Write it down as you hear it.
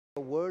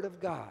the Word of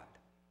God,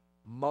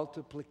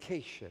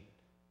 multiplication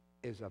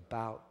is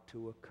about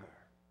to occur.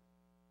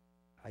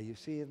 Are you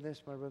seeing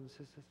this, my brothers and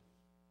sisters?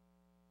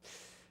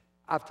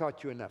 I've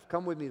taught you enough.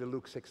 Come with me to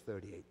Luke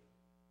 6:38.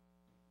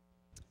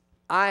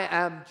 I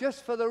am,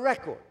 just for the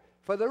record,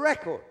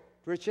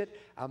 Richard,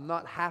 I'm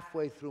not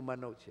halfway through my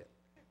notes yet.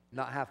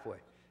 Not halfway.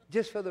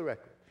 Just for the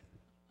record.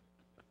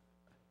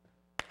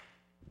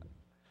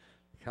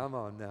 Come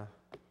on now.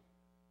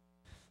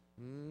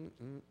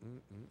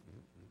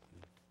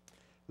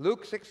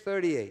 Luke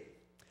 6:38.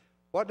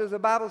 What does the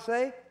Bible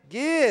say?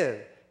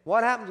 Give.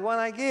 What happens when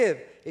I give?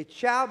 It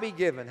shall be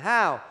given.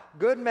 How?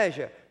 Good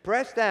measure,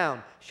 pressed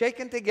down,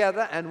 shaken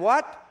together, and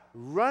what?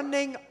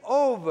 Running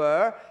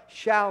over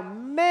shall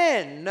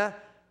men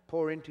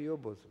pour into your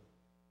bosom.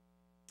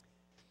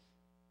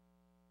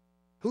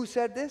 Who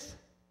said this?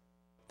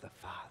 The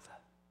Father.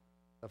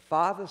 The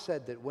Father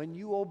said that when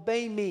you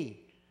obey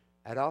me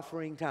at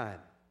offering time,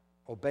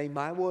 obey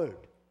my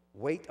word,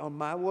 wait on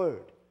my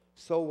word,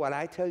 sow what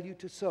I tell you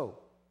to sow,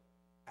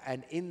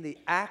 and in the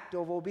act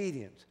of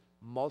obedience,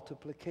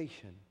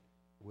 multiplication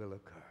will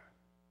occur.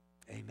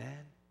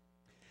 Amen.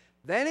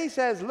 Then he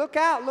says, look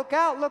out, look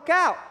out, look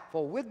out,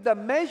 for with the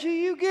measure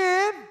you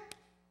give,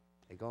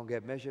 they're going to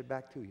get measured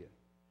back to you.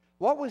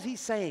 What was he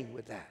saying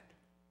with that?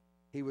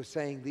 He was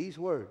saying these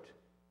words.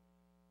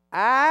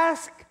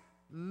 Ask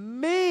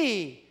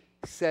me,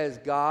 says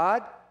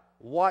God,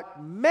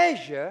 what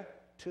measure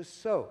to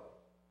sow.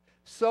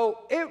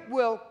 So it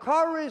will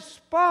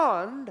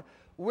correspond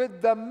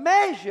with the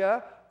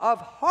measure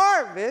of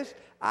harvest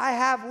I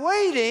have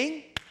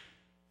waiting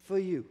for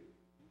you.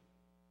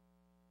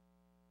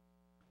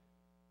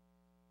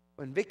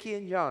 When Vicki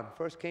and John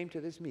first came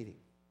to this meeting,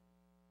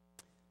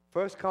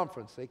 first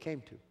conference they came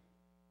to,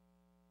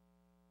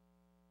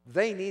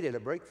 they needed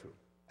a breakthrough,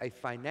 a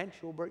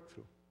financial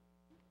breakthrough.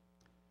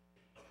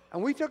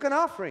 And we took an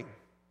offering,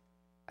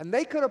 and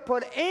they could have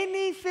put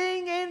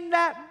anything in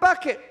that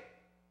bucket,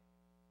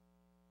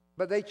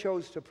 but they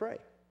chose to pray.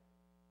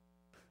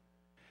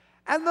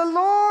 And the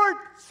Lord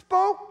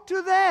spoke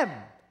to them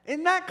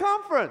in that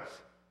conference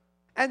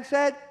and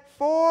said,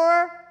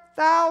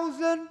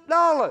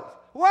 $4,000.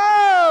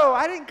 Whoa!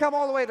 I didn't come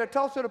all the way to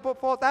Tulsa to put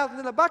 4,000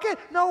 in a bucket.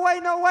 No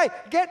way, no way.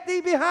 Get thee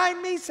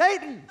behind me,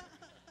 Satan.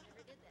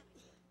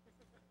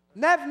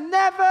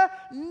 Never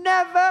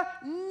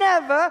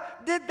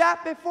did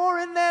that before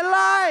in their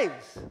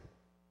lives.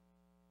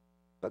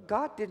 But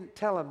God didn't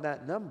tell them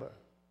that number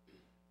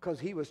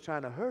because he was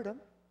trying to hurt them.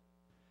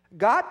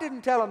 God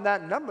didn't tell them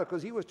that number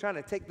because he was trying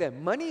to take their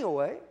money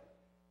away.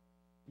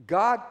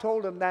 God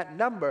told them that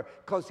number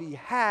because he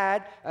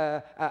had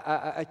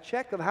a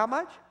check of how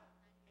much?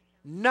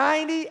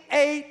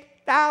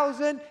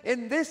 98,000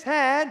 in this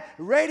hand,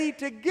 ready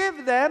to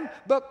give them,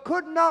 but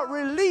could not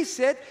release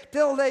it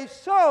till they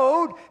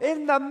sowed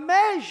in the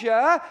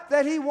measure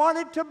that he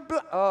wanted to.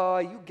 Oh,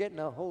 are you getting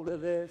a hold of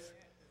this?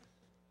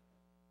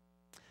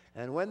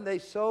 And when they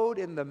sowed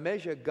in the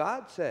measure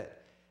God said,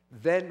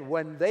 then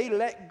when they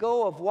let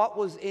go of what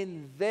was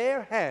in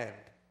their hand,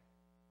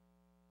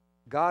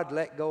 God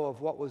let go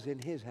of what was in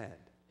his hand.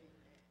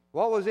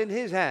 What was in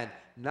his hand?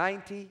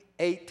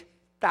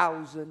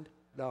 $98,000.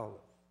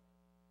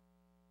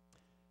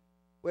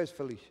 Where's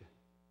Felicia?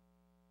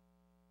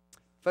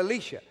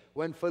 Felicia.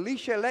 When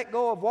Felicia let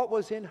go of what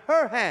was in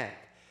her hand,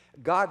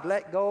 God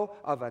let go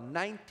of a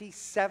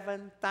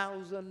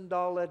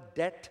 $97,000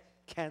 debt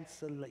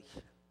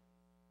cancellation.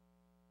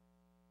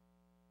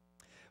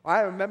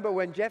 I remember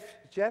when Jeff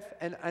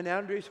and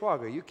Andre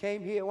Swager, you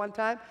came here one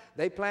time,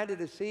 they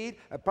planted a seed,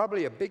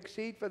 probably a big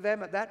seed for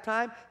them at that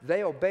time.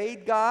 They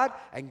obeyed God,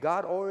 and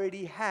God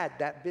already had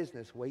that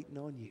business waiting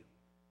on you.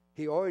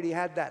 He already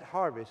had that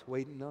harvest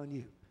waiting on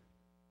you.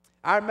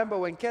 I remember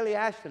when Kelly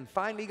Ashton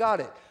finally got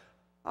it.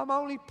 I'm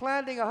only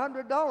planting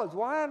 $100.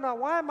 Why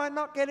am I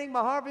not getting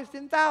my harvest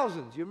in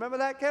thousands? You remember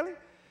that, Kelly?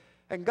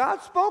 And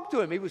God spoke to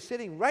him. He was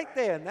sitting right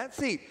there in that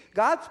seat.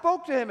 God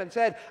spoke to him and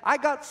said, I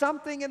got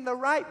something in the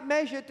right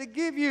measure to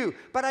give you,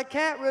 but I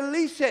can't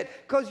release it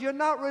because you're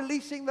not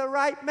releasing the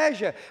right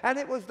measure. And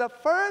it was the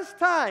first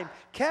time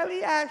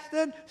Kelly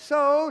Ashton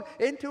sowed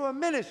into a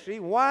ministry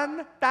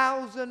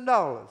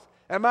 $1,000.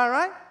 Am I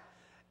right?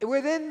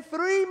 Within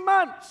 3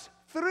 months,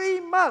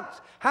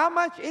 how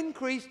much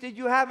increase did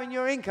you have in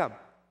your income?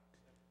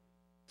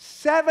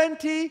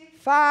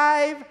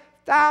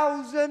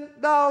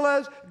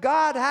 $75,000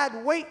 God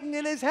had waiting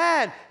in his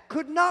hand.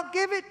 Could not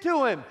give it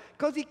to him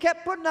because he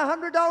kept putting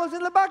 $100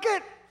 in the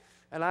bucket.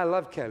 And I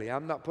love Kelly.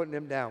 I'm not putting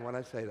him down when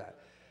I say that.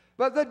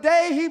 But the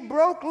day he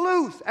broke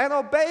loose and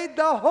obeyed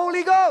the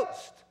Holy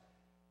Ghost,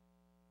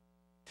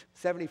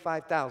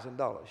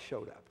 $75,000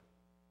 showed up.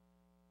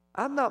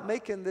 I'm not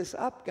making this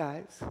up,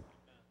 guys.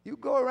 You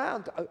go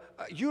around.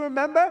 You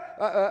remember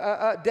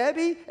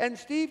Debbie and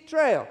Steve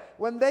Trail?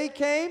 When they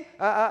came,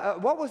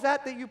 what was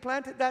that you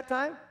planted that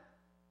time?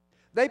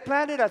 They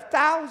planted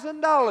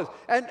 $1,000.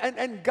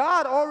 And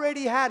God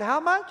already had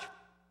how much?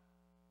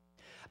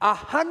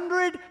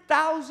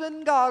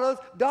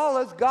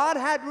 $100,000 God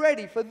had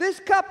ready for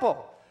this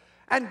couple.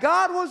 And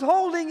God was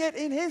holding it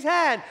in his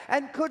hand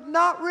and could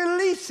not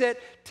release it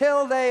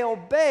till they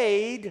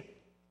obeyed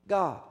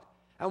God.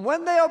 And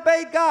when they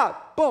obeyed God,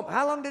 boom,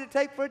 how long did it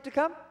take for it to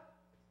come?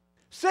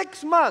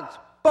 6 months,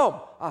 boom,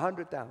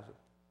 100,000.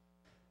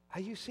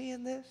 Are you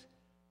seeing this?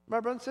 My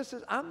brothers and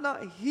sisters, I'm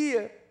not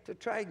here to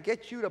try and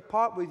get you to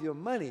part with your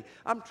money.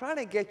 I'm trying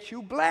to get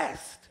you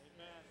blessed.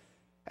 Amen.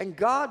 And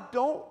God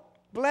don't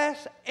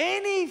bless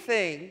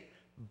anything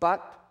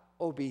but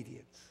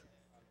obedience.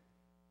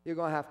 You're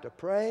going to have to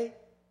pray,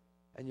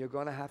 and you're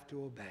going to have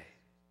to obey.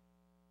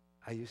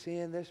 Are you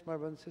seeing this, my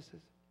brothers and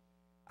sisters?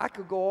 I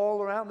could go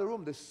all around the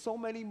room. There's so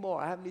many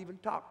more I haven't even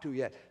talked to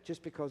yet,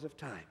 just because of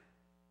time.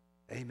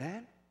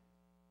 Amen?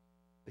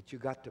 But you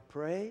got to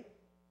pray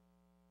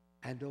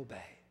and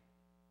obey.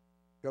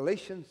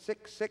 Galatians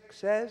 6:6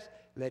 says,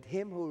 let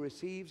him who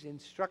receives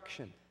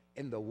instruction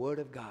in the Word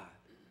of God.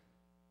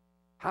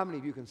 How many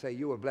of you can say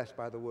you were blessed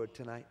by the Word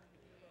tonight?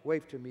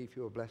 Wave to me if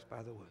you were blessed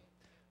by the Word.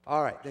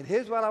 All right, then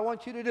here's what I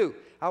want you to do.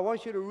 I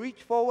want you to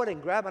reach forward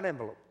and grab an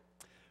envelope.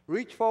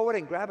 Reach forward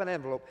and grab an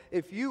envelope.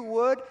 If you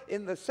would,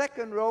 in the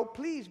second row,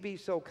 please be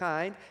so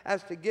kind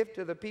as to give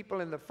to the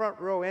people in the front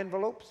row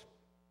envelopes.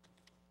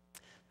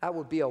 That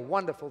would be a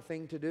wonderful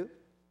thing to do.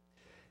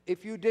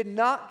 If you did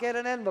not get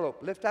an envelope,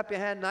 lift up your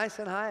hand nice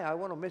and high. I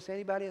won't miss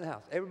anybody in the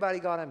house. Everybody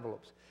got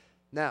envelopes.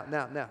 Now.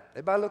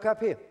 Everybody look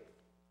up here.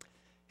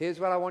 Here's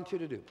what I want you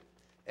to do.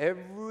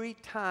 Every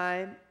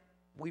time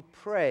we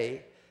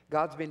pray,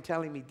 God's been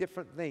telling me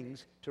different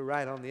things to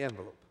write on the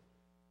envelope.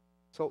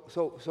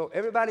 So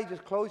everybody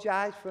just close your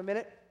eyes for a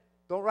minute.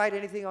 Don't write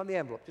anything on the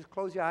envelope. Just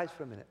close your eyes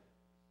for a minute.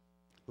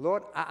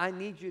 Lord, I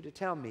need you to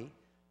tell me,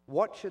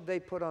 what should they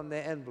put on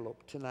their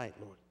envelope tonight,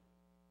 Lord?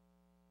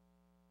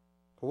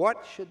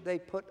 What should they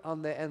put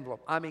on their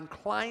envelope? I'm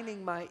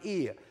inclining my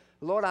ear.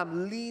 Lord,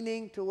 I'm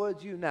leaning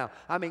towards you now.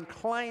 I'm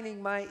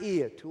inclining my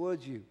ear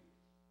towards you.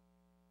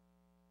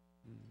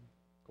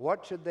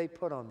 What should they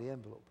put on the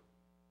envelope?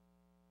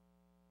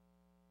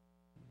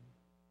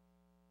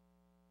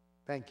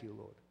 Thank you,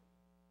 Lord.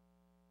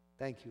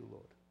 Thank you,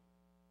 Lord.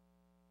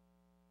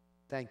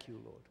 Thank you,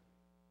 Lord.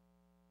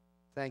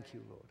 Thank you,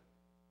 Lord.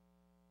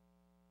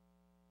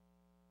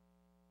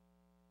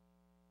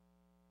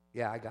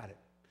 Yeah, I got it.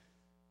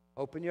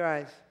 Open your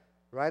eyes.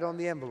 Write on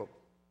the envelope.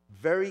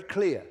 Very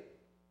clear.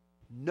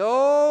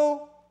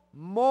 No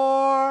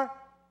more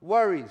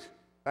worries.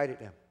 Write it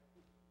down.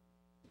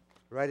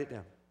 Write it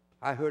down.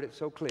 I heard it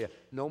so clear.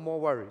 No more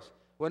worries.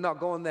 We're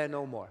not going there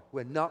no more.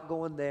 We're not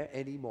going there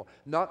anymore.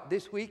 Not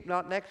this week,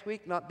 not next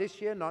week, not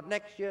this year, not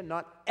next year,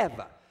 not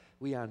ever.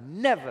 We are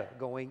never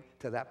going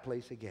to that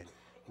place again.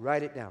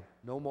 Write it down.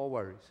 No more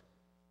worries.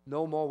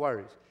 No more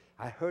worries.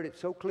 I heard it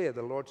so clear.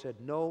 The Lord said,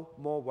 no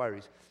more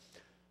worries.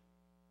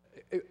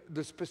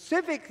 The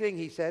specific thing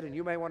he said, and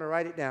you may want to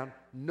write it down,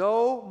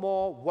 no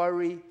more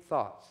worry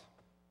thoughts.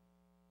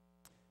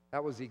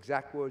 That was the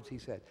exact words he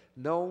said.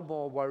 No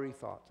more worry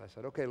thoughts. I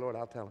said, okay, Lord,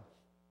 I'll tell him.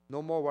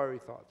 No more worry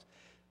thoughts.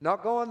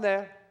 Not going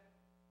there.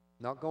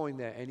 Not going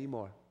there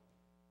anymore.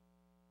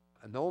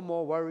 No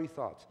more worry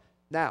thoughts.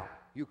 Now,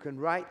 you can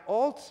write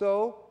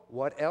also,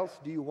 what else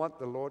do you want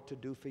the Lord to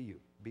do for you?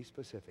 Be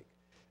specific.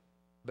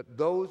 But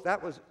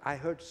I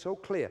heard so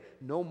clear.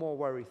 No more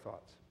worry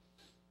thoughts.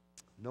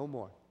 No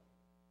more.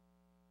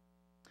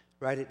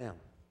 Write it down.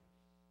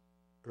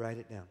 Write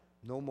it down.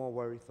 No more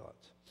worry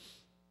thoughts.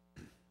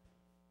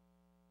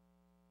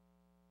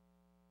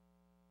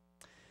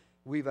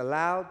 We've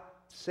allowed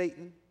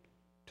Satan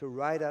to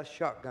ride us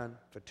shotgun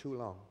for too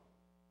long.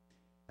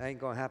 That ain't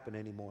going to happen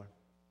anymore.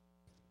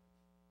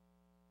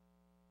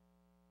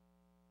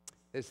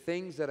 There's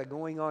things that are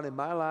going on in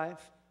my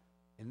life,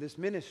 in this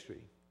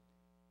ministry,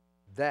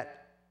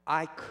 that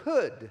I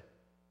could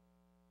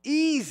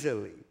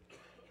easily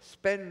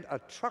spend a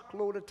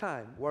truckload of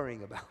time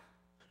worrying about.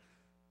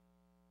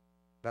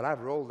 But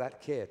I've rolled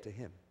that care to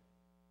him.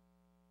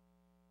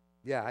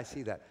 Yeah, I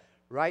see that.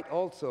 Write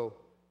also,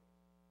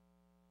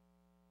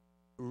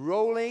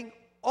 rolling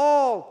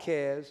all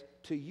cares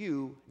to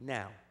you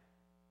now.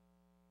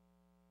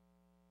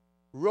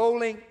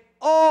 Rolling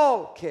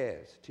all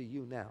cares to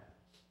you now.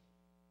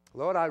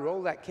 Lord, I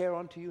roll that care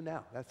onto you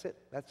now. That's it.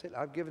 That's it.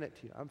 I've given it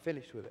to you. I'm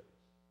finished with it.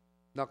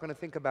 Not going to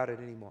think about it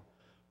anymore.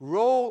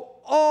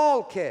 Roll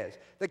all cares.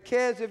 The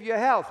cares of your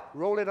health,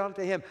 roll it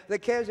onto him. The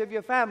cares of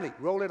your family,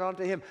 roll it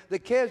onto him. The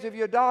cares of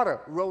your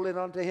daughter, roll it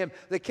onto him.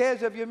 The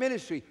cares of your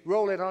ministry,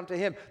 roll it onto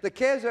him. The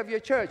cares of your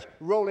church,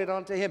 roll it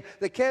onto him.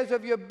 The cares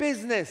of your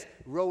business,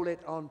 roll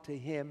it onto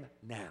him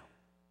now.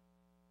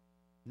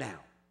 Now.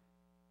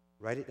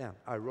 Write it down.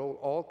 I roll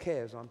all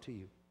cares onto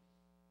you.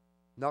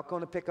 Not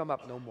going to pick them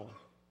up no more.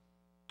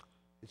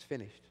 It's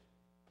finished.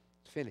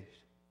 It's finished.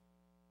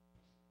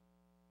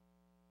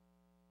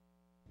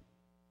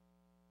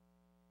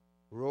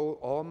 Roll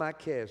all my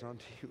cares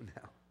onto you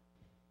now.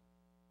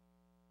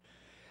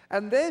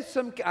 And there's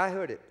some, I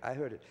heard it.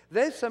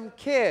 There's some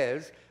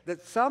cares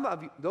that some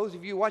of you, those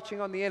of you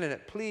watching on the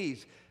internet,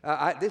 please,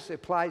 this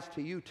applies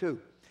to you too.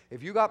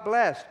 If you got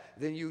blessed,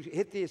 then you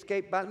hit the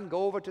escape button,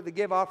 go over to the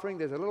give offering.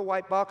 There's a little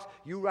white box.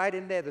 You write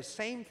in there the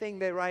same thing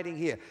they're writing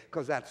here,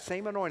 because that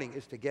same anointing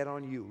is to get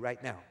on you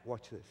right now.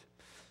 Watch this.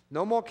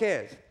 No more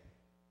cares.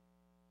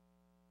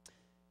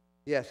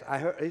 Yes,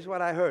 here's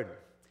what I heard.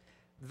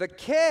 The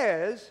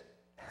cares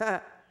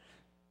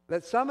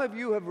that some of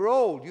you have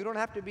rolled, you don't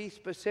have to be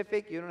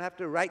specific. You don't have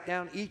to write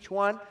down each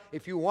one.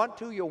 If you want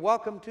to, you're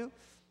welcome to.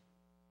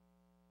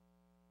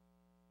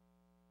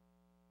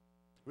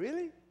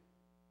 Really?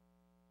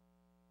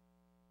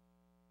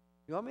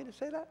 You want me to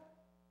say that?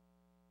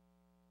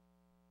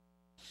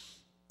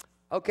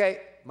 Okay,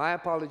 my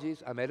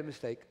apologies. I made a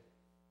mistake.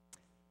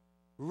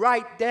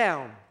 Write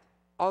down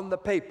on the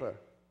paper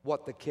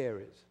what the care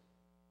is.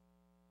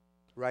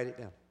 Write it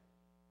down.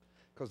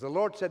 Because the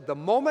Lord said the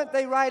moment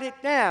they write it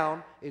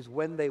down is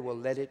when they will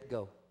let it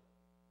go.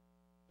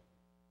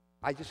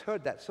 I just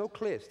heard that so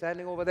clear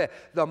standing over there.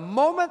 The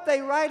moment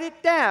they write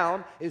it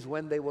down is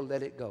when they will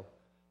let it go.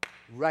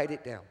 Write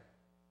it down.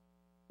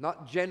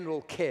 Not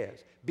general cares.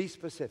 Be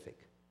specific.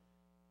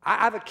 I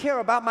have a care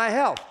about my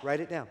health.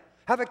 Write it down.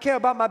 I have a care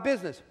about my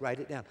business. Write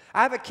it down.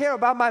 I have a care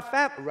about my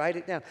family. Write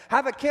it down. I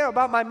have a care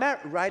about my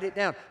marriage. Write it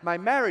down. My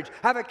marriage.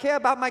 I have a care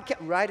about my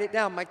kids. Write it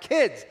down. My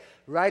kids.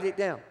 Write it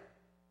down.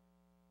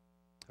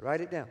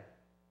 Write it down.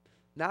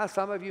 Now,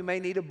 some of you may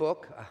need a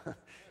book.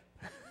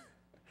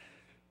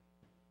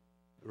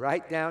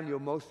 Write down your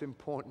most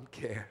important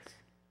cares.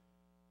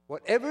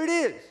 Whatever it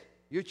is,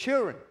 your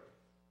children,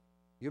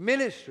 your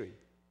ministry.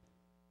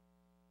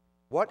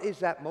 What is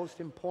that most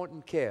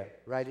important care?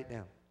 Write it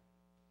down.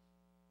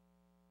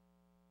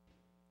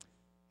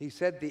 He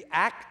said the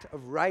act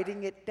of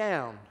writing it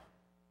down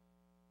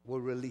will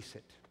release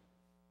it.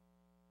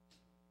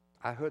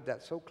 I heard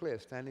that so clear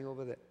standing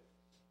over there.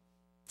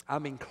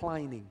 I'm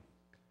inclining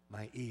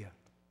my ear.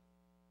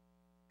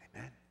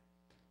 Amen.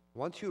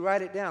 Once you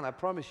write it down, I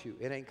promise you,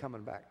 it ain't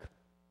coming back.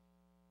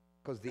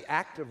 Because the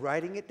act of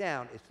writing it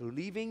down is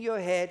leaving your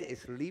head,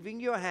 it's leaving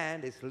your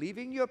hand, it's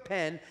leaving your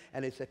pen,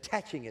 and it's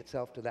attaching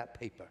itself to that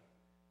paper.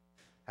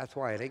 That's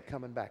why it ain't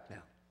coming back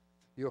now.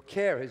 Your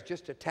care has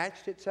just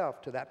attached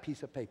itself to that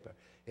piece of paper.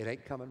 It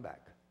ain't coming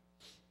back.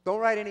 Don't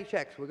write any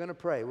checks. We're going to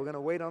pray. We're going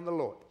to wait on the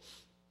Lord.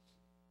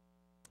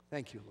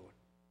 Thank you, Lord.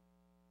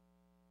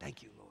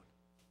 Thank you, Lord.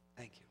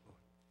 Thank you, Lord.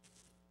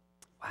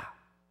 Wow.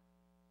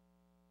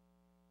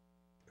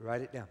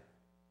 Write it down.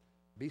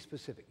 Be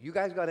specific. You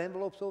guys got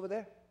envelopes over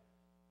there?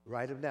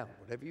 Write them down.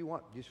 Whatever you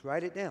want, just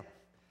write it down.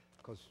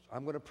 Because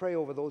I'm going to pray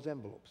over those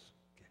envelopes.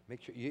 Okay.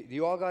 Make sure.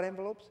 You all got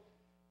envelopes?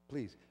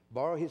 Please,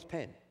 borrow his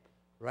pen.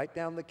 Write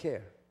down the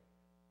care.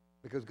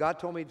 Because God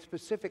told me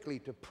specifically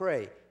to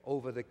pray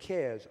over the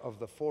cares of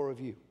the four of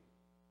you.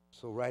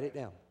 So write it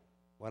down.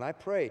 When I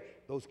pray,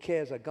 those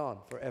cares are gone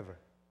forever.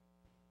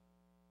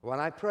 When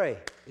I pray,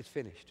 it's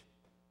finished.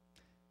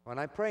 When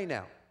I pray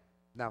now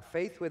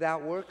faith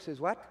without works is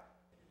what?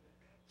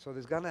 So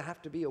there's going to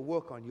have to be a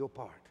work on your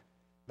part.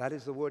 That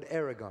is the word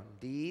eragon,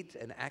 deeds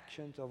and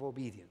actions of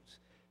obedience.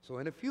 So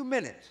in a few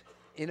minutes,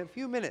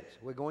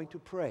 we're going to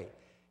pray.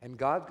 And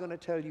God's going to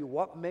tell you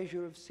what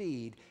measure of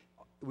seed,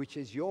 which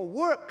is your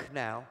work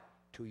now,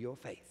 to your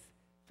faith.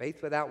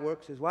 Faith without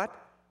works is what?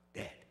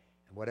 Dead.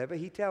 And whatever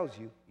he tells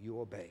you, you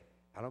obey.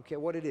 I don't care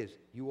what it is,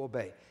 you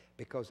obey.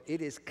 Because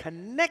it is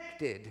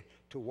connected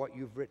to what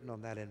you've written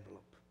on that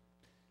envelope.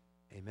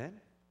 Amen?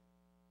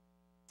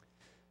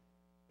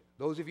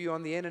 Those of you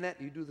on the internet,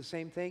 you do the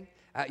same thing.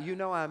 You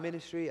know our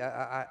ministry.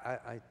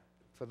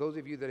 For those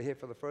of you that are here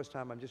for the first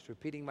time, I'm just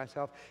repeating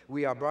myself.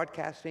 We are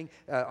broadcasting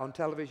on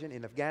television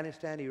in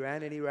Afghanistan,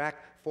 Iran, and Iraq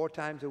 4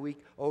 times a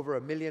week. Over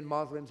 1 million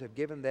Muslims have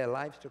given their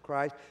lives to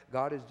Christ.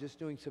 God is just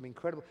doing some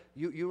incredible.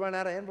 You run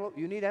out of envelopes?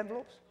 You need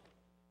envelopes?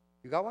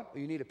 You got one? Or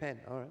you need a pen?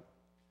 All right.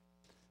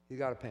 You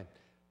got a pen.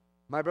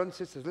 My brothers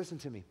and sisters, listen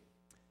to me.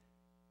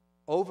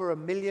 Over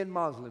 1 million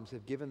Muslims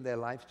have given their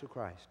lives to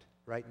Christ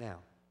right now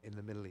in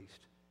the Middle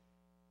East.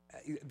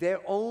 Their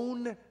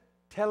own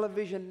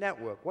television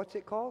network, what's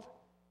it called?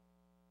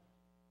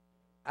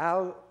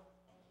 Al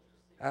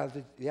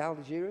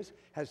Jazeera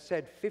has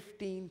said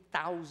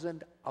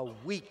 15,000 a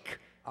week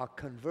are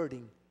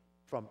converting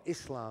from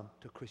Islam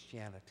to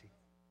Christianity.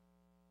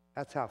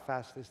 That's how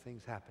fast this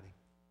thing's happening.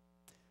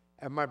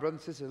 And my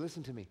brothers and sisters,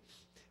 listen to me.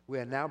 We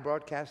are now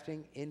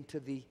broadcasting into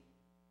the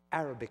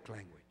Arabic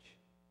language.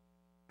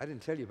 I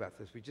didn't tell you about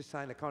this. We just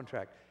signed a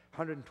contract.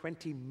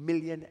 120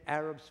 million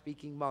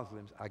Arab-speaking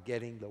Muslims are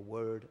getting the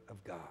Word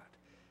of God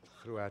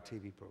through our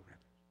TV program.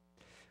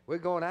 We're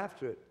going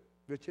after it,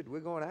 Richard.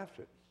 We're going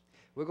after it.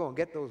 We're going to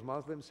get those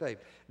Muslims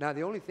saved. Now,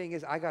 the only thing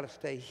is I got to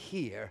stay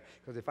here,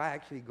 because if I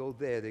actually go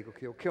there,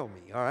 they'll kill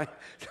me, all right?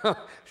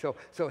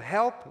 So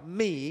help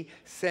me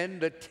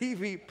send a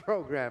TV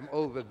program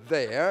over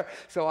there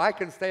so I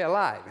can stay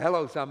alive.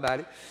 Hello,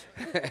 somebody.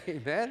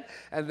 Amen?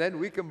 And then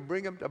we can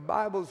bring them to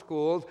Bible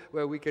schools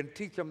where we can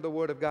teach them the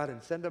Word of God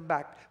and send them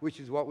back, which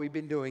is what we've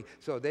been doing.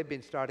 So they've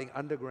been starting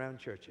underground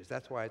churches.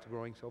 That's why it's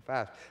growing so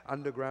fast.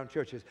 Underground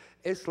churches.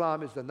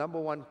 Islam is the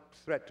 #1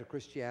 threat to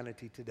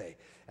Christianity today.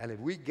 And if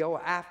we go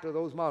after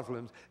those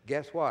Muslims,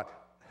 guess what?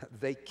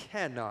 They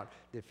cannot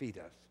defeat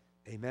us.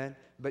 Amen?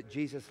 But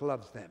Jesus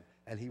loves them,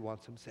 and he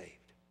wants them saved.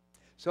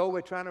 So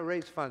we're trying to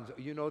raise funds.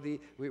 You know,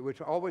 we're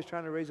always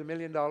trying to raise $1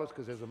 million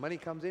because as the money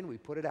comes in, we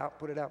put it out,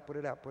 put it out, put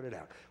it out, put it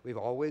out. We've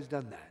always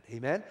done that.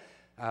 Amen?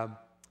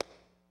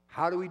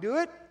 How do we do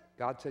it?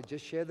 God said,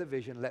 just share the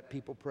vision, let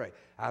people pray.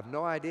 I have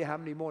no idea how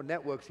many more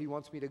networks he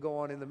wants me to go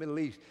on in the Middle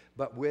East,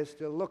 but we're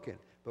still looking.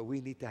 But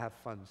we need to have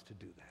funds to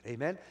do that.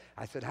 Amen?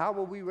 I said, how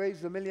will we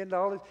raise the $1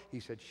 million? He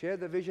said, share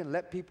the vision,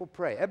 let people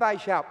pray. Everybody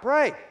shout,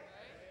 pray.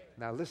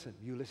 Now listen,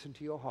 you listen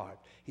to your heart.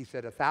 He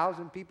said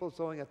 1,000 people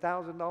sowing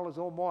 $1,000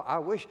 or more. I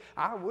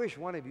wish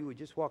one of you would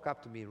just walk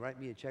up to me and write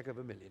me a check of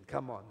 $1 million.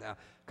 Come on now.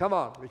 Come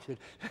on, Richard.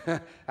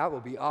 That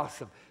would be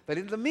awesome. But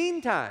in the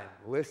meantime,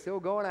 we're still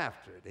going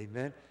after it.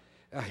 Amen?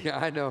 Yeah,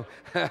 I know.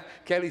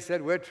 Kelly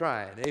said, we're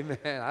trying.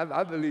 Amen.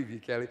 I believe you,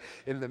 Kelly.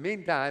 In the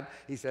meantime,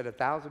 he said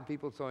 1,000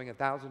 people sowing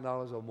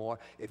 $1,000 or more.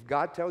 If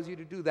God tells you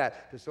to do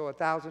that, to sow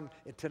 1,000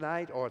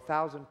 tonight or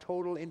 1,000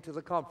 total into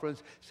the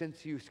conference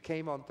since you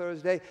came on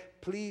Thursday,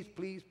 please,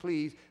 please,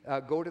 please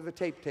go to the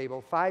tape table.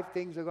 5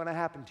 things are going to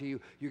happen to you.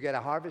 You get a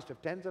harvest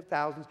of tens of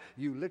thousands.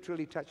 You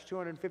literally touch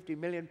 250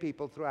 million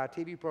people through our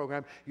TV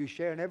program. You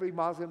share in every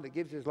Muslim that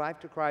gives his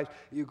life to Christ.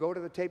 You go to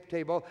the tape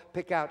table,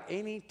 pick out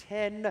any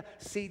 10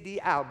 CD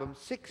albums,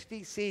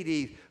 60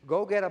 CDs.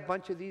 Go get a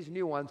bunch of these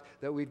new ones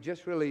that we've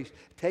just released.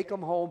 Take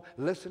them home,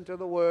 listen to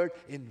the word,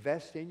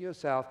 invest in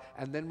yourself,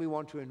 and then we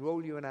want to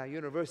enroll you in our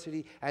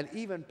university and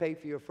even pay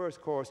for your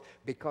first course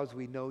because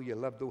we know you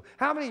love the word.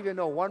 How many of you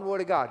know one word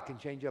of God can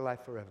change your life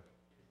forever?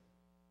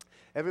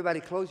 Everybody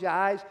close your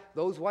eyes.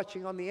 Those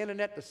watching on the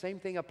internet, the same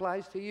thing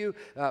applies to you.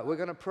 We're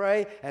going to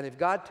pray, and if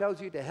God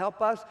tells you to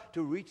help us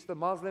to reach the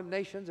Muslim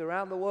nations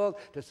around the world,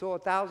 to sow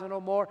 1,000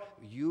 or more,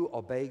 you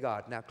obey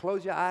God. Now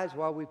close your eyes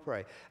while we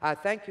pray. I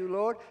thank you,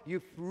 Lord.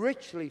 You've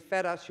richly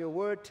fed us your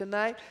word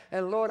tonight,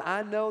 and Lord,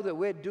 I know that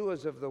we're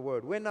doers of the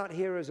word. We're not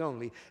hearers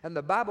only. And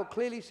the Bible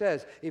clearly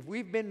says, if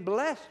we've been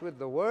blessed with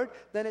the word,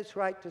 then it's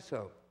right to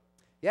sow.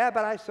 Yeah,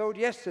 but I sowed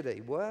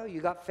yesterday. Well, you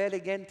got fed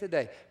again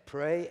today.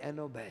 Pray and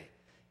obey.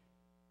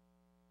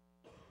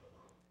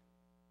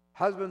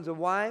 Husbands and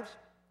wives,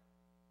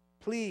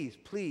 please,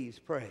 please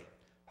pray.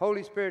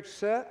 Holy Spirit,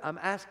 sir, I'm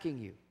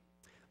asking you.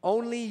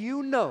 Only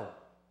you know,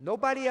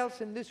 nobody else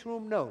in this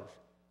room knows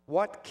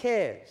what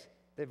cares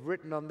they've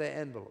written on their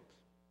envelopes.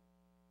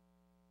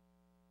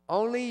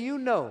 Only you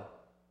know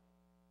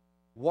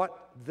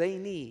what they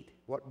need,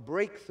 what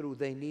breakthrough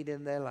they need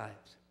in their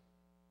lives.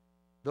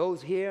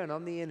 Those here and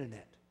on the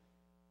internet.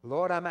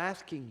 Lord, I'm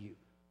asking you,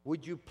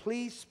 would you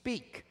please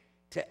speak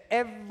to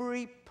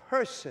every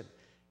person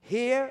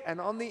here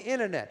and on the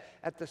internet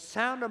at the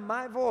sound of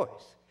my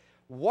voice?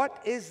 What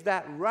is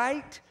that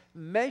right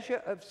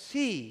measure of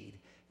seed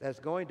that's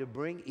going to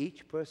bring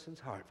each person's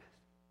harvest?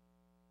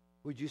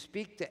 Would you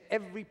speak to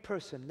every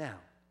person now?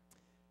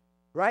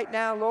 Right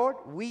now, Lord,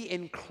 we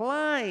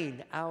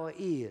incline our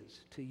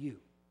ears to you.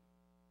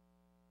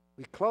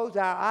 We close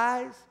our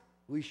eyes,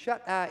 we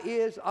shut our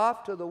ears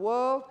off to the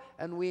world,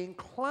 and we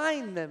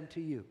incline them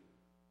to you.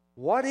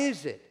 What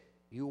is it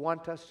you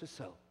want us to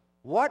sow?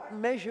 What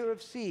measure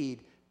of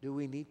seed do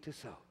we need to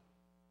sow?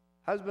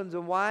 Husbands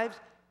and wives,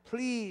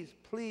 please,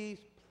 please,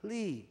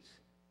 please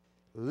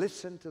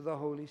listen to the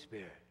Holy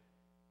Spirit.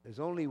 There's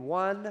only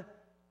one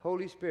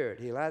Holy Spirit.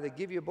 He'll either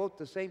give you both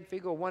the same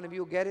figure, or one of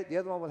you will get it, the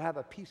other one will have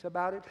a piece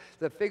about it.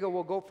 The figure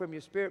will go from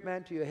your spirit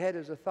man to your head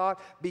as a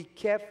thought. Be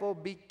careful,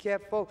 be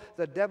careful.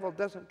 The devil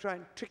doesn't try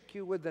and trick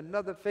you with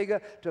another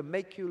figure to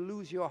make you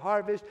lose your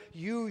harvest.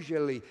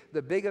 Usually,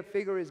 the bigger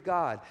figure is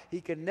God. He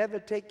can never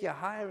take you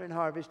higher in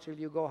harvest till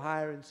you go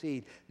higher in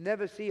seed.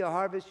 Never see a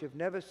harvest you've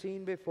never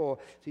seen before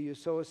till you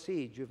sow a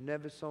seed you've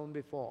never sown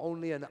before.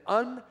 Only an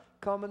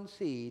uncommon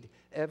seed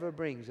ever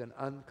brings an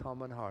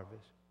uncommon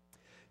harvest.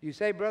 You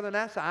say, Brother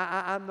Nasir,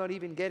 I'm not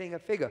even getting a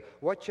figure.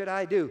 What should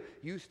I do?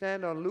 You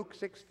stand on Luke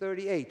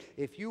 6:38.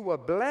 If you were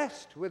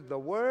blessed with the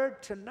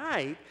word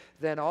tonight,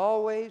 then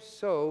always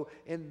sow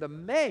in the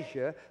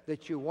measure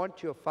that you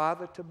want your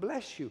Father to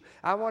bless you.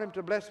 I want him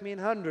to bless me in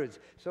hundreds,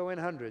 sow in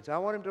hundreds. I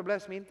want him to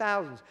bless me in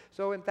thousands,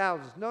 sow in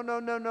thousands. No,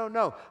 no, no, no,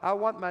 no. I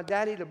want my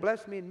daddy to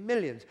bless me in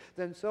millions,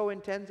 then sow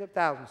in tens of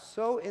thousands.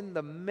 Sow in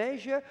the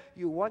measure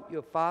you want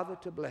your Father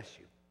to bless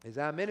you. Is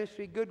our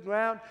ministry good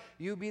ground?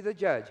 You be the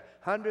judge.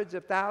 Hundreds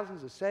of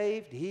thousands are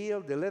saved,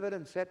 healed, delivered,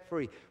 and set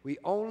free. We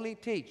only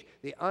teach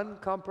the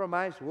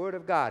uncompromised Word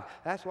of God.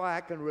 That's why I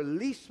can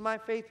release my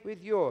faith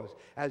with yours.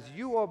 As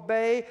you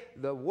obey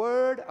the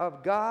Word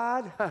of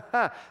God,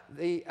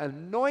 the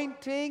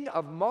anointing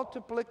of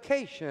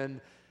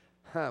multiplication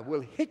will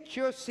hit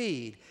your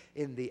seed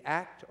in the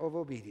act of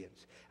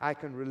obedience. I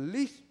can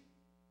release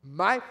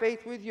my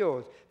faith with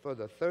yours for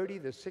the 30,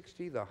 the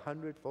 60, the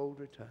 100-fold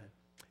return.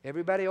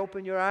 Everybody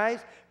open your eyes,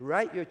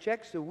 write your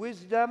checks to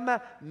Wisdom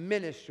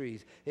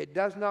Ministries. It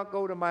does not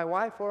go to my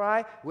wife or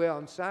I. We're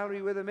on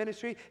salary with the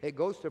ministry. It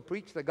goes to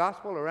preach the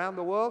gospel around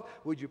the world.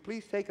 Would you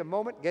please take a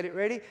moment, get it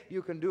ready?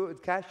 You can do it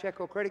with cash,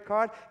 check, or credit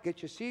card.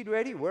 Get your seed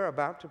ready. We're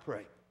about to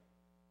pray.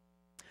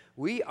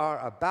 We are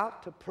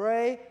about to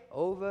pray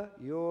over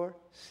your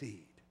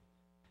seed.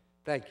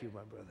 Thank you,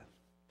 my brother.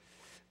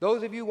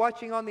 Those of you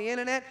watching on the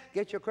internet,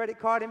 get your credit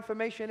card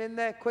information in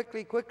there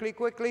quickly, quickly,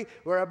 quickly.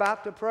 We're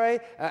about to pray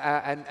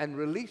and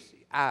release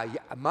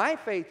my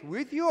faith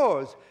with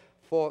yours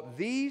for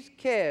these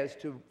cares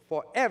to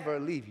forever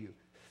leave you.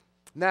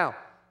 Now,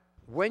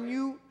 when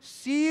you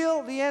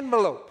seal the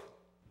envelope,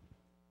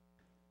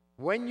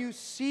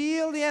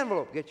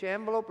 get your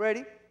envelope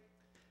ready.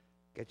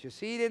 Get your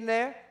seed in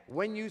there.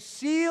 When you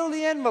seal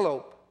the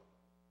envelope,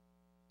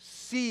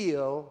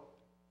 seal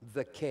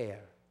the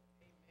care.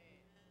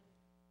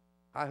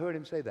 I heard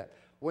him say that.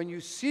 When you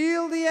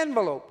seal the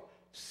envelope,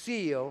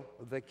 seal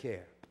the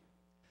care.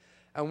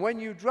 And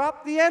when you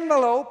drop the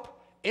envelope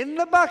in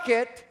the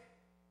bucket,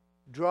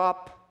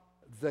 drop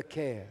the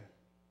care.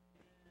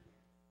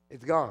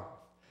 It's gone.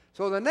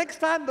 So the next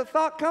time the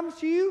thought comes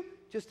to you,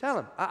 just tell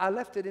him, I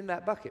left it in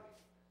that bucket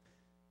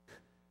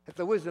at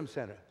the Wisdom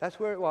Center. That's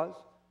where it was.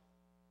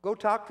 Go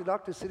talk to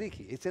Dr.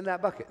 Siddiki. It's in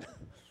that bucket.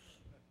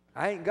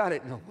 I ain't got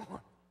it no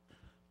more.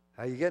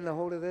 Are you getting a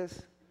hold of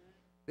this?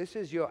 This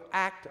is your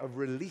act of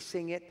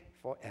releasing it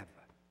forever.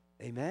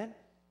 Amen?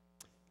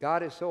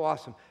 God is so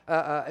awesome.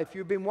 If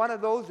you've been one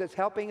of those that's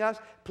helping us,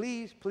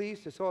 please,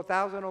 to sow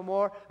 1,000 or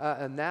more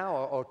now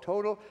or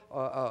total,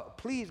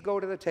 please go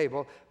to the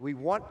table. We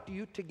want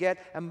you to get,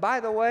 and by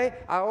the way,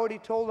 I already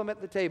told them at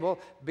the table,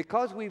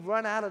 because we've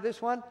run out of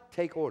this one,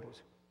 take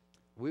orders.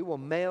 We will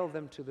mail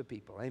them to the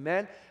people.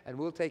 Amen? And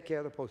we'll take care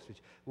of the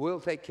postage. We'll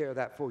take care of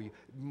that for you.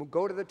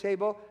 Go to the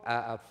table.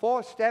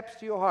 4 steps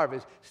to your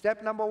harvest.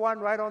 Step number 1,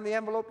 write on the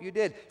envelope. You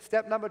did.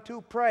 Step number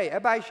 2, pray.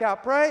 Everybody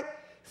shout, pray.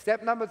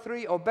 Step number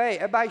 3, obey.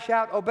 Everybody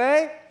shout,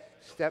 obey.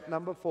 Step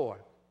number 4,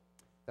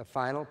 the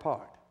final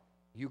part.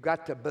 You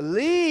got to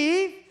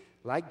believe,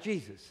 like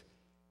Jesus,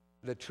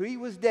 the tree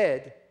was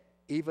dead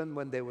even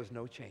when there was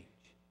no change.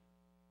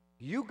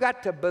 You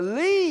got to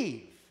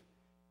believe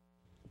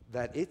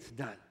that it's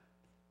done.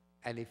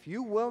 And if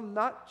you will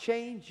not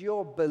change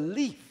your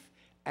belief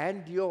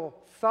and your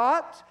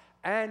thoughts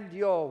and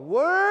your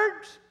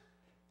words,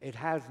 it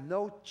has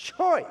no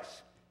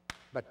choice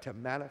but to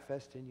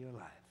manifest in your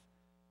life.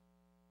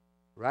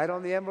 Write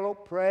on the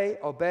envelope, pray,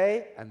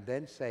 obey, and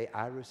then say,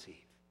 I receive.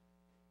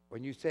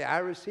 When you say, I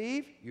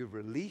receive, you've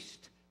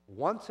released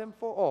once and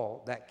for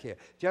all that care.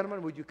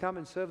 Gentlemen, would you come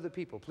and serve the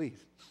people,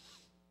 please?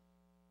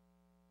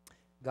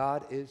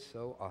 God is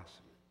so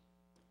awesome.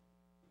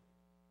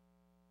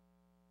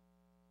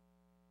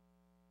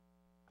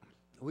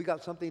 We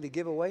got something to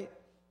give away?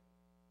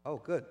 Oh,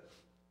 good.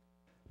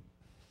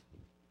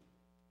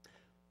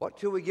 What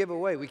should we give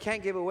away? We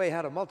can't give away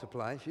how to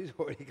multiply. She's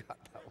already got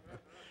that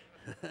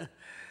one.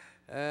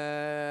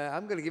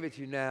 I'm going to give it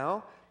to you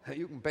now.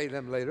 You can pay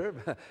them later.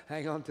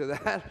 Hang on to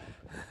that.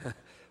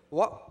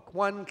 What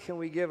one can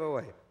we give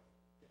away?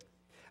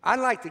 I'd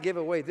like to give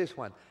away this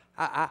one.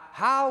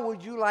 How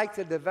would you like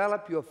to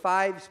develop your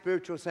 5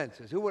 spiritual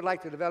senses? Who would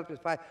like to develop his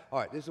 5? All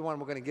right, this is the one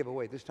we're going to give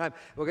away. This time,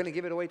 we're going to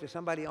give it away to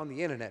somebody on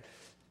the internet.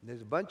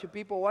 There's a bunch of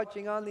people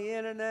watching on the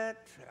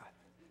internet.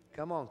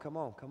 Come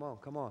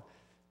on.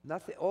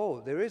 Nothing. Oh,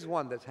 there is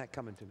one that's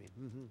coming to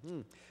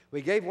me.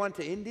 We gave one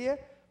to India.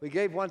 We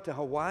gave one to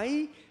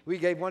Hawaii. We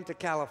gave one to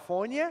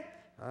California.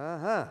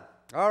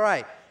 All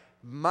right.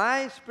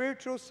 My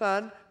spiritual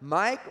son,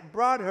 Mike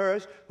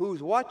Broadhurst,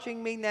 who's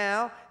watching me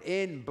now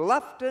in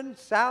Bluffton,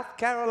 South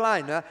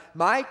Carolina.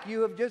 Mike,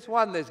 you have just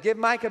won this. Give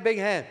Mike a big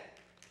hand.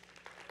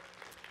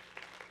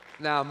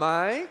 Now,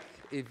 Mike,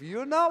 if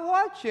you're not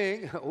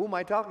watching, who am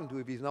I talking to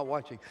if he's not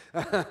watching?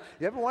 You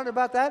ever wonder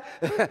about that?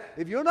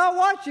 If you're not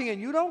watching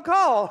and you don't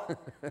call,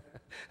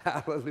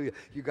 hallelujah.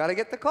 You got to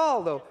get the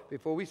call, though,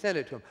 before we send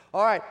it to him.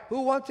 All right,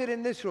 who wants it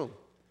in this room?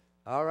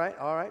 All right.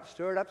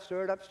 Stir it up.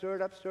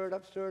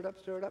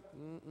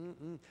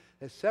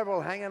 There's several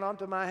hanging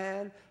onto my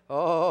hand.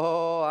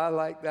 Oh, I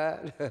like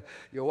that.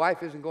 Your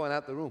wife isn't going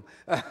out the room.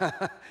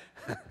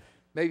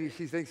 Maybe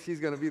she thinks she's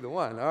going to be the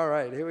one. All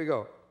right, here we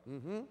go.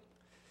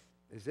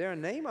 Is there a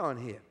name on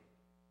here?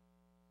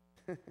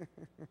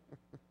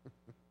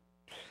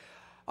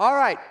 All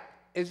right.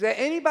 Is there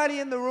anybody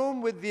in the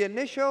room with the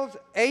initials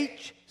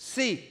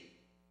HC?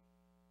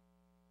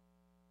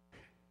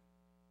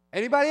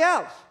 Anybody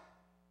else?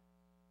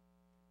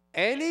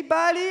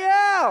 Anybody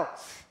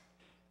else?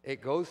 It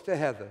goes to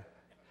Heather.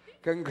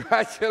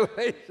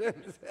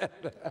 Congratulations,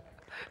 Heather.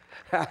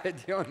 I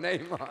had your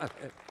name on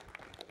it.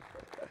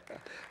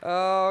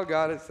 Oh,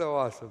 God is so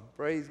awesome.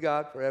 Praise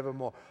God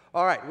forevermore.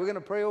 All right, we're going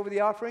to pray over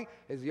the offering.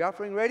 Is the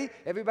offering ready?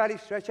 Everybody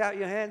stretch out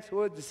your hands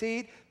towards the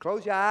seed.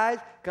 Close your eyes.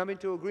 Come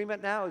into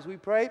agreement now as we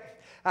pray.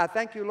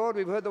 Thank you, Lord.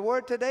 We've heard the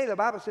word today. The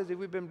Bible says if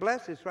we've been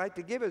blessed, it's right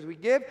to give. As we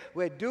give,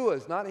 we're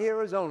doers, not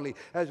hearers only.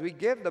 As we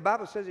give, the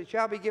Bible says it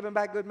shall be given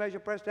back, good measure,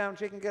 pressed down,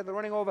 shaken together,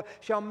 running over,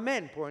 shall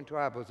men pour into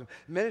our bosom.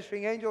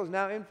 Ministering angels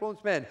now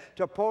influence men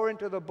to pour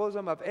into the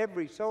bosom of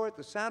every sower at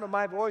the sound of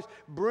my voice.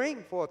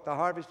 Bring forth the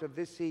harvest of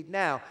this seed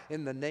now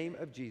in the name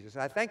of Jesus.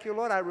 I thank you,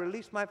 Lord. I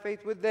release my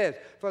faith with this.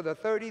 For for the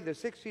 30, the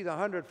 60, the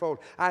 100-fold.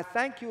 I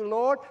thank you,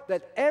 Lord,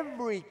 that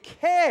every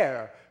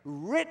care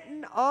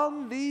written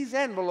on these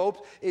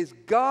envelopes is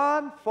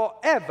gone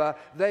forever.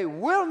 They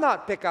will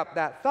not pick up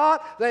that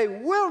thought. They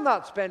will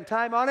not spend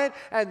time on it.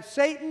 And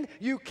Satan,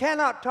 you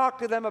cannot talk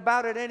to them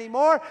about it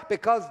anymore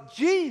because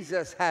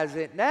Jesus has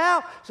it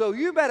now. So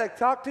you better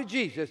talk to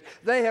Jesus.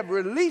 They have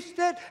released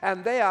it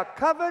and they are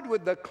covered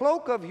with the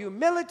cloak of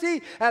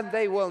humility, and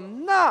they will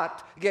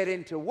not get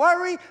into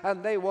worry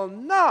and they will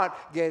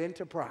not get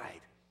into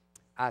pride.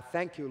 I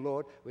thank you,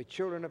 Lord, we're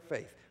children of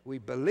faith. We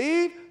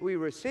believe, we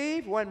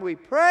receive when we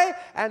pray,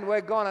 and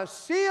we're going to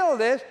seal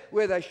this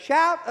with a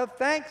shout of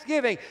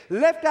thanksgiving.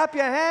 Lift up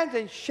your hands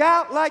and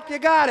shout like you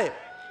got it.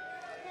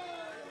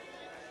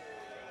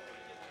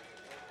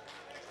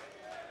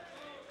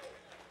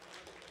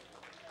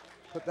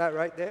 Put that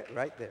right there,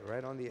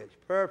 right on the edge.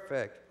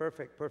 Perfect,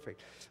 perfect,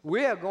 perfect.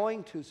 We are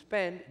going to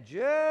spend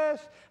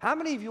just, how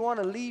many of you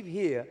want to leave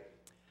here?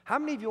 How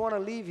many of you want to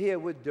leave here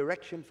with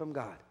direction from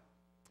God?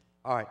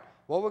 All right,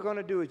 what we're going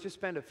to do is just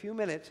spend a few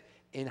minutes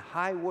in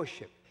high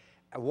worship.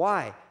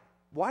 Why?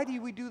 Why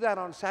do we do that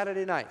on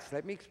Saturday nights?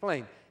 Let me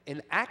explain.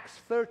 In Acts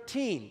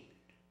 13,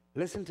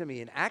 listen to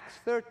me, in Acts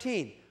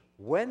 13,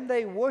 when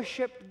they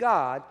worshiped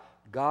God,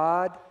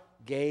 God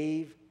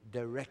gave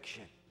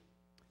direction.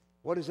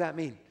 What does that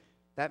mean?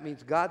 That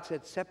means God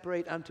said,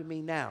 separate unto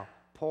me now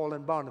Paul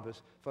and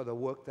Barnabas for the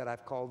work that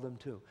I've called them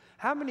to.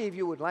 How many of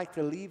you would like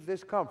to leave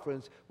this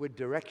conference with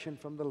direction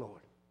from the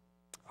Lord?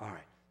 All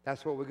right.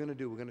 That's what we're going to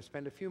do. We're going to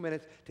spend a few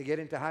minutes to get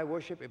into high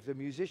worship. If the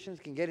musicians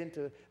can get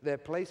into their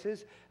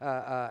places,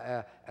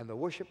 and the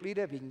worship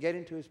leader, if he can get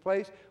into his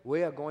place,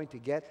 we are going to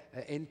get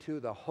into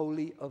the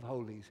Holy of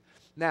Holies.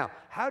 Now,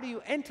 how do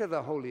you enter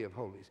the Holy of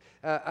Holies?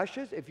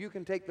 Ushers, if you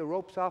can take the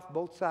ropes off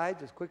both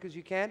sides as quick as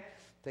you can.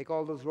 Take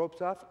all those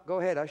ropes off. Go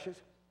ahead, ushers.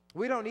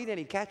 We don't need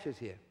any catches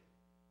here.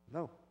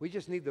 No, we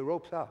just need the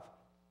ropes off.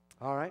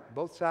 All right,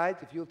 both sides,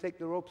 if you'll take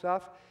the ropes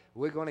off,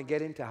 we're going to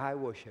get into high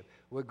worship.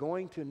 We're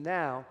going to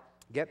now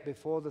get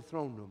before the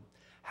throne room.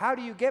 How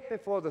do you get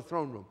before the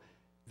throne room?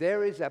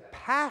 There is a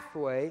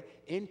pathway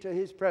into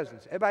his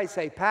presence. Everybody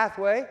say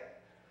pathway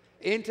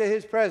into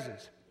his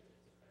presence.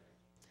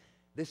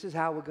 This is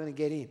how we're going to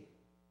get in.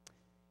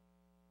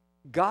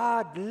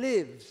 God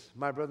lives,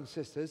 my brothers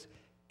and sisters,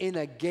 in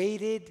a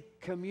gated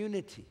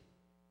community.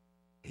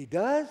 He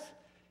does?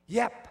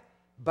 Yep,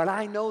 but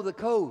I know the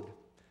code.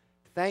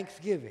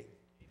 Thanksgiving.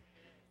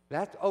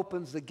 That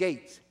opens the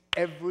gates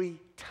every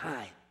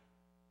time.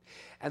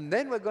 And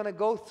then we're going to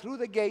go through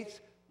the gates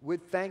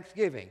with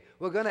thanksgiving.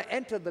 We're going to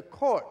enter the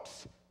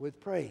courts with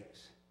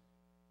praise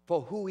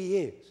for who he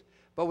is.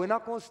 But we're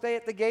not going to stay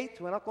at the gates.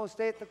 We're not going to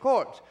stay at the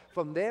courts.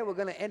 From there, we're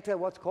going to enter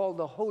what's called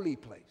the holy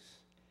place.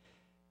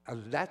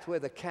 And that's where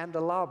the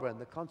candelabra and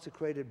the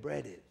consecrated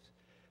bread is.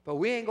 But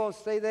we ain't going to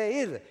stay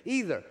there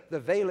either. The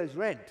veil is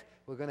rent.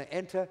 We're going to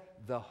enter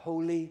the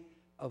Holy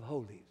of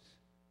Holies.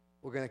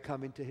 We're going to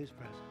come into his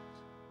presence.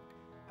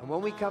 And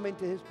when we come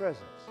into his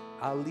presence,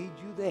 I'll lead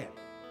you there.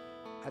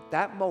 At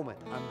that moment,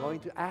 I'm going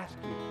to ask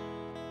you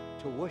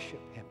to worship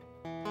him.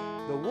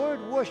 The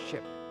word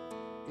worship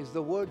is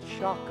the word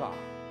shaka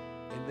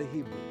in the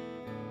Hebrew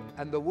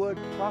and the word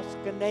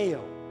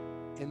proskuneo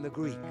in the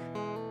Greek.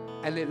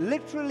 And it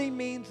literally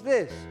means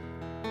this,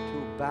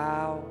 to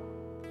bow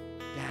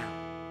down.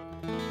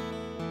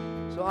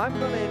 So I'm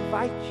going to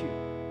invite you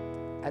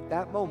at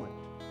that moment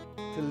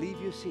to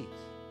leave your seats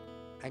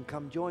and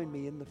come join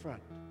me in the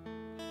front.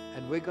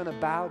 And we're going to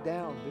bow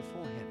down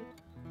before him.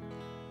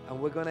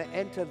 And we're going to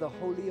enter the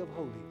Holy of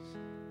Holies.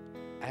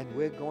 And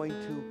we're going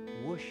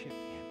to worship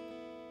him.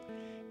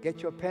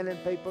 Get your pen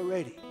and paper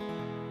ready,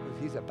 because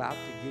he's about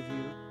to give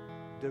you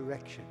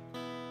direction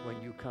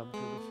when you come to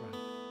the front.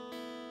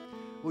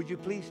 Would you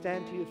please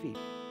stand to your feet?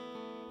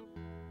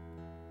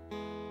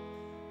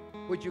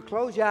 Would you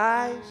close your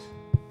eyes?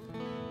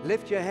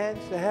 Lift your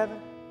hands to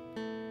heaven.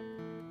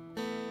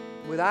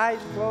 With eyes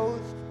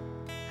closed,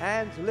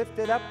 hands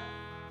lifted up,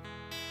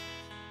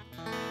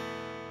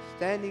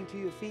 standing to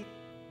your feet.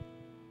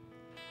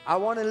 I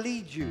want to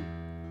lead you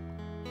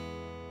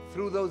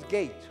through those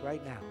gates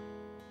right now.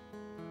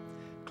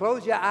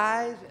 Close your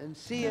eyes and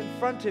see in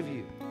front of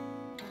you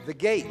the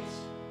gates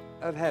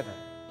of heaven.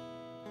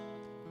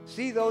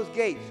 See those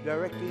gates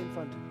directly in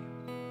front of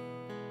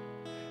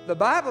you. The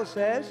Bible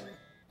says,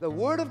 the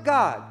Word of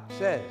God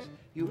says,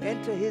 you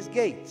enter his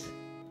gates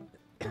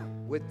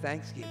with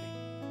thanksgiving.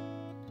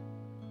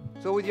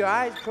 So with your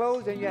eyes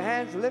closed and your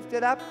hands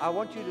lifted up, I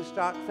want you to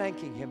start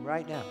thanking him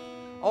right now.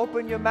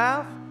 Open your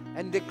mouth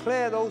and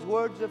declare those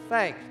words of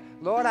thanks.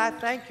 Lord, I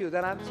thank you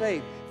that I'm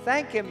saved.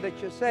 Thank him that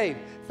you're saved.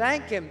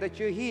 Thank him that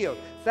you're healed.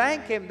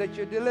 Thank him that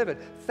you're delivered.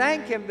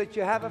 Thank him that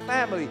you have a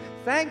family.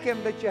 Thank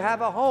him that you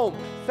have a home.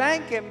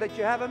 Thank him that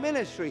you have a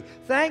ministry.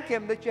 Thank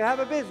him that you have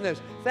a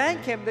business.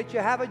 Thank him that you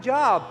have a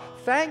job.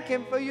 Thank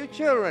him for your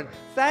children.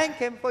 Thank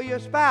him for your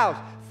spouse.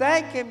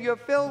 Thank him you're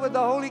filled with the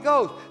Holy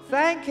Ghost.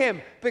 Thank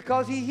Him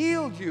because He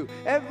healed you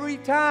every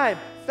time.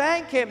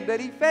 Thank Him that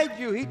He fed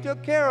you. He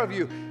took care of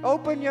you.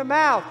 Open your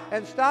mouth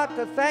and start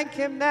to thank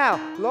Him now.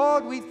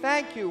 Lord, we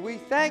thank you. We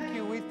thank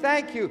you. We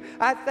thank you.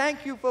 I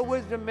thank you for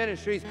Wisdom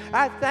Ministries.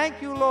 I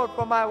thank you, Lord,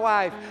 for my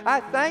wife.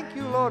 I thank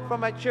you, Lord, for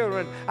my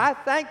children. I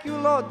thank you,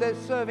 Lord, they're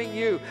serving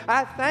you.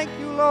 I thank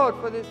you, Lord,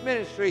 for this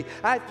ministry.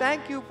 I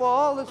thank you for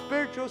all the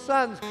spiritual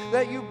sons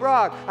that you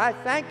brought. I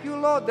thank you,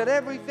 Lord, that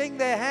everything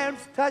their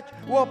hands touch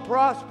will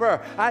prosper.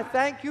 I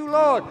thank you,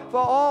 Lord,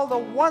 for all the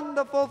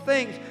wonderful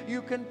things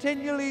you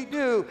continually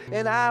do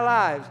in our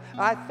lives.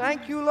 I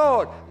thank you,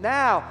 Lord.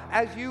 Now,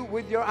 as you,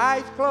 with your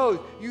eyes closed,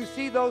 you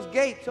see those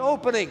gates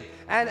opening.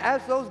 And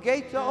as those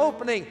gates are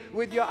opening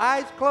with your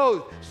eyes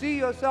closed, see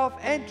yourself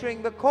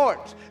entering the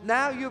courts.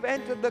 Now you've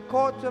entered the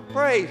courts of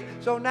praise.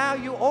 So now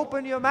you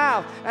open your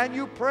mouth and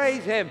you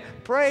praise Him.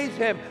 Praise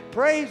Him.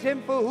 Praise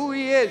Him for who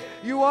He is.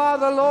 You are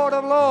the Lord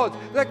of Lords,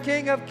 the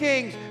King of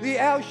Kings, the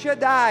El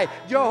Shaddai,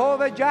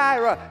 Jehovah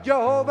Jireh,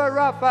 Jehovah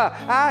Rapha,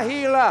 our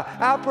healer,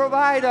 our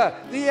provider,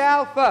 the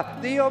Alpha,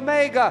 the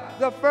Omega,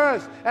 the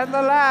first and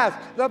the last,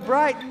 the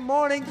bright and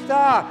morning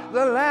star,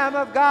 the Lamb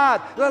of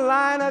God, the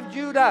Lion of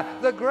Judah,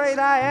 the great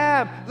I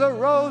am, the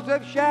Rose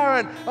of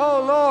Sharon.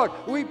 Oh Lord,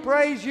 we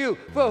praise you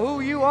for who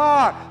you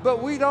are,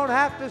 but we don't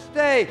have to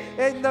stay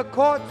in the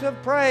courts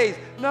of praise.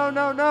 No,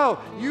 no, no.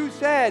 You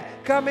said,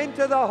 come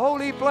into the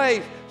holy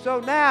place. So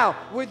now,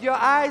 with your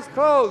eyes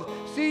closed,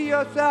 see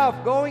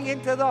yourself going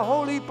into the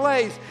holy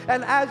place.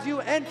 And as you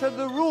enter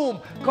the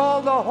room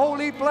called the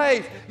holy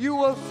place, you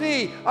will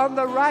see on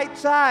the right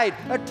side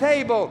a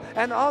table.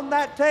 And on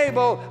that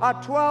table are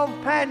 12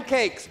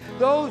 pancakes.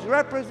 Those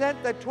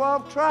represent the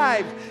 12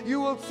 tribes.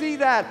 You will see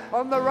that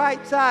on the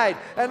right side.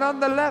 And on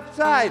the left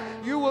side,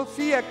 you will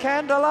see a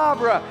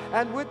candelabra.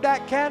 And with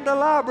that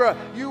candelabra,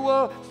 you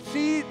will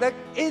see the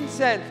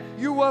incense.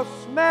 You will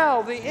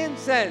smell the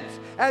incense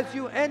as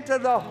you enter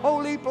the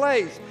holy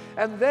place.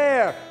 And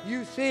there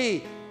you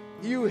see,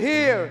 you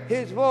hear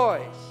His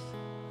voice.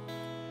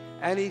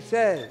 And He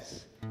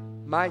says,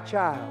 my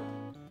child,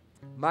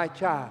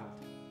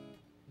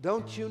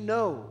 don't you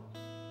know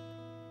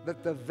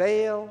that the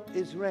veil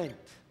is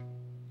rent?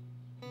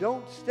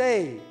 Don't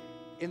stay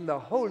in the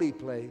holy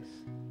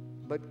place,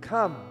 but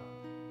come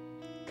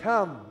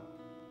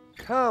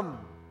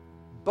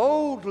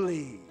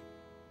boldly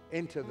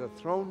into the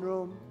throne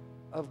room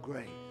of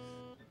grace.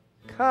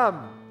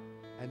 Come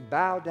and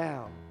bow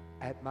down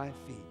at my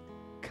feet.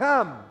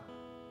 Come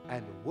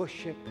and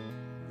worship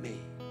me.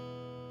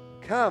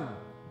 Come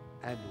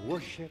and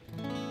worship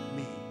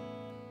me.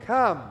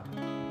 Come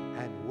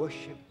and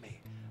worship me.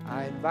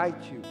 I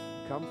invite you,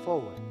 come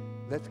forward.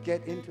 Let's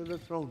get into the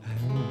throne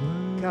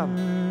room. Come,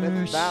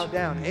 let's bow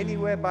down.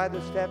 Anywhere by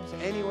the steps,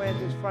 anywhere in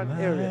this front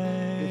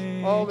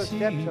area. All the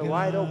steps are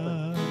wide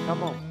open.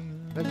 Come on,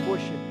 let's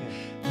worship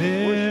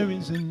Him.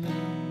 Worship Him.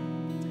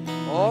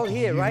 All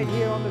here, right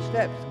here on the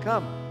steps.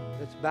 Come,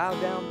 let's bow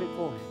down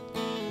before Him.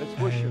 Let's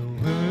worship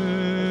Him.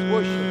 Let's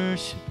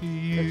worship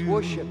Him. Let's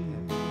worship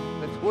Him.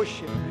 Let's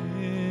worship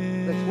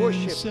Him. Let's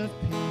worship Him.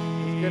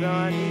 Let's get on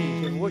our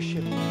knees and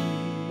worship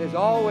Him. There's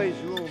always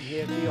room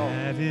here at the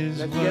altar.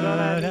 Let's get on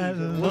our knees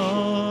and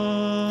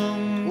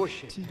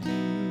worship. Worship.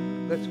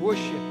 Let's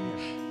worship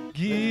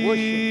Him. Let's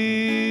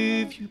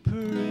worship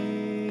Him.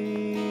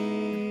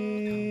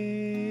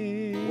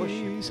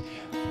 Worship.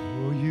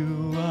 For you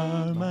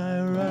are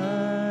my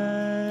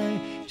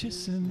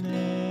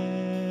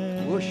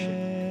righteousness. Worship.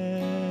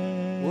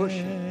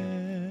 Worship.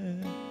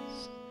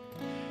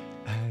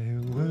 I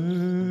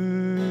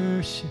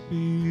worship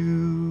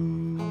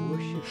you,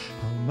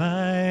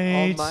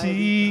 Almighty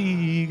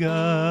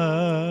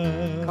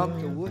God. Come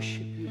to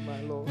worship you,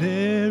 my Lord.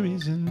 There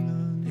is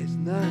none. There's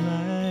none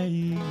like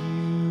you.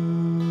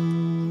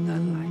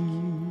 None like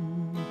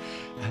you.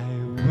 I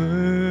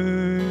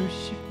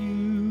worship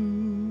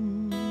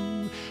you,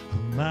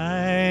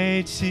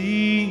 Almighty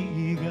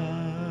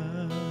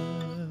God.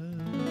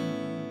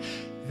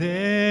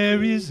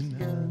 There is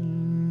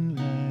none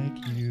like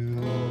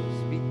you.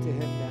 Speak to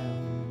Him now.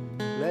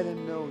 Let Him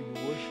know you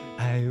worship.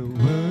 I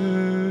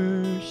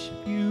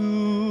worship you,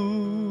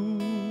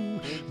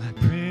 my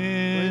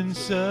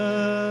Prince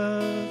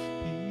of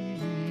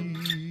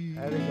Peace.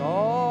 That is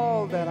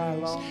all that I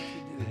long to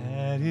do.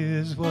 That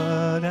is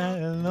what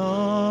I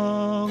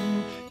long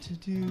to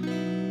do.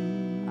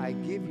 I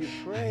give you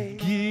praise.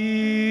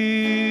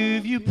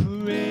 Give you praise.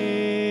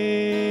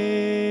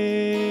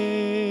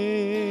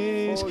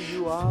 For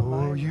you are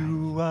my For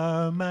you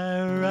are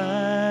my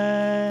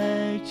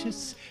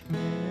righteousness.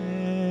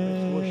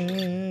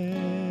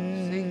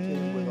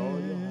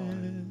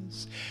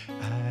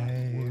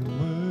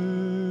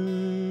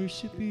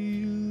 Worship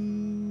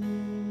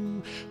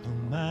you,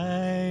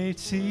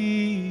 Almighty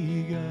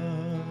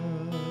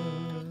God.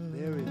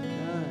 There is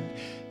none.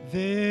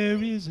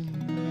 There is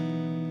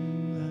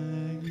none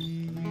like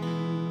you.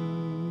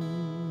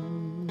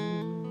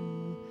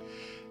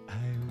 I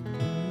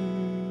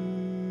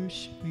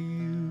worship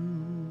you,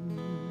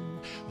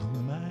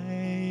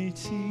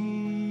 Almighty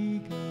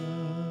God.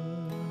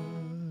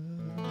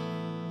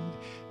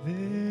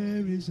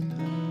 There is none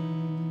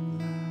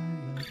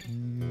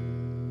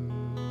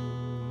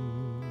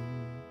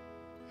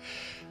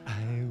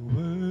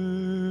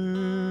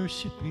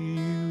worship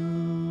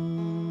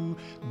you,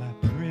 my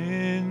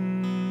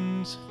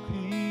Prince of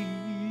Peace.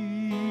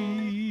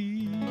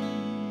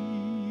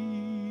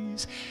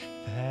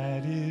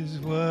 That is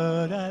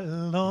what I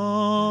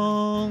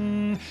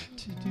long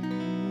to do.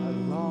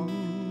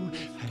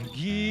 I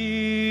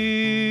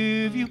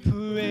give you praise,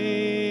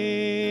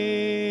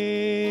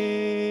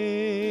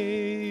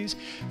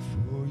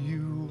 for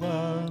you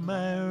are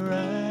my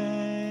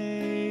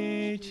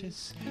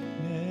righteousness.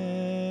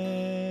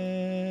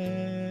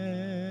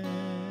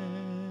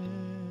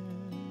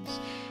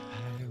 I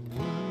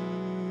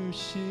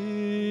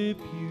worship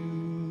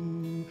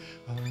you,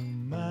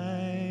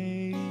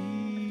 Almighty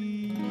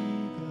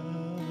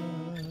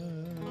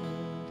God.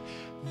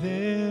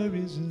 There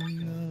is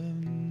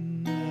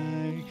none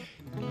like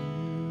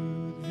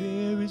you.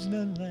 There is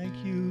none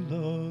like you,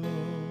 Lord.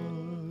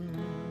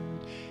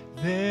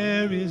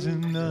 There is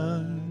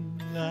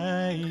none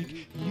like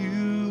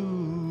you.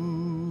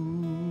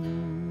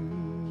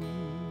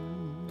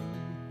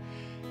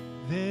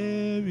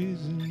 There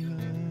is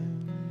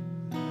none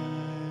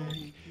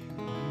like you.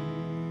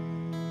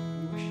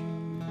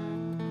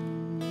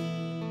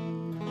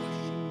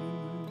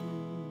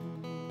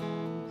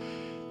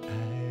 I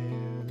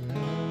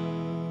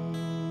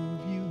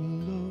love you,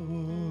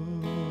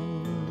 Lord,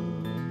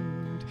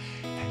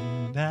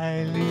 and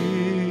I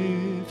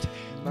lift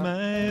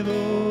my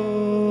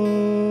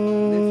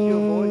Lift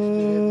your voice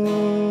to Him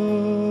now.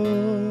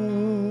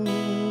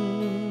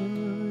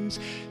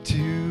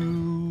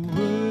 to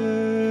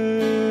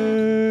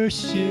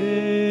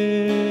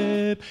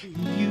worship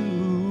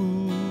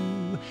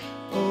you,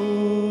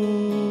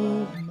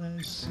 oh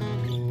my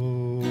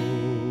soul.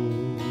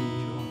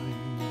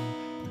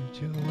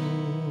 Rejoice,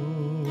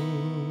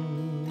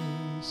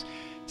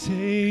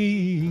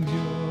 take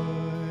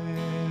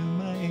joy,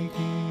 my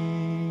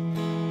King,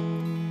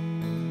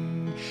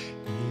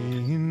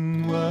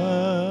 in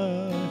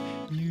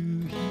what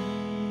you hear.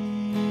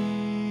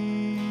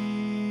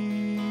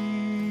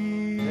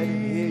 Let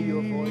him hear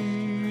your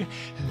voice.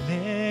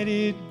 Let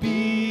it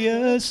be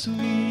a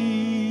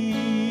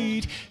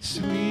sweet,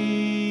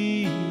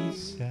 sweet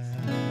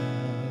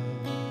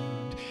sound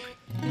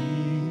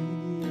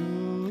in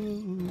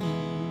your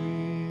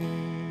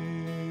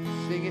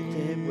ear. Sing it to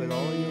Him with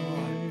all your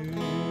heart.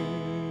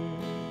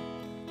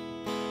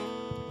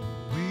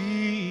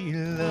 We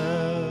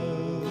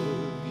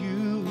love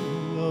you,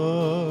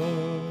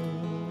 Lord,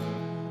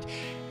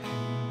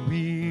 and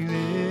we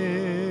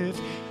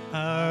lift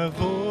our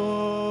voice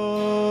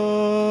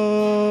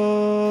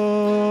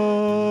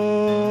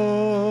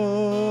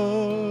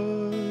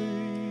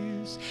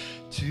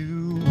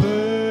to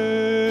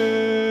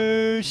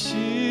worship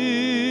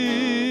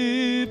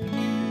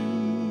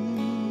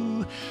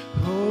you,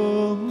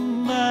 oh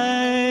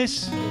my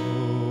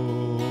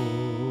soul.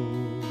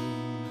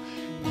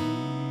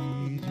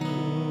 Rejoice,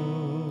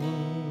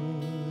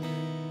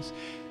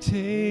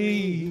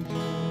 take joy,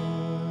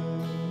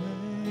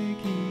 my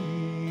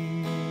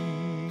King,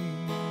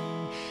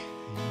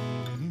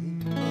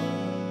 in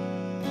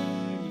what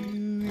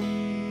you hear.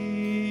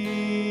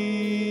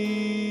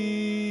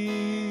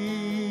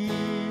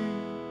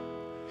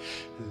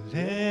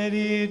 Let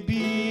it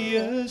be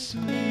a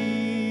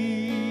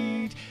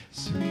sweet,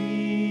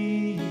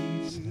 sweet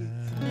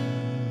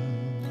sound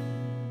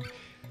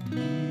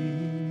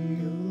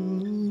in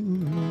your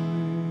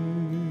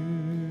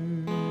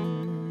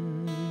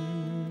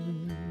ear.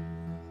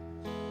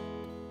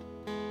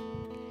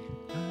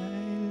 I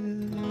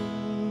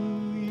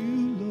love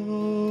you,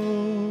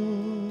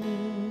 Lord,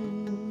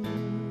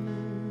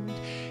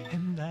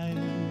 and I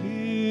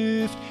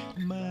lift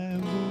my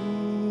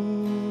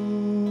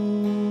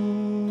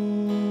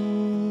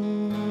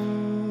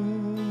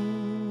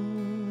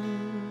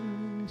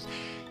voice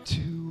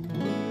to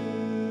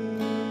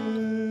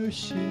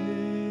worship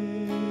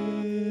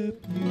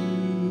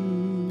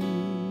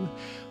you,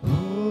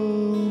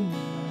 oh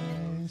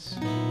my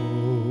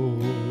soul.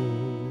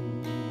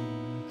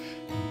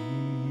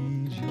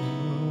 Rejoice,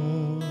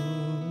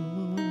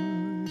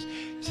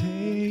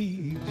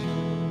 take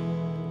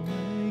joy,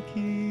 my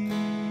King,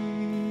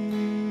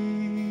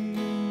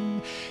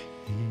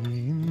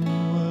 in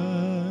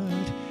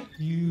what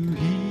you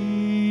hear.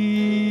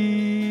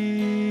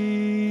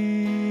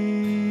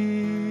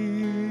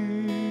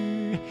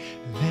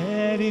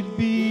 Let it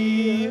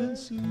be a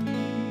sweet,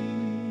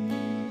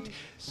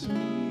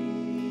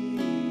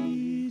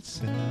 sweet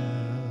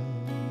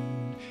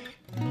sound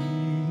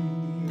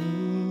in your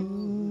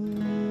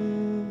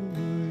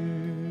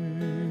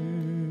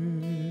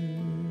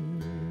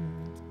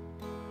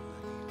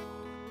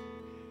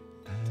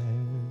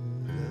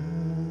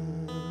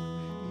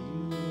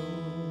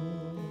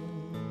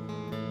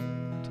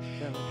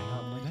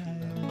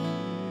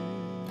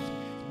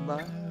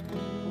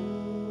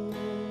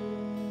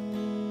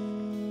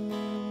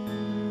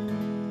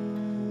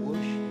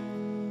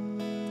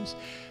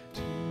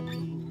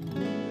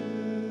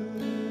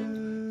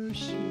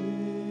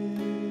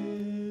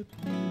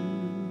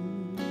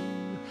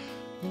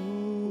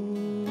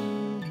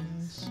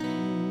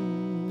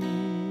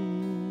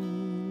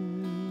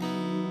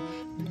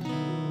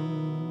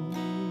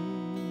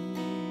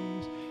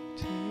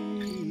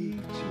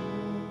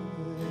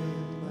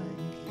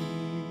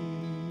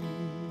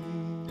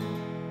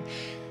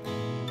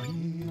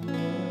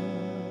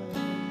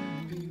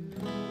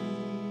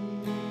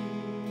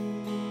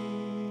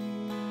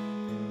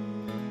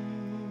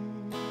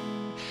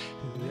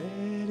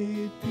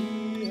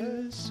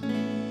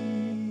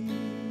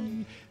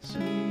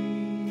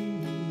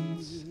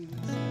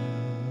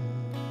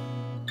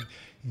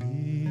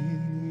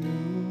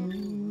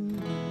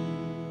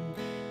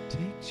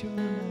joy,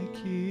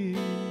 my King.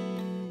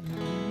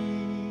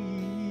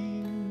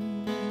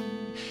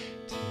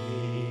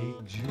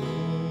 Take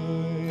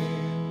joy,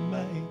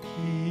 my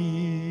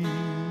King,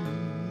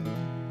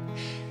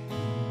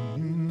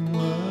 in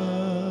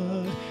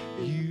what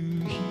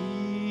you hear.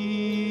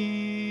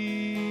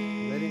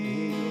 Let him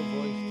hear your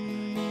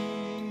voice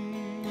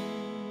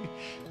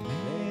tonight.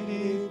 Let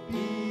it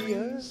be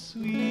a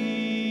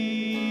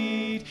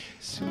sweet,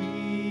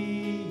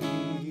 sweet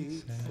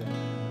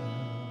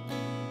sound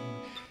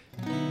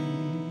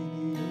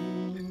in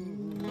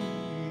your ear.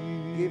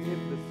 Give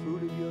him the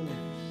fruit of your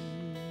lips.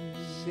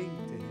 Sing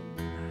to him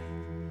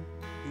tonight.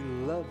 He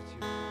loves you.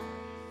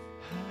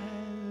 I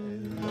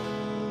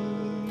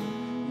love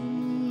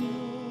you,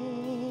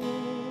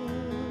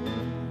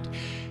 Lord,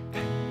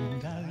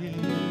 and I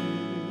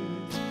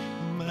lift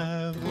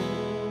my voice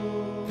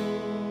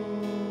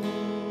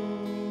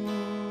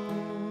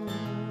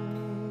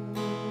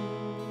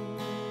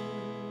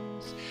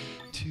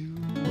to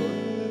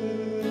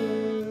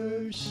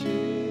worship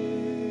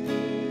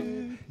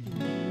you,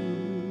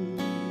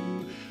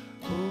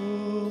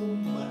 oh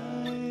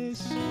my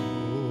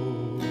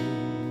soul.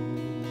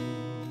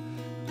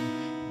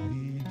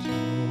 Rejoice,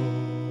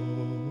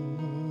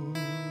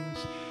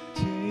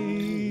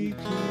 take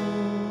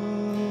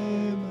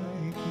joy,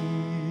 my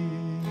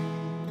King,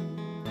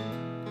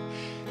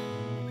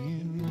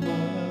 in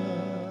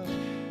what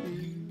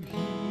you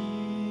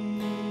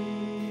hear.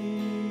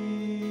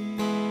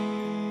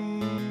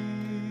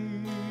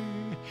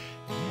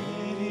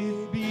 Let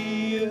it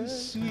be a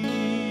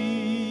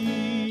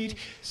sweet,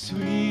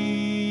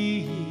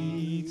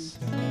 sweet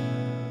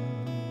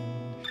sound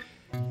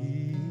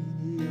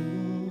in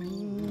your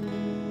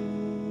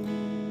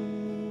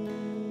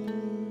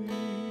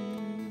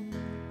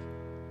ear.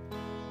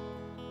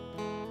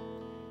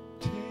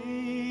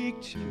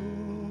 Take joy,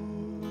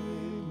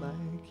 my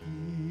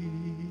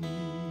King,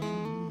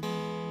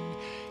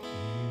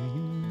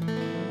 in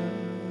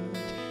what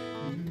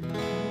you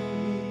hear.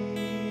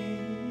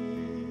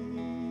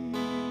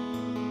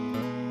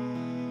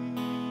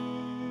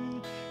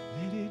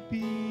 Let it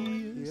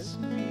be a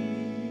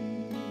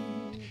sweet,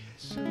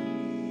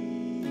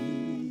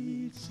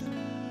 sweet sound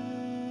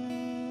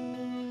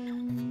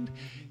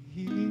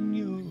in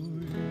your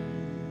ear.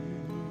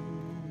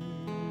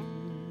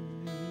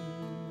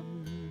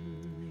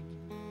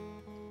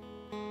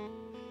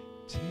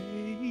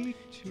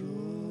 Take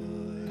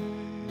joy,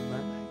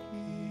 my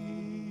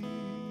King,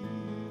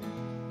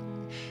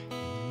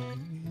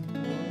 in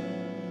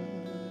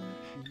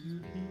what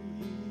you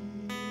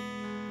hear.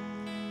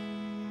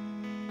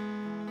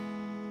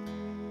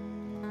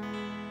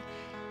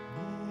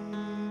 Let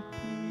it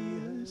be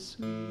a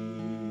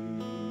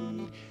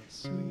sweet,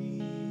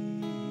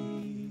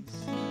 sweet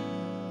sound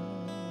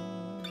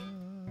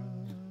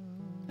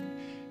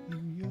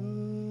in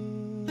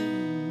your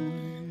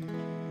ear.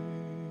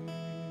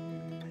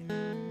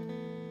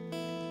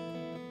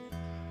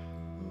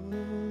 Oh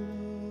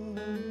Lord,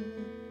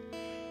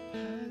 I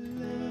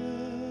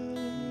love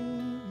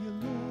you,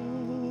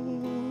 Lord.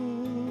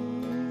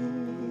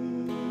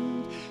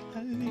 I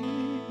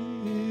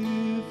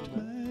lift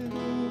my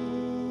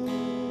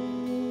voice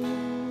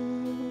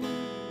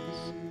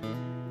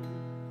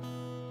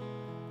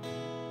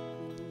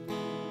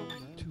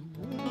to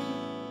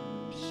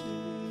worship,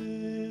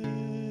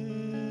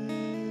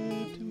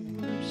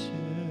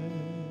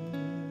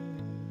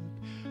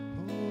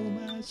 oh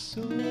my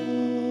soul.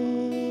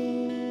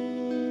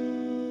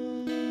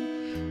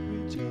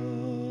 Rejoice,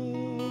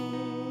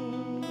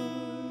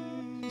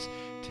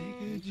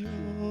 take a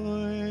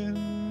joy,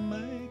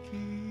 my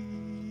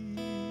King,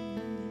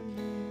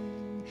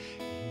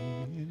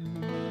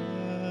 in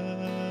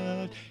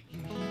what you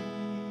hear.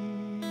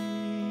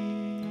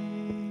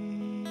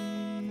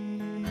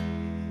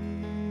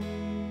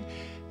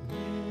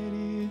 Let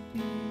it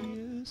be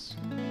a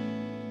sweet,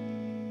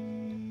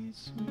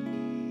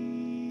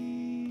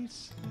 sweet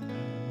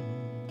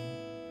sound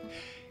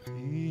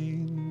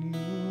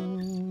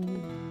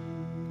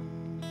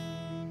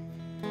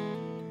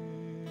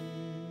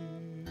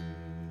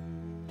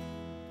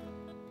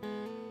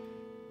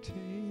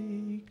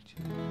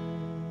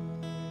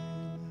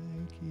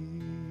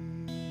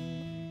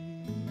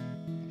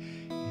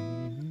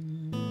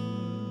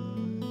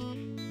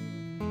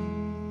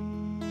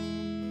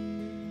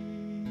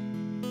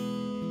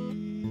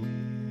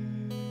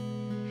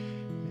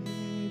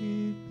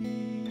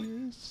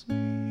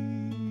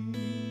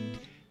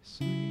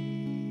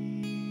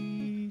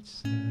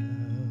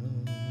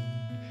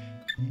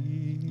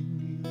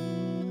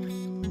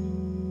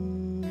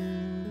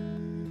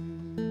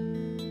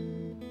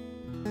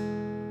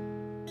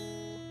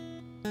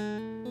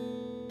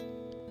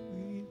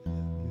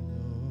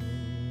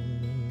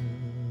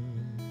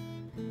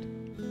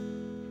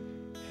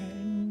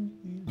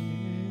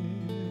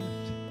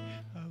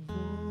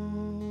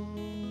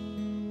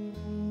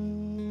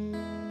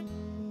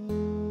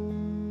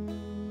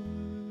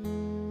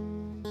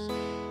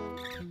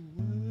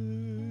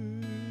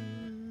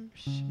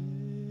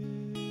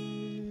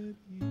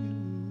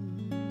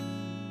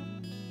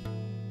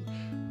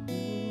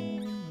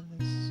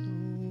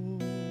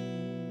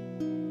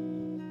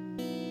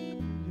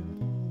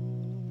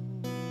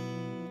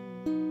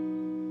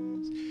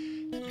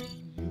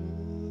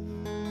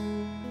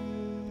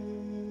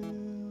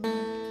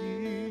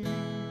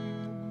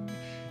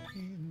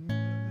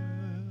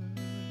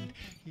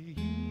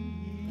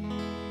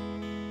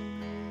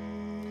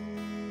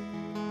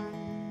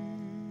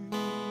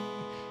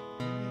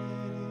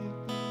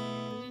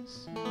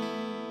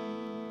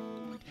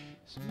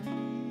sweet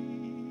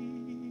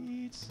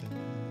sound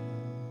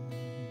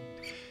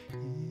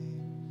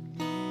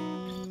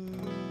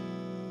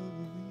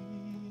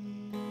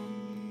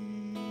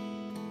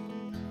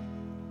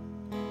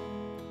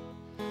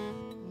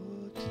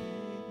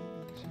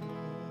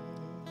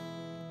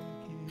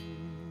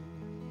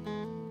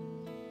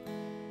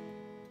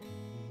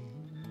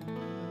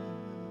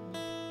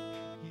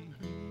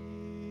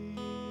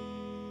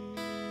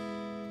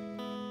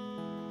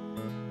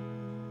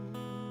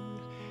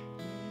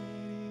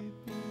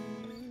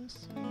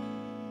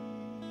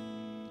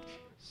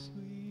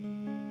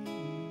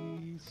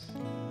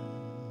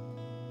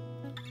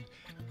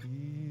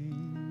in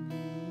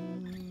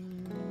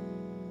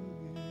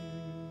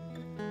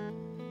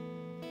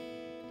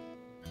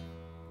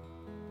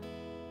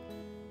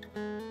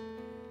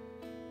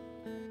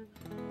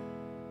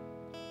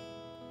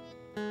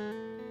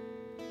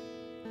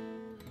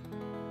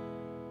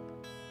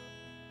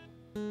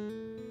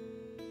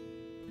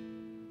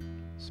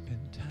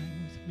spend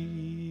time with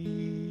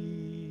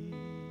me,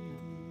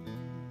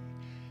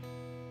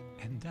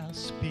 and I'll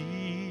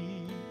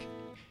speak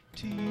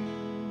to you.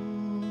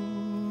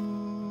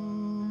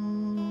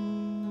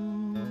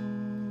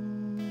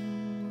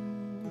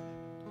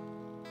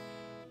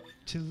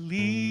 To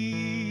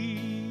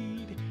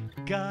lead,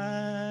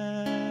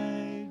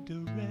 guide,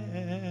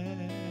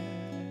 direct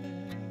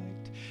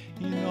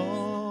in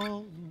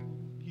all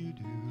you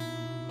do.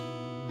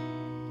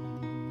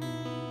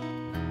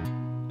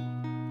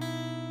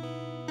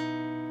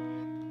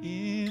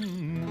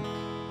 Inquire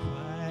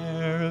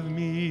of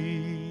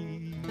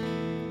me,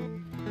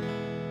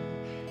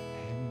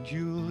 and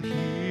you'll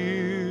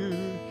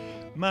hear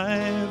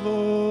my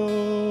voice.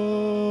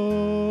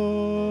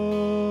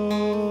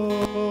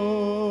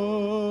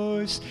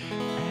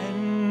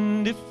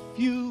 And if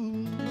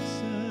you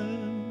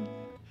listen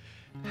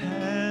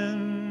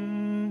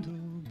and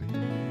obey,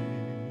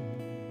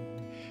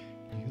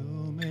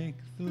 you'll make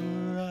the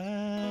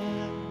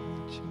right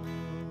choice.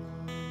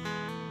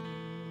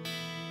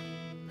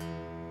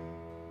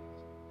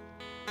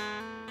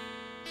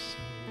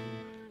 So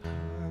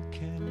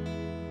hearken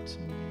to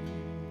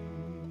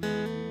me,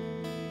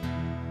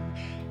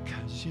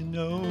 'cause you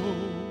know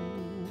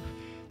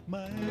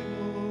my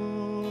voice.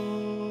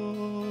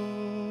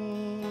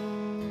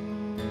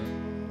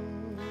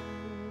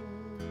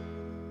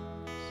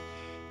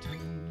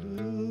 Don't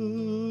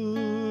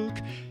look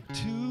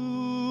to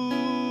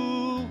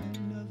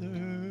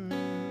another.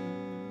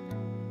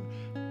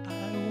 I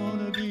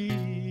wanna be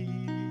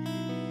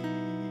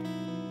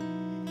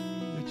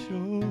your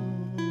choice.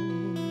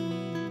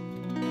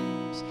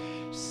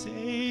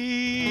 Say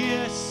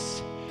yes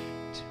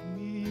to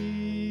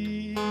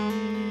me.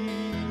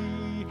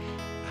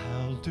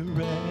 I'll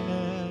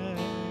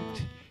direct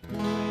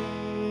your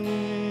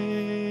way,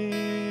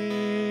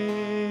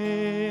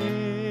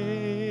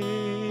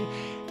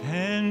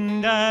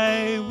 and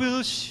I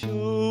will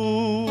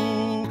show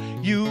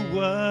you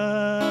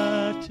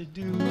what to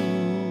do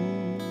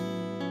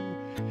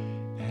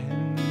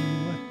and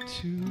what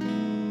to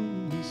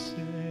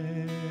say.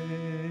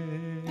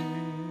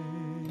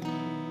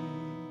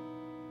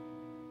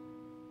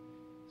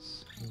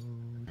 So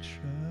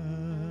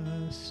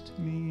trust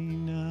me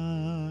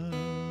now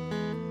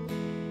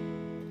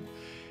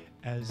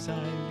as I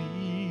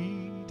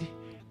lead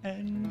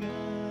and guide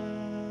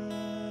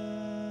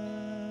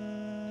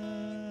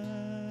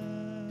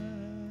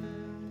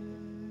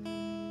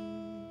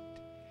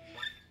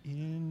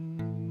in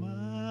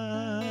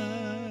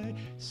my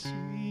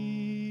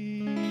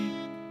sweet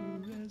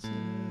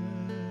presence.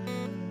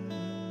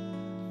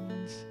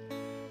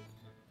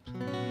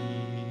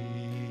 Please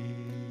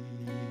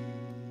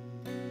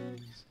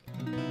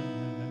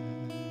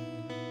abide,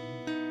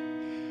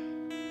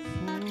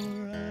 for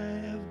I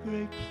have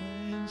great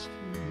plans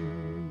for you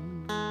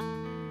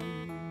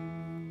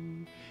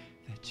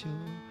that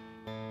you'll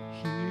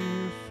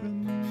hear from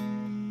me.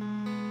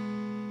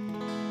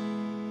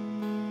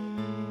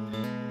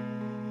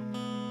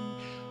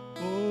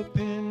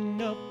 Open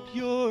up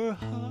your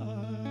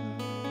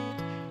heart,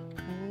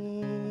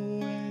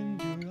 oh,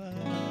 and your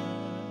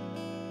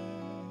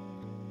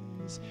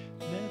eyes,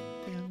 let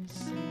them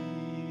see.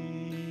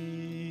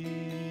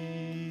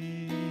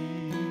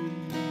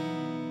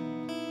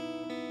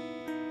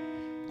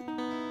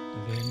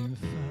 Then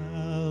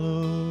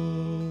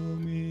follow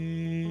me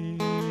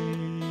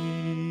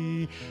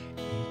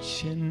each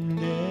and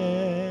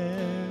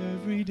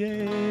every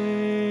day,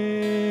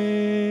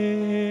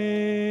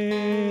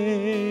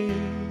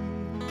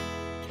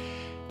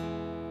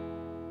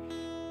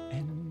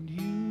 and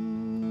you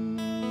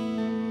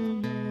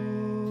know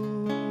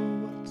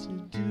what to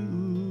do,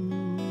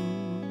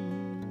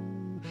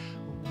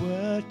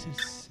 what to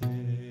say.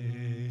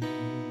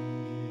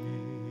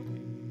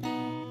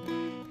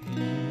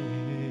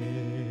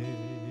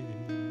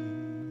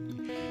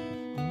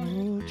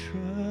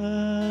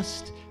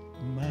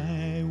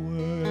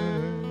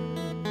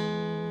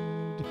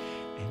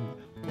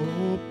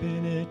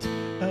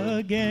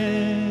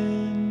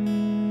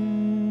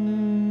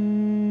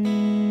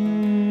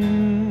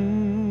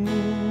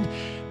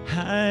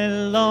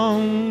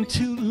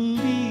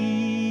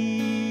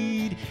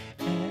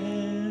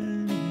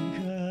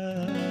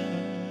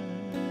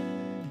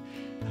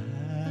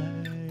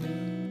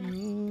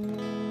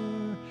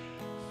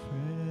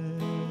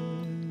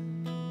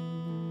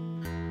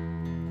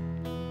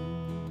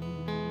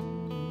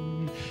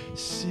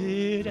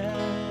 sit at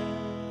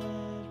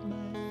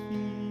my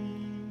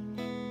feet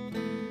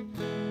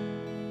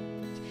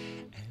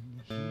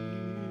and hear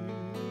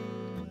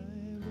my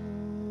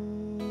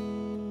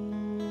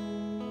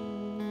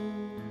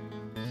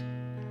voice.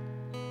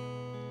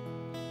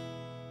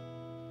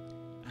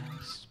 I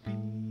speak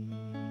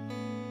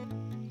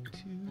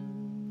to you,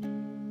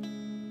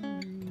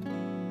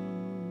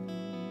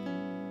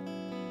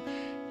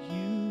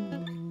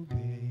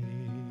 obey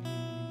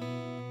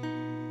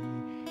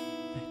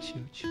at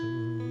your choice,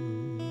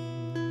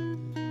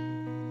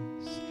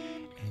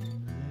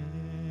 and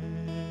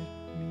let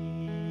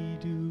me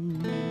do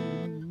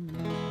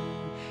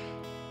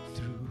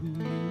through you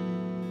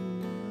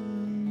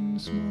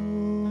once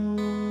more.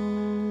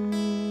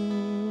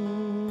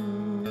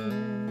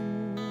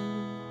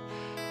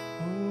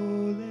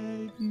 Oh,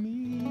 let me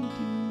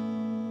do,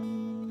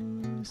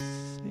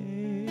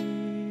 say,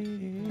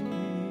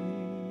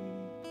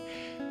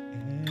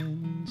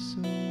 and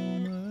so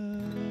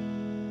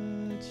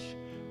much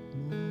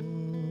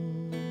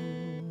more.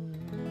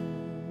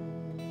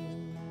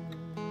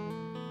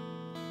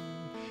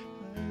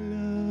 I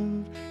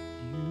love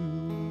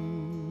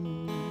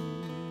you,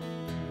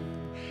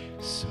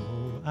 so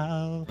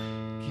I'll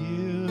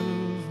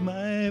give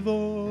my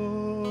voice.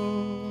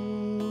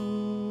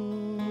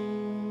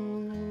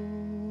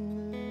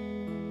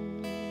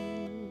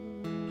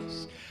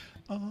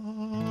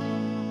 Honor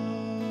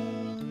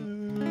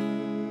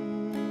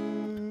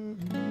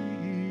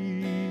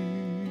me,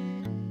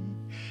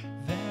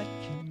 that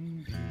can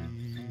be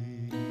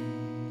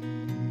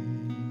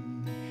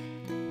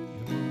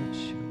your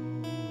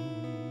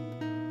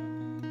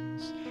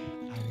choice.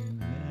 I'll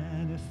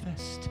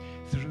manifest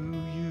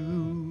through you,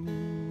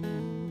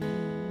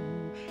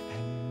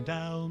 and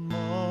I'll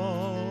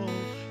multiply.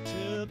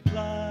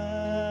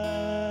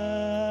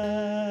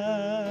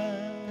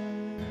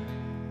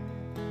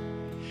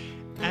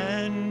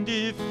 And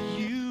if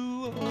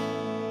you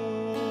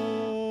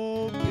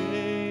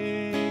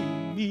obey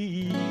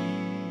me,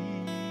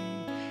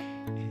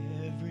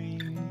 every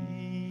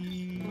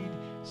need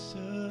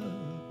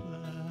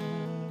supply.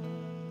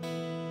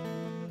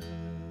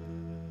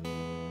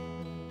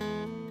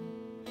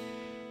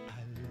 I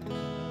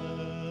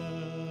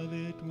love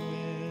it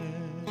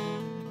when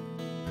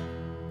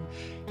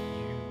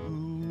you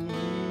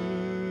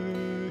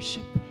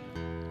worship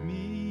me.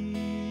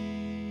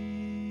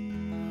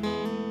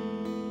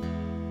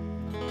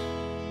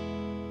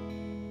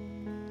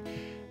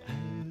 I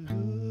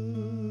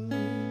look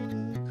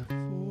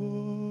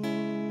for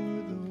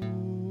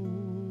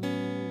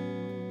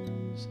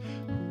those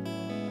who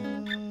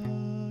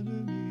honor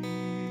me.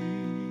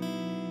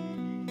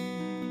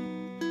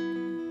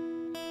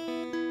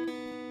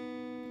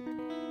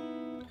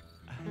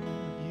 I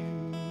love you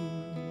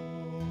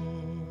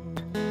more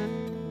than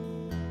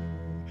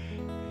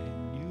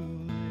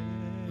you'll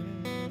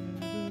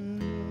ever know.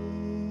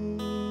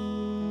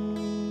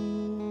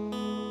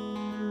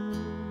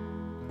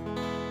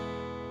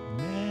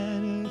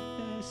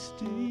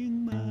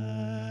 Manifesting my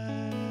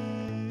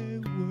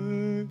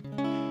work,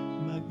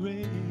 my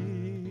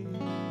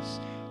grace,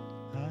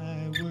 my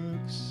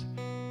works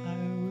I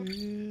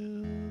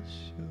will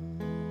show.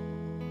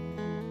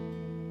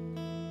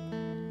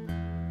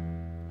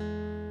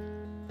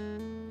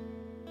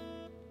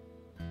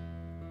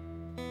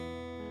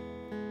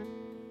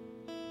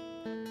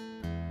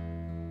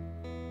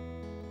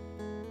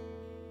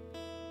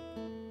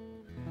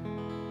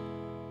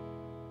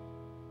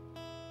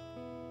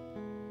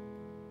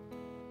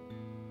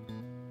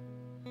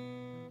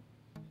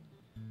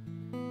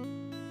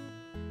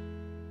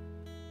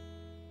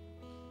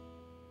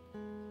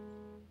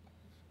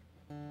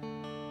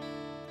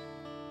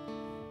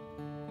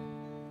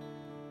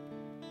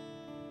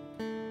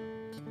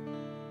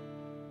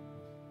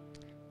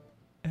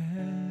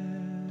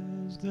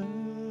 As the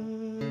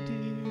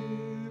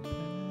deer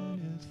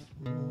panteth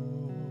for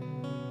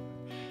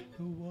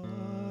the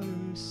water,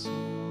 so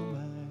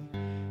my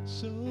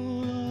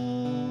soul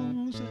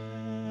longs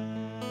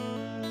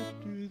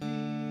after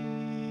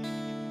thee.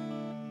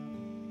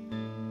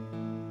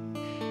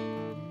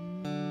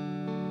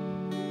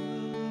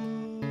 You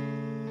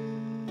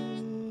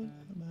alone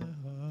are my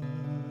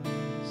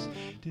heart's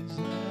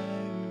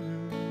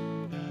desire,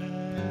 and I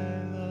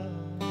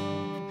long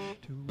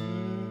to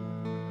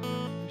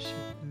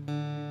worship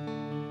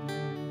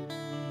thee.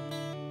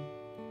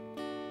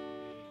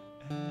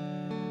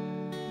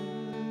 And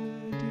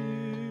the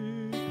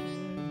deer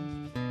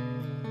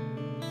panteth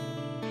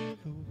for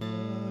the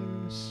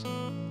water, so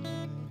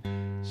my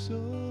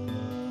soul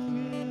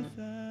longeth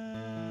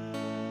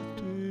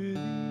after thee.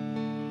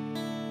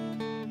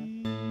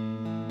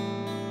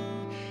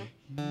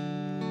 You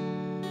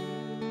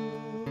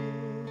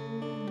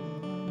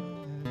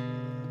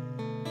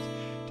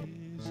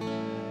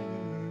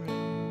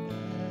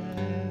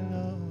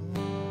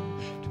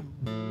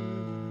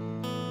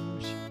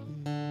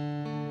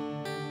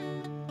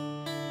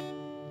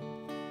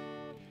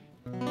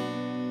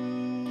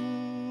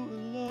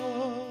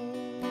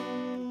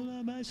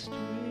my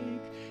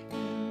strength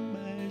and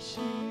my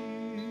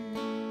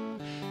shield.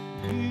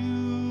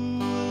 You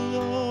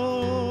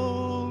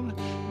alone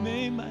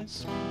may my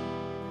spirit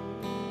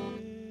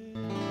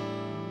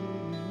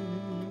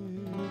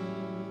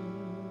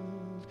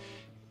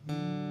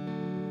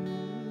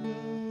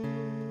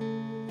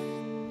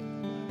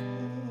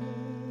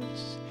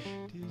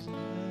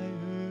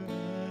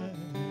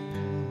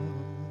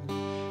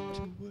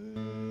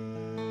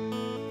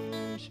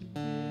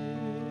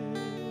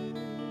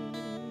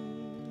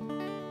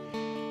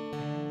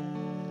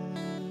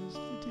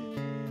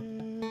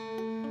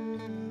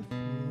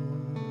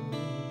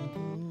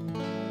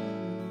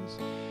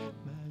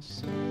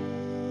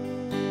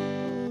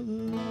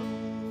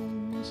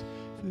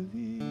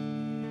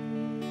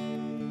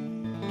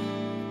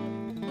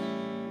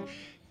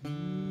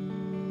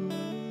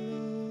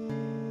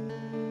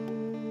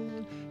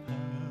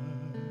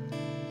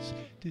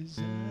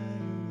desire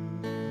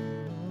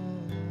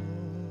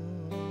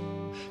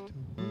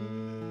to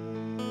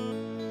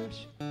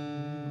worship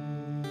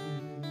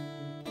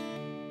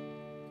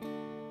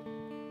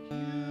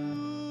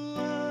you.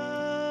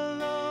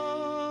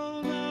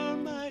 Alone are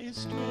my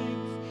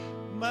strength,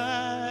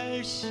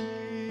 my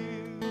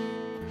shield.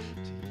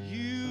 To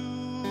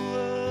you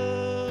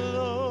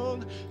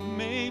alone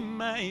may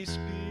my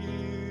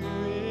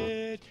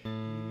spirit yield.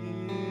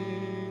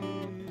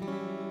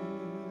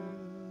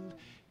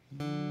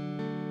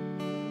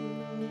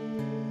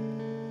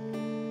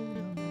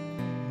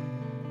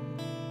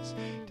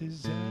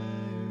 Desire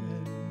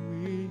and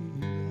we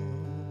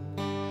long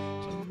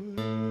to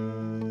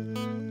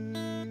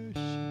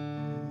worship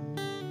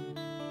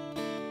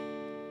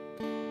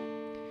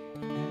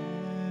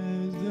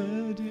as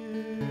the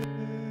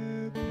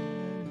deer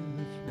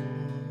panteth for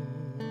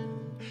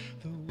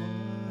the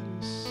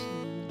water,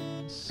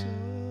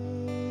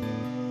 soul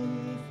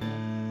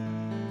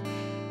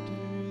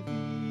after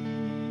thee.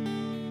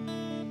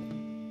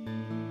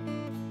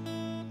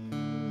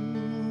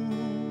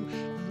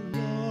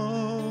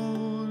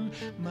 Alone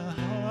my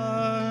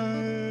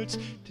heart's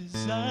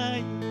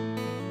desire,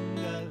 and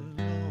I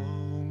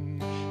long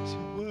to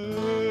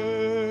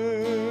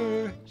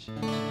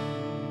worship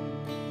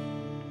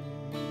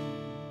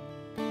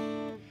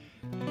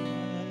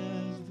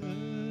as the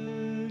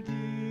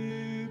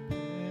deer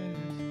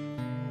panteth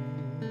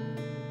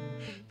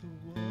for the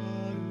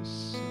water,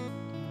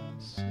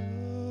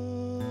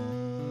 soul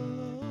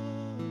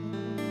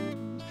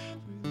longs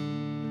for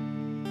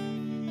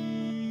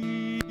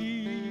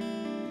thee.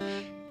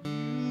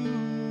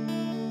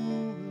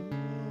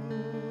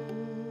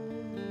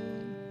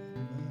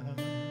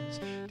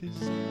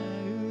 Desire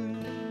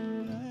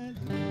and I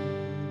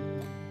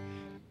long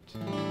to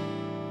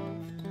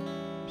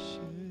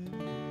worship you.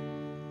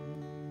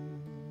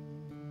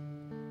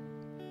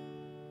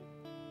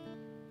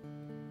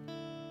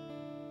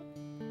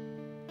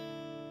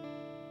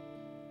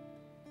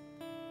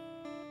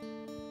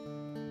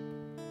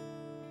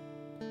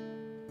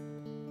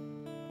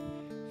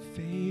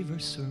 Favor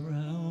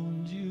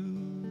surround you,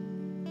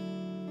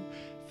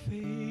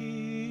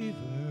 favor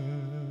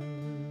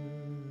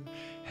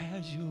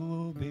as you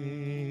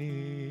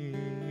obey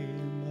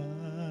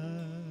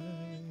my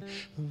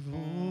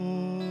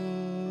voice.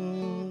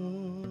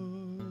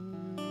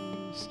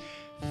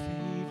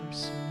 Favor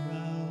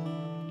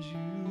surround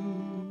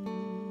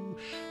you,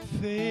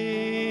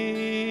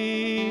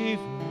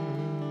 favor.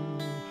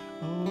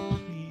 Oh,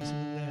 please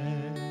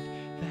let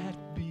that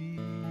be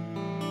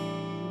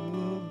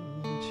your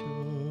choice.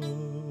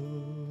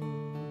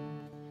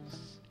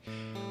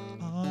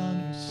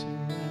 Honor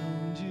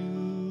surround you,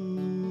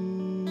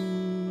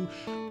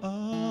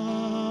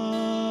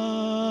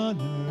 honor.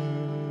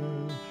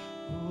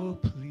 Oh,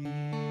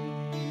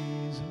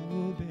 please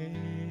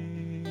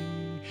obey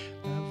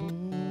my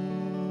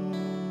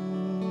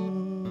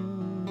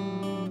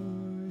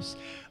voice.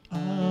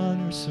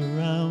 Honor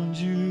surround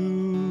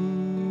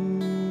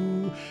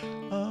you,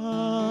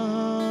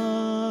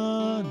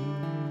 honor.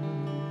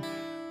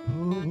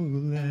 Oh,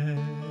 let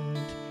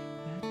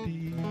that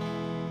be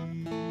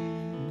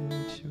your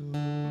choice.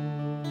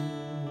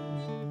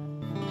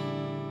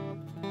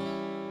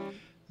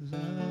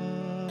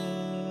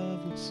 Love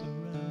will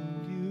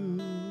surround you,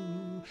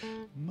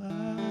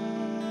 my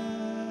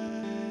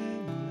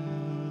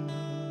love,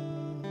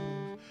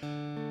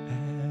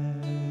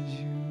 as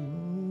you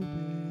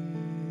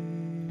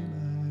obey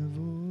my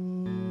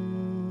voice.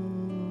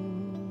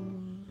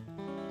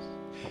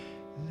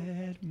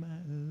 Let my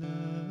love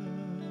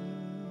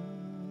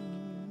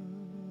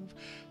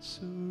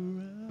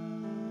surround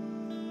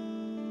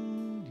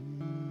you.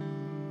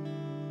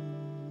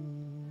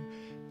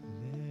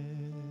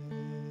 Let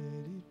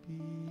it be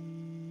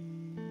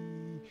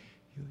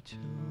your choice.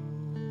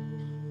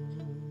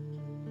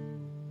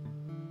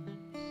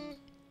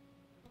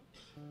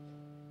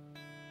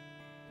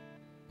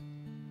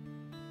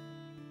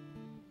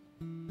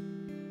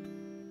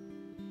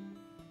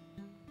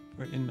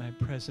 For in my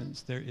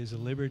presence there is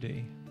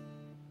liberty.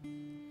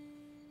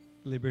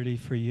 Liberty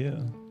for you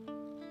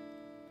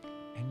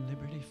and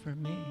liberty for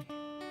me.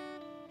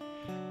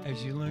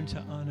 As you learn to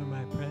honor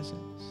my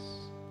presence,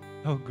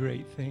 oh,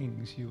 great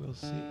things you will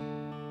see.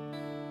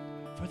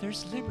 For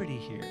there's liberty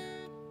here.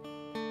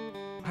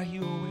 Are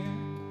you aware?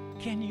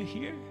 Can you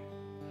hear?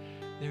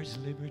 There's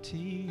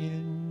liberty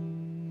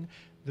in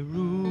the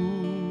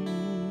room.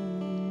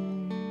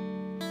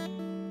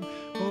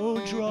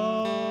 Oh,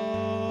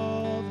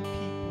 draw the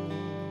people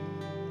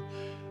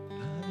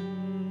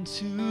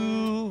unto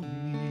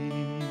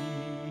me,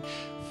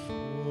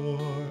 for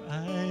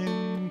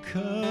I'm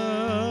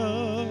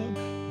coming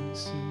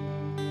soon.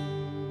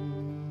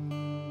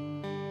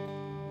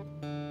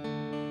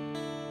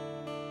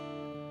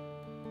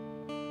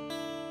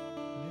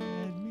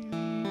 Let me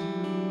lead you.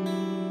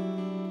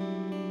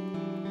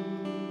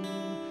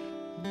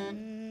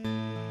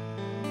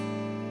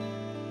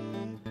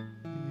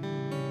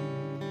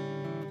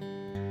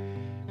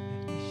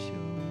 Let me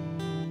show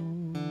the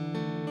way.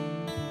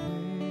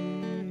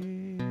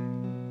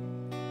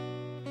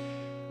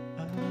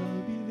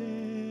 I'll be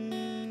there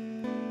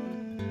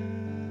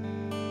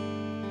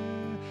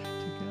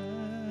to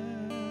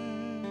guide you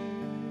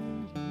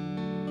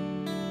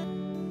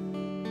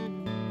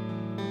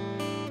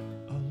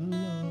all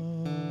along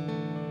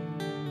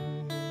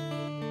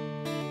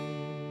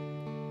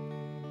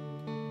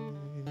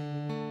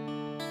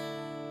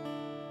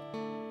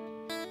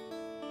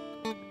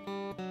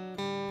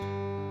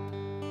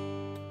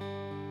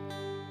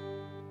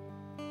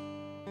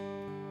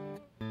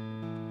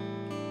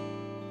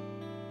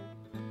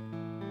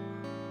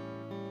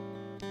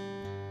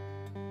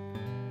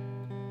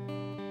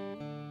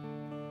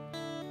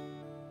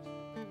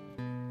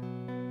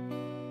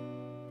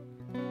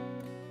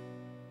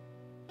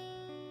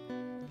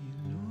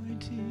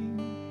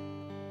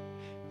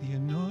the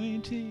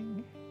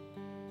anointing,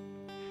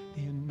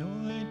 the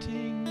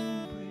anointing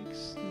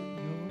breaks the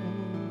yoke.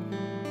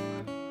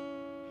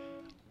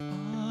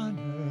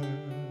 Honor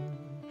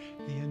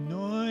the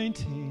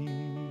anointing,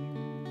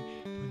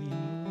 for the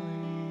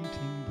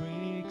anointing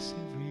breaks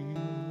every yoke.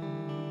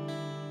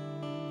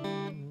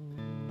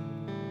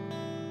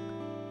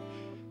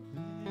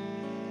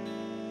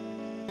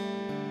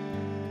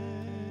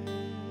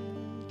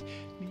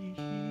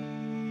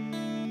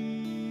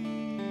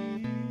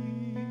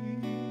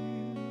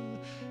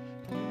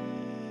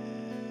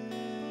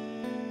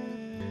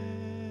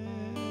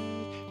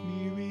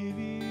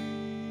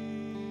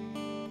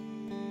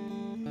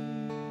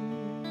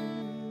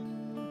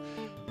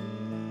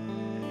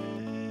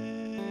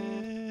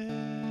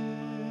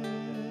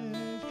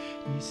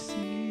 Let me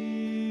see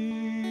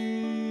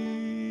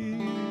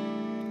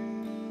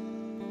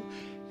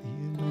the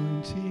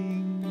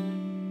anointing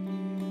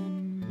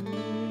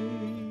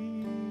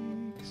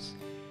breaks.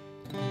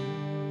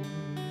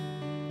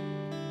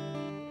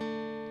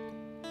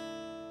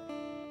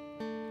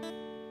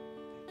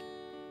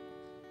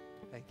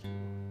 Thank you,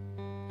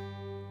 Lord.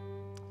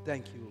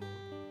 Thank you, Lord.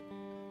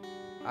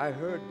 I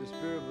heard the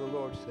Spirit of the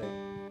Lord say,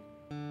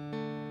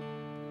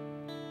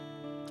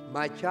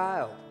 my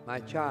child,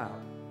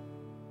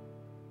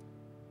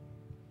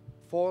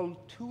 for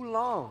too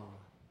long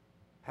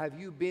have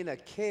you been a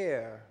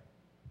care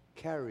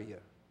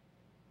carrier.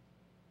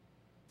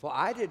 For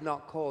I did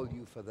not call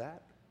you for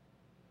that.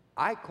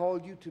 I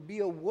called you to be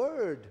a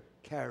word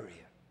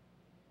carrier.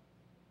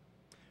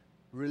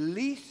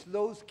 Release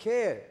those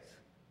cares,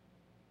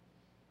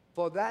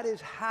 for that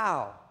is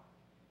how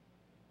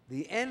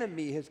the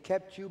enemy has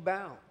kept you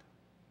bound.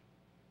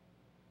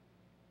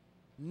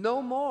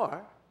 No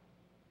more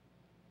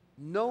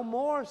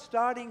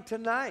starting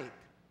tonight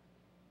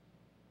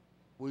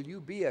will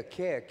you be a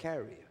care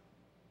carrier,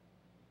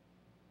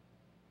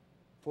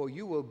 for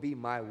you will be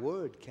my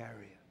word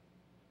carrier.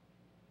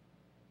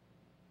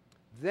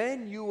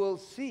 Then you will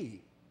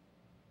see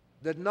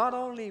that not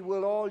only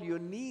will all your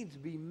needs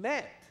be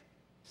met,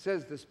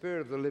 says the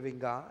Spirit of the living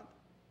God,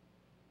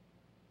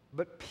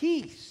 but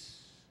peace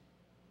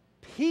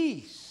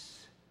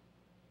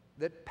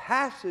that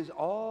passes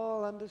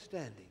all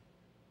understanding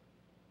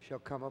shall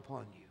come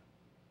upon you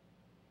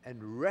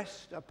and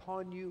rest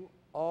upon you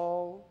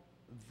all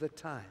the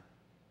time.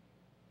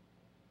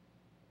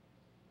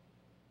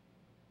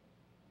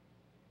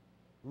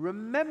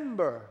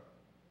 Remember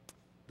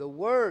the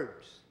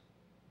words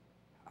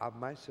of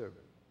my servant.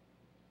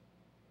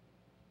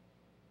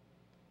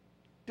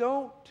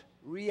 Don't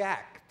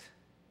react.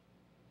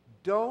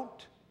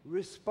 Don't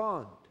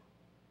respond.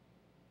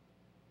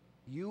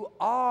 You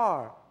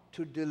are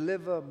to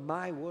deliver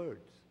my words.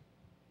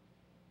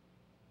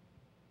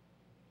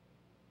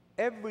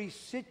 Every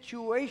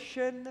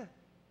situation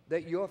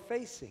that you're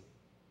facing,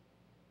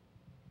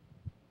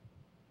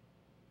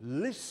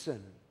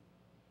 listen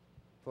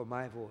for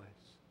my voice.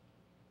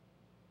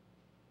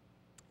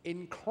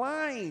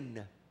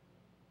 Incline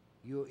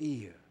your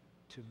ear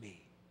to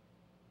me.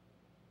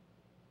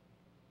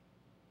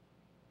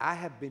 I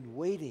have been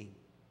waiting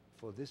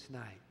for this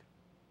night.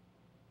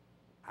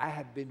 I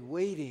have been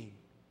waiting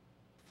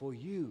for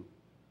you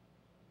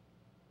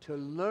to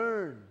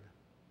learn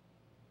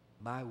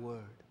my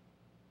word.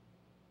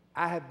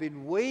 I have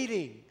been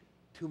waiting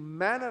to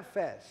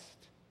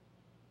manifest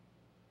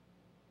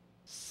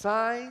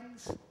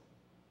signs,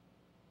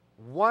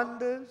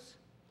 wonders,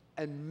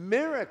 and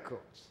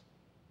miracles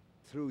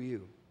through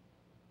you.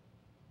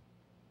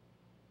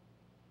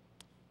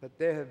 But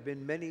there have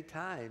been many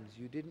times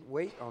you didn't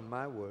wait on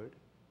my word.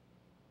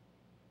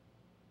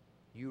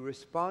 You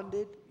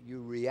responded,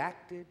 you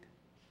reacted,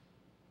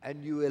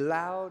 and you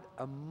allowed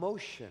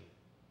emotion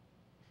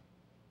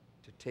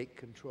to take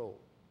control.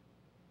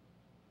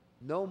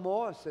 No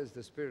more, says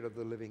the Spirit of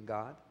the living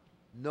God.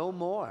 No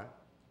more.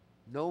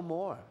 No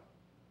more.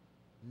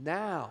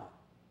 Now,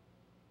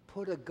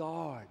 put a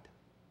guard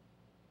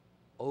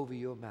over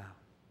your mouth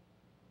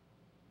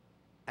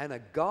and a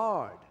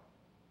guard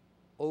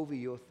over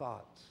your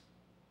thoughts.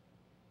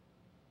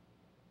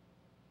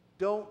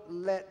 Don't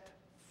let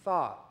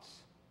thoughts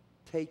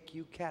take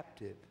you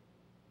captive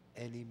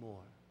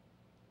anymore.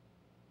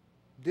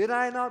 Did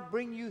I not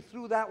bring you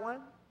through that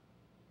one?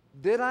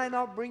 Did I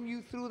not bring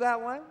you through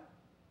that one?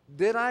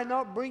 Did I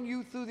not bring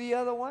you through the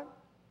other one?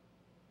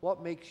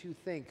 What makes you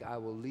think I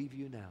will leave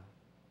you now?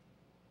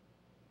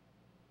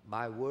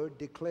 My word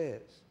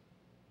declares,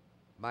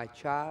 my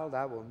child,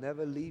 I will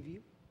never leave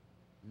you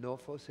nor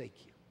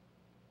forsake you.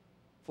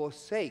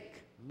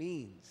 Forsake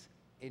means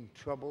in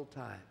troubled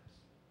times.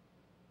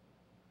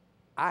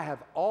 I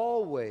have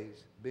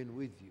always been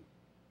with you.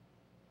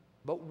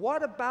 But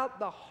what about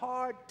the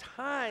hard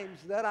times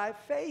that I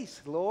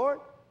face, Lord?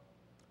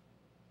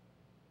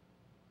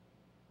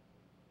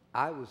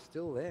 I was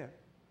still there.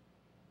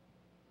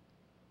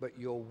 But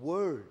your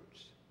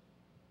words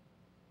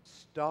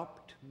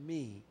stopped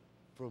me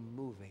from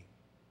moving.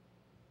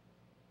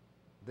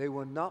 They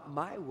were not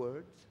my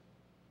words.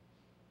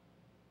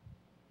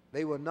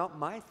 They were not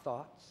my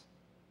thoughts.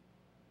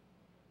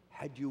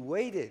 Had you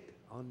waited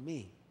on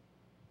me,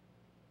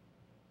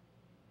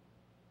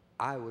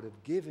 I would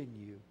have given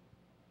you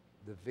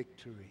the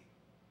victory.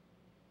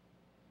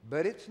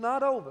 But it's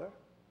not over.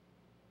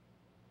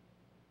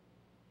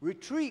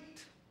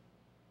 Retreat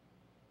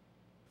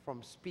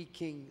from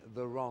speaking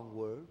the wrong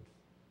words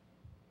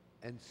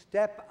and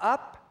step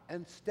up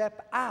and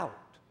step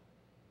out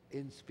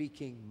in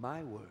speaking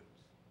my words.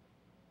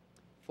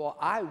 For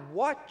I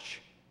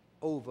watch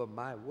over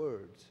my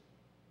words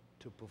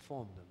to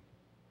perform them.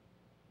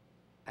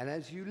 And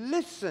as you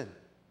listen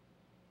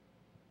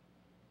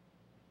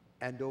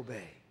and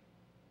obey,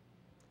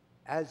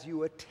 as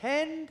you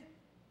attend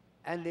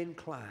and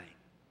incline,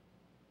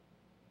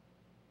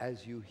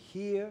 as you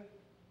hear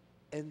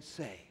and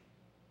say,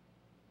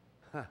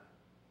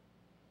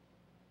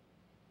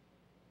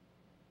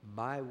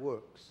 my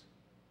works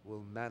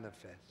will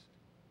manifest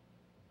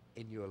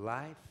in your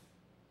life,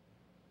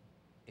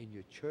 in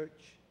your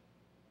church,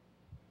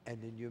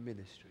 and in your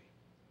ministry,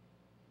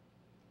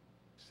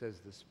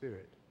 says the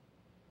Spirit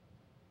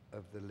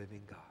of the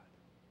living God.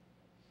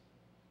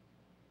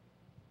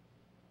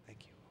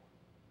 Thank you, Lord.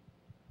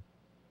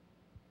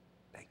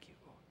 Thank you,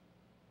 Lord.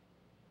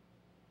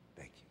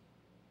 Thank you.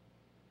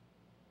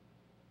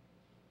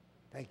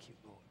 Thank you,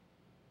 Lord.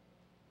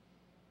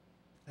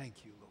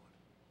 Thank you, Lord.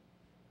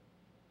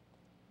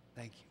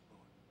 Thank you,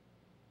 Lord.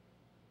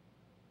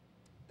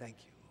 Thank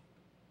you, Lord.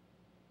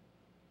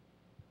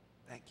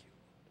 Thank you, Lord. Thank you, Lord.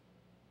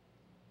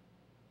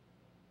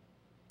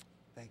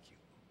 Thank you.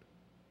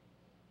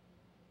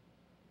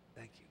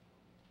 Thank you. Thank you.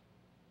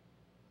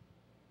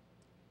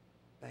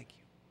 Thank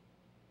you.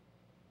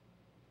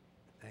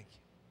 Thank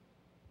you.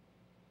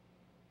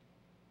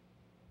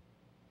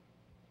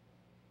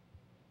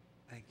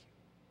 Thank you.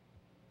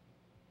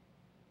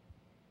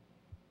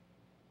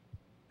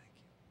 I think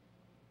I'm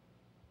good.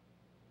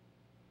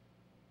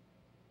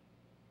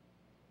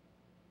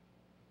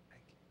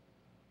 Thank you.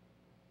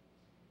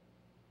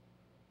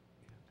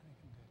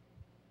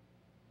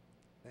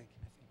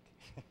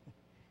 I think.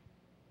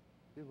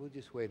 We'll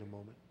just wait a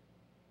moment.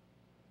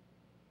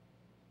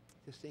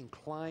 Just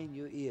incline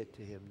your ear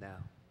to him now.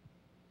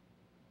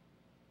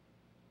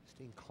 Just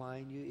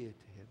incline your ear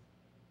to him.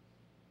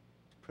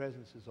 His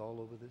presence is all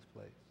over this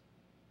place.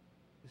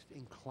 Just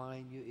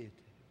incline your ear to him.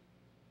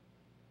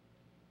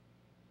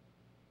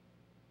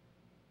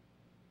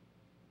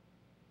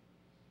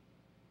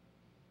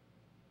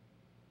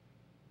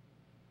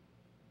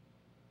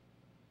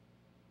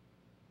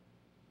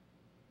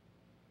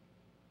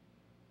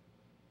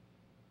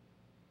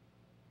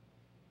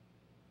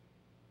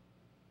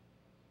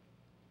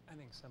 I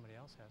think somebody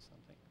else has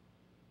something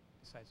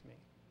besides me.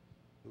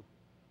 Who?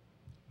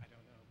 I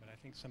don't know, but I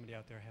think somebody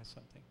out there has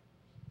something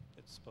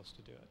that's supposed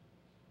to do it.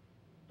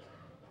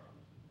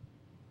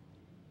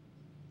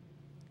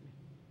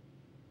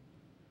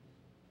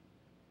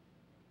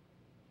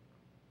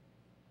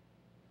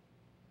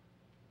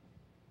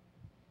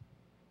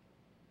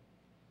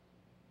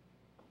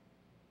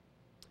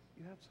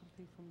 You have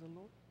something from the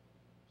Lord?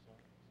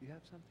 Sorry? You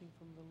have something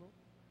from the Lord?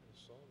 The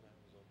song that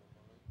was on my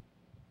mind.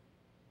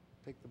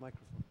 Take the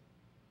microphone.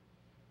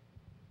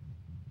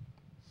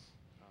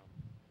 Um,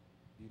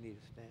 You need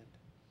a stand.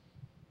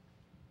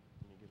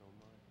 Let me get on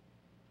mine.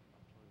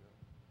 I'll turn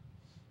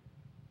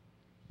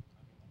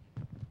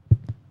it.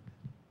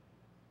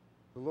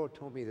 The Lord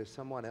told me there's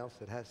someone else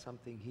that has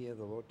something here.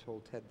 The Lord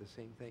told Ted the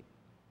same thing.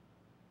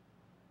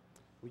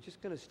 We're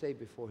just going to stay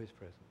before his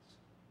presence.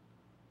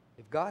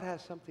 If God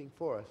has something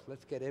for us,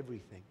 let's get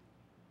everything.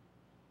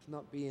 Let's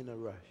not be in a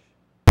rush.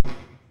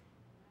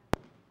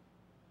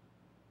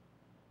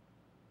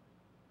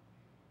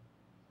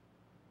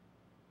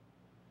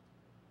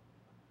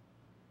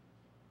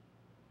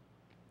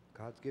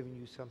 God's given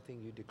you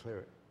something, you declare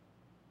it.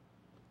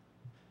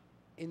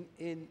 In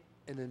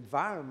an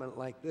environment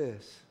like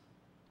this,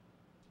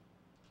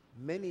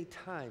 many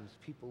times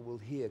people will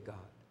hear God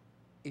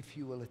if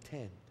you will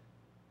attend.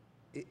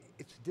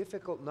 It's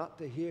difficult not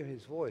to hear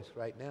his voice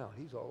right now.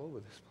 He's all over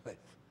this place.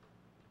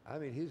 I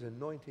mean, his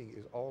anointing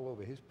is all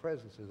over. His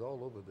presence is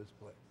all over this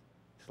place.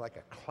 It's like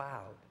a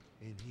cloud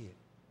in here.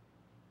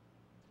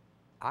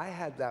 I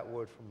had that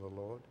word from the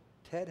Lord.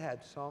 Ted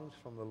had songs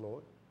from the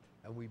Lord.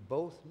 And we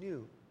both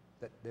knew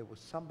that there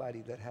was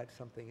somebody that had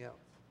something else.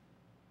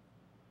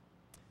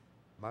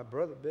 My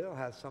brother Bill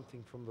has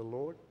something from the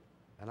Lord,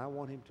 and I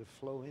want him to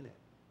flow in it.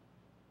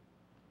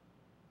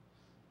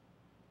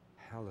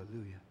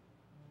 Hallelujah.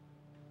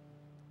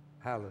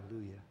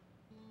 Hallelujah.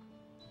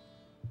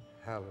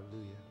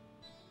 Hallelujah.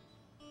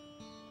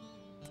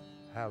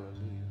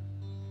 Hallelujah.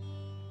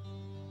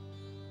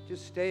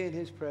 Just stay in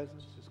his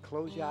presence. Just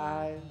close your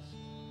eyes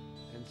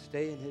and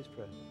stay in his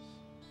presence.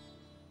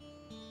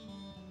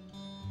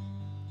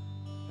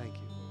 Thank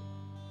you, Lord.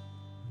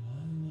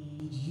 I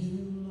need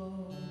you,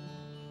 Lord,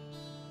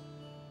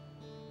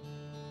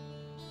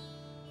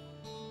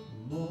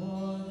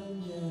 more than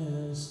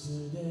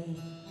yesterday.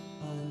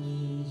 I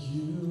need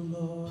you,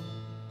 Lord,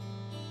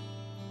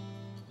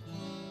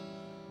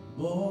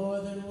 more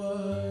than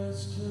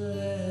words could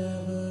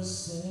ever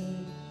say.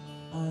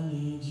 I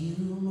need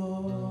you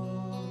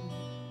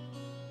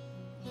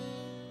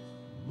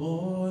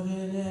more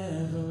than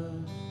ever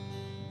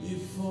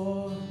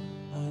before.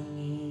 I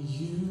need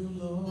you,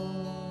 Lord.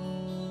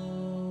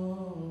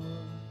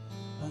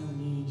 I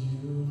need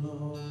you,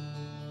 Lord.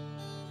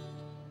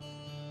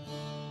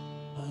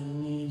 I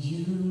need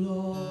you,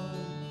 Lord,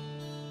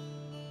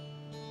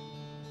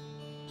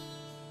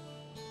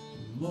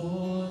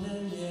 more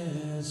than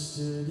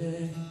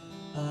yesterday.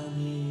 I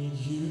need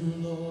you,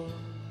 Lord,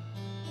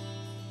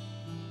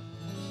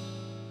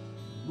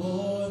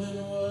 more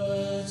than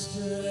words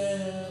could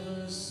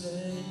ever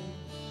say.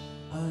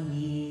 I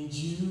need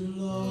you,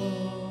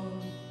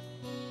 Lord,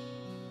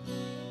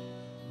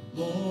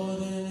 more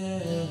than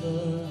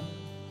ever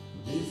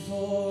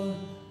before.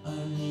 I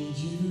need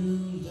you,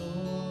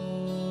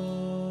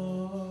 Lord.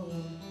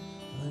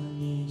 I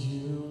need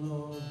you,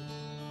 Lord,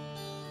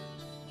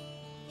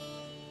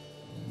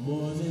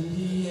 more than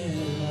the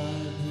air I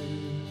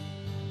breathe,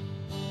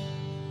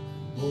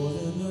 more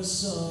than the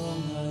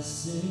song I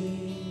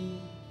sing,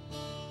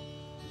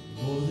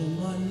 more than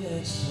my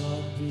next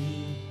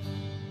heartbeat,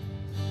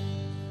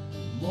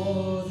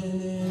 more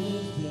than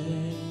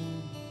anything.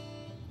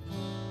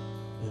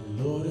 And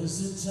Lord,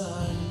 as the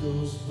time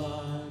goes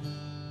by,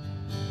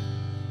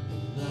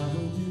 and I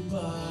will be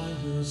by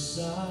your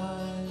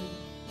side,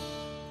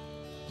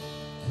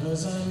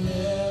 'cause I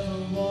never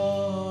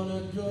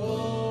wanna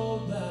go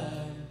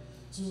back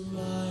to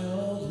my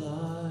old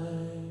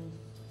life.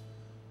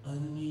 I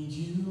need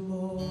you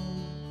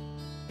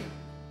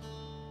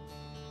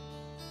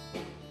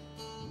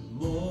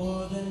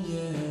more than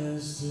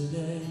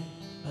yesterday.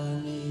 I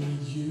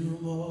need you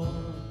more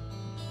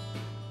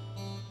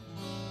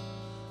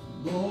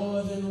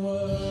than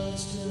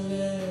words could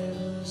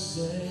ever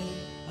say.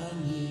 I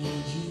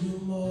need you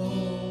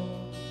more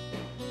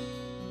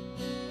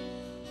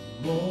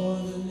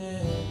than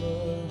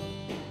ever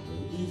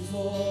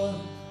before.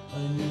 I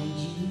need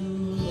you,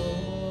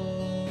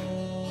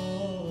 Lord.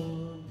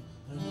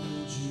 I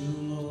need you,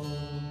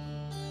 Lord,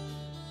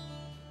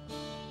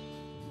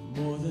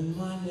 more than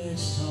my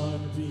next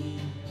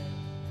heartbeat,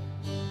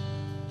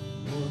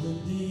 more than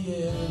the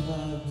air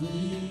I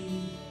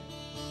breathe,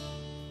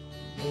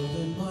 more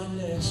than my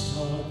next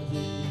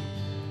heartbeat,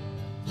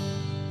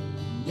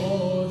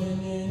 more than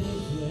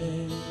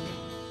anything.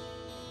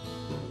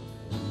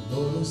 And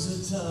Lord, as the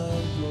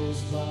time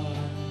goes by,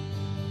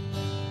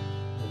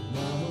 and I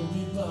will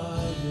be by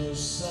your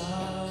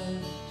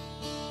side,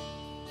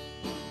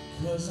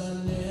 'cause I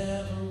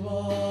never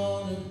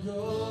wanna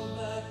go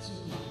back to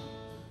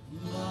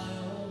my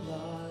old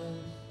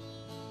life.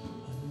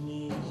 I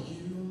need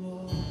you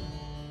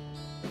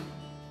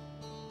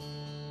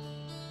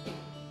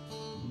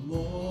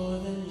more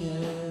than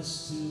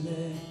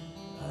yesterday.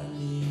 I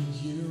need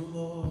you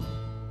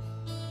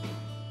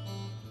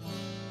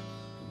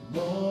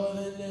more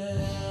than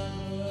ever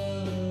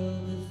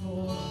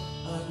before.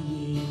 I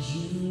need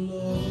you,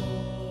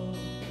 Lord,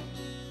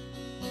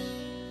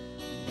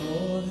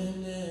 more than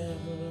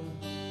ever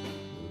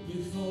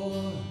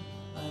before.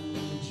 I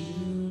need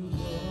you,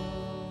 Lord.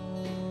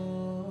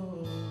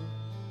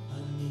 I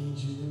need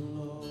you,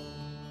 Lord.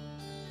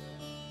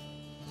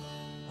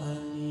 I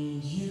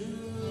need you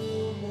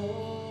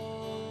more.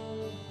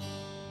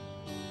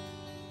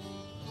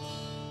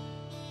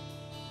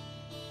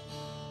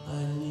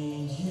 I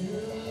need you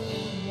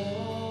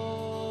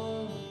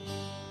more.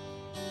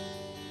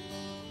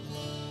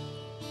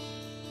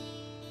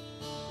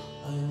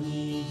 I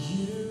need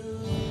you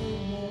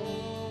more.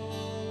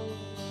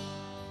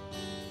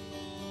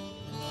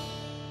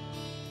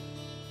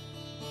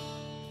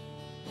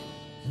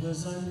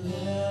 'cause I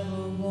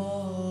never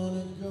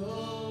wanna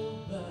go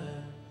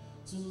back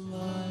to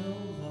my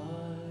old life.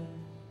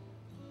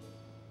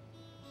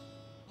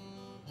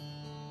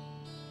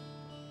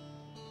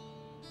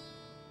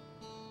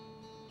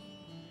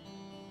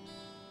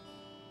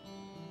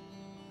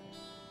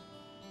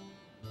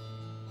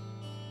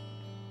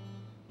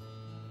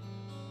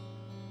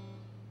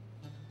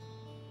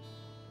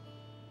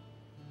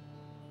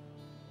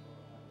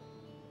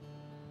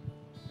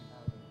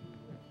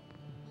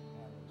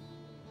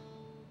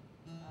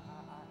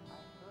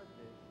 I heard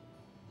this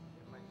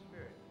in my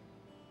spirit.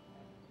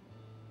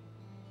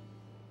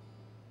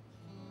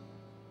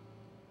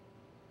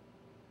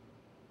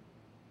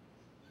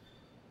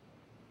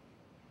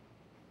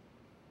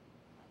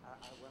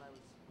 When I was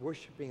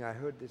worshiping, I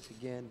heard this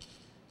again,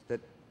 that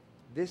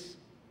this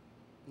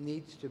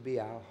needs to be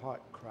our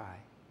heart cry.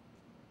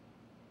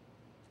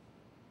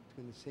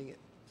 I'm going to sing it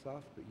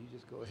soft, but you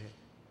just go ahead.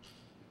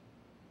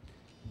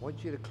 I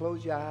want you to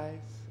close your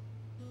eyes.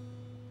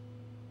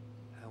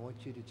 I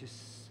want you to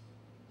just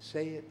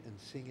say it and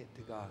sing it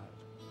to God.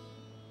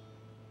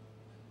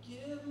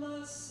 Give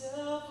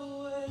myself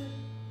away.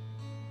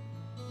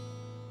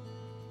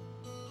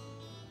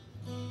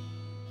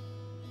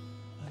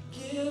 I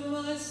give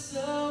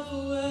myself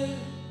away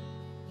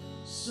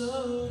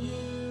so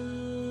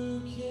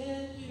you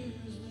can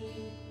use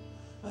me.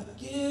 I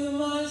give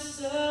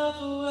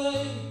myself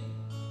away.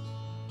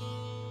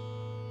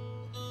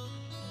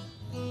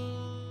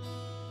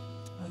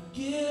 I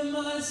give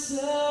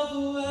myself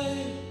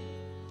away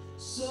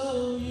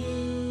so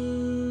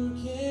you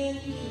can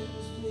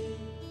use me.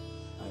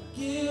 I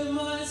give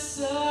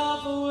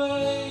myself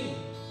away.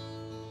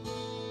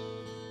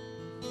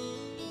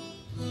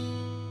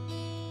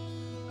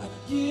 I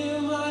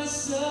give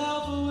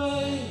myself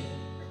away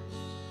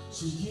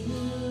so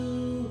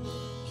you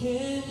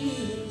can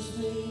use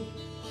me.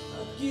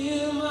 I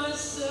give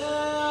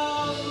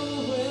myself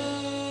away.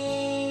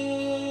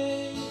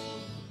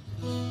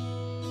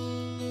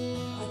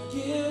 I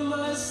give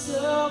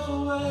myself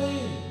away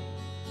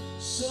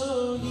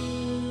so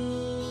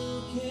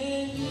you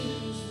can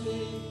use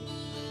me.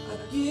 I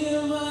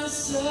give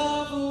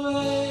myself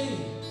away.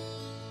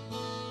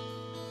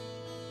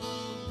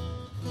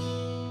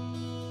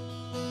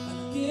 I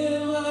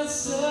give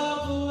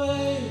myself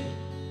away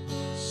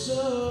so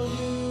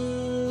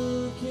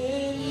you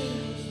can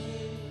use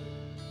me.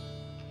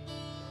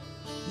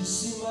 You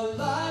see, my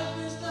life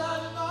is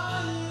not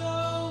my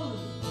own.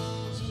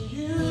 To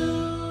you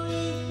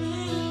it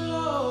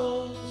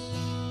belongs.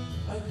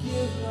 I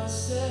give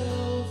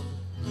myself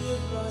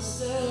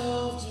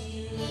to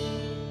you.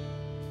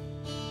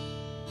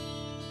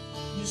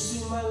 You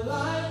see, my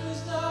life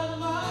is not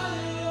my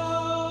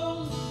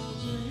own.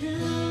 To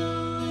you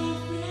it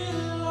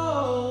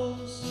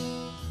belongs.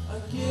 I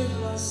give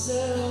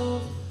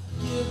myself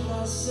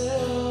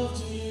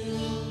to you.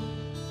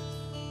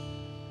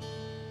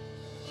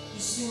 You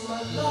see,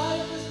 my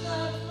life is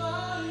not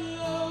my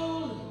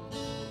own.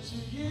 To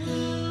you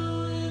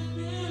it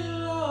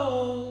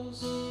belongs.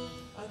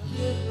 I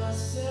give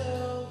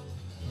myself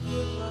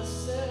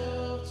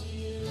to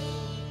you.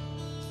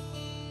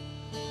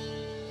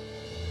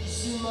 You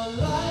see, my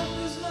life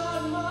is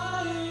not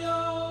my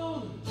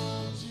own.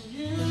 To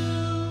you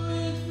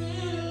it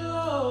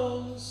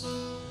belongs.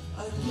 I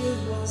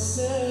give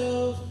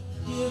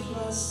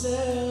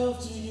myself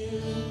to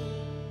you.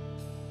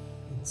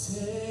 And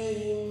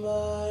take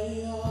my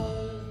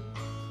heart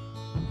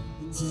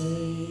and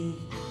take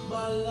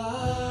my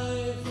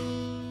life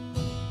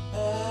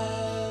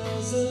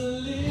as a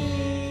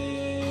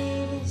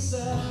living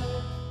sacrifice.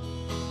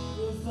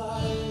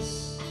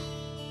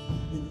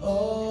 In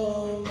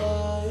all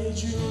my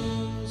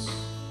dreams,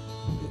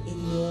 in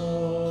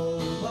all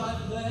my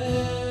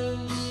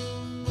plans,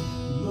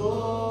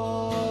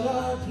 Lord,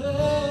 I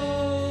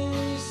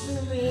place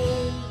them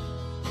in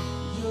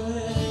your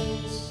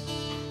hands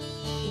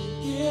and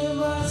give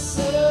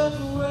myself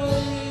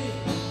away.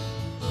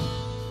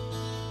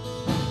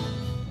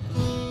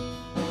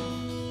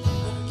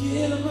 I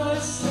give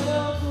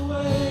myself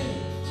away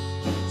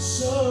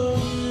so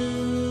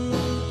you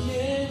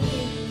can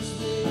use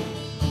me.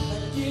 I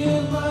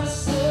give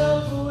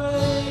myself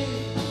away.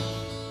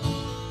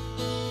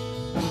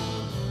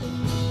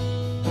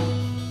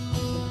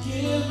 I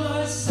give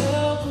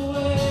myself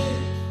away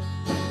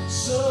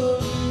so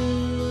you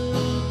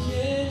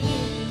can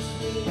use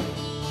me.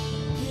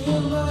 I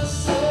give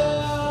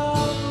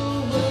myself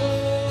away.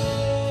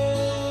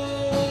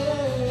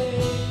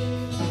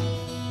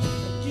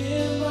 I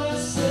give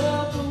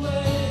myself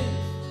away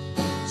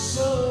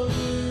so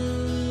you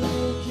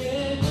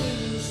can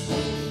use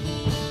me.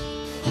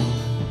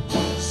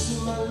 See,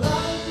 my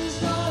life is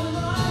not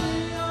my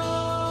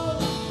own.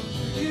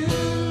 To you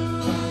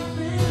it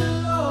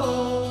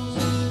belongs.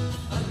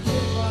 I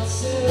give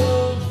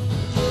myself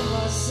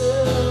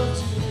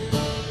to you.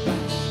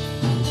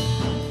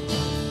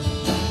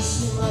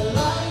 See, my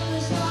life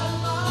is not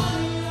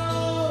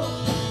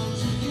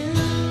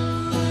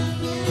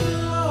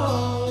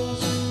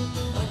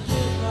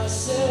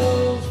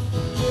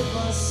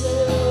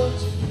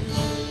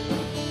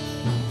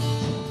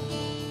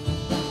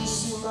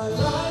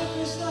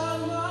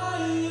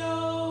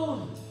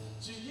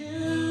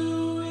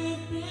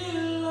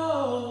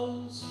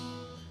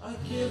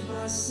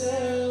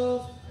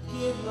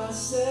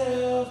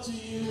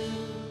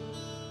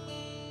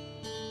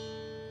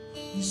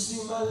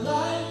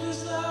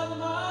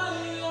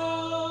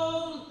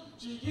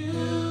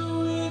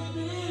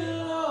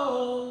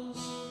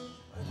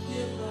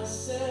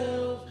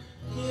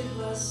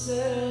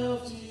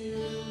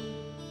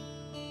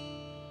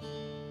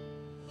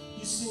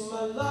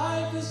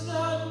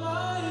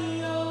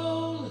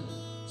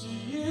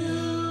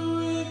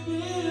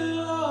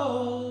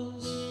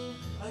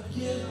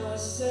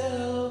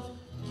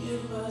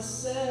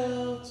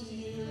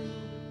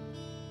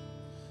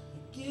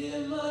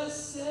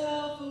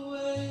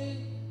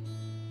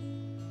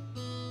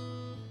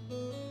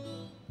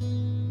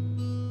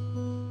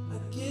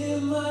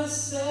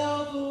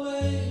myself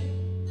away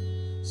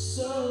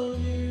so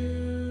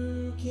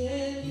you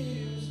can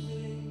use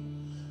me.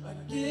 I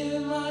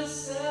give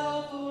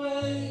myself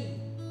away.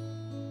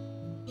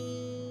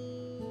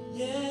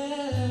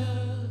 Yeah,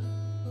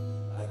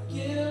 I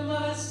give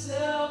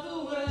myself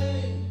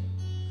away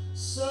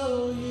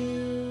so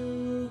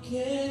you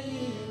can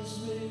use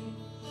me.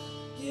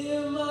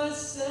 Give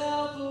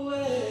myself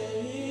away.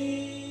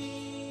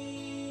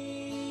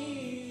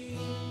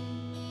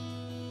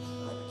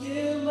 I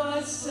give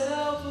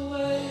myself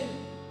away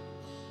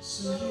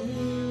so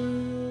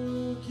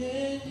you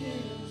can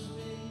use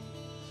me.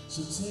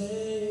 So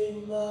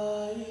take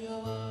my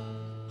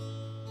heart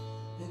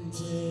and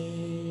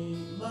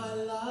take my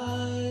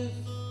life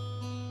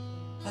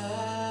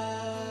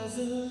as a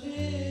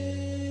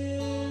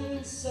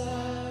living sacrifice,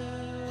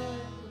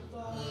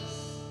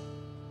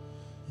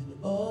 and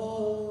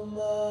all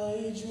my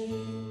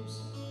dreams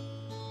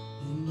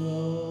and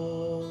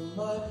all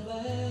my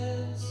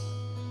plans,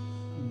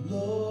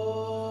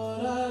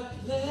 Lord, I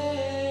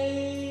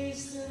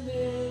place them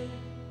in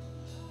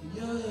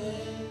your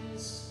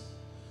hands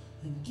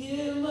and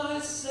give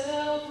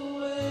myself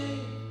away.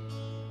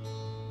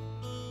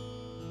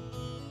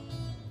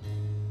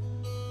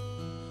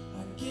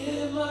 I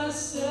give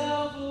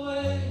myself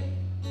away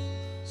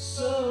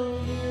so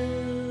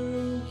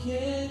you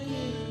can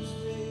use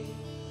me.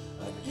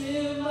 I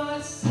give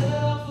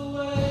myself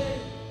away.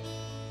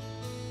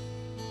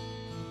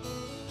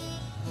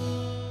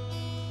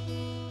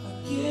 I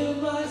give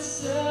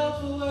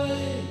myself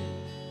away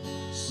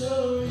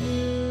so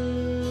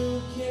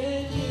you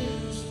can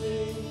use me.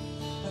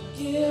 I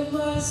give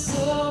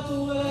myself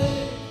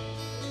away.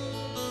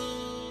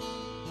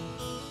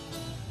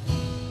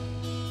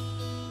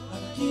 I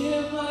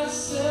give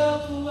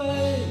myself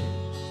away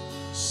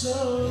so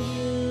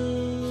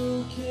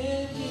you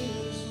can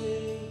use me.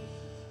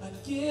 I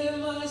give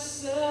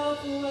myself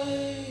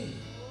away.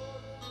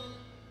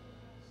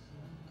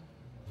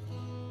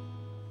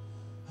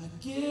 I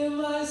give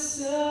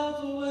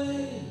myself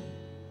away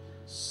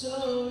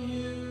so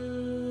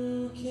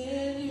you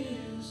can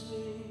use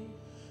me.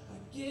 I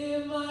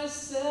give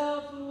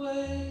myself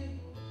away.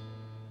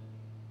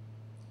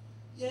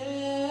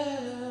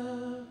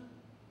 Yeah,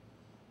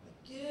 I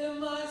give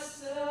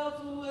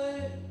myself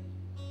away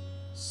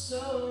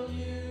so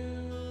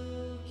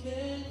you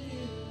can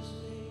use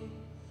me.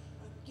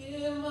 I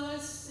give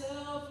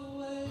myself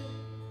away.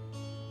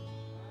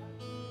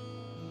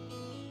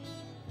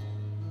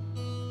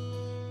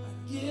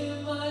 I give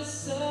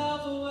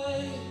myself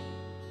away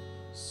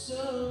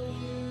so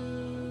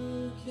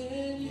you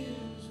can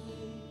use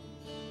me.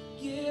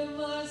 Give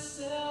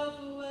myself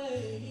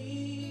away.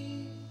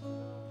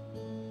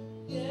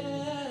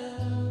 Yeah,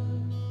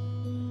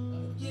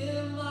 I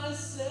give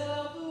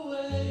myself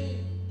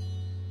away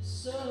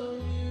so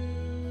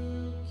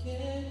you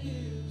can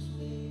use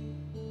me.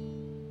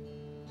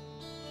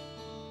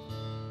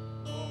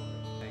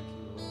 Thank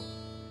you, Lord.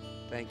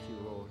 Thank you,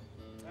 Lord.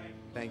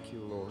 Thank you,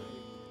 Lord.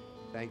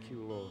 Thank you,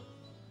 Lord.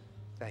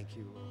 Thank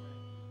you, Lord.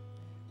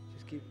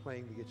 Just keep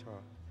playing the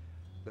guitar.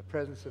 The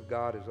presence of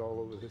God is all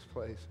over this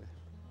place.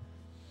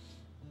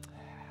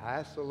 I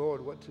asked the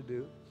Lord what to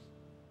do.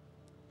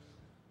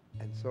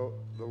 And so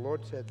the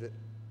Lord said that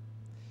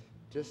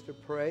just to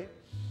pray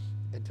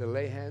and to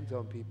lay hands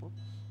on people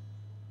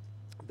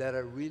that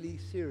are really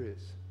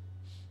serious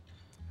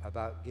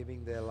about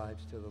giving their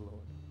lives to the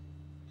Lord.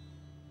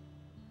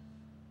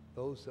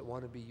 Those that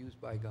want to be used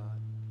by God.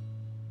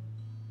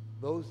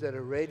 Those that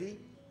are ready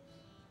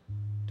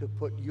to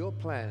put your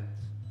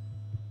plans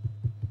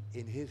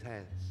in His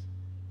hands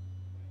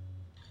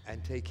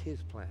and take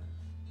His plans.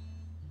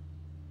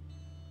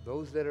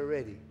 Those that are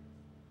ready,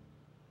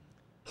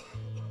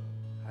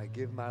 I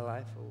give my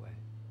life away.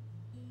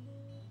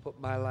 Put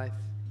my life,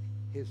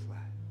 His life.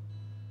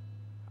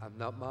 I'm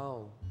not my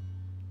own.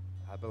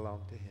 I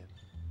belong to Him.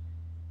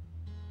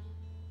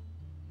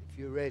 If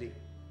you're ready,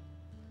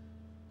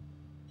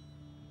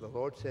 the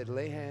Lord said,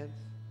 lay hands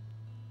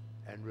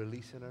and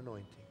release an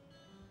anointing.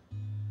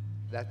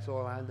 That's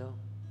all I know.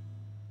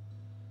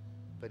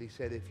 But He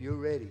said, if you're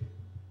ready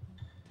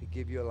to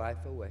give your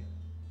life away,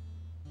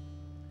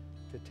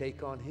 to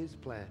take on His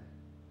plan,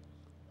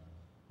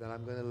 then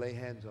I'm going to lay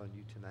hands on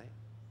you tonight.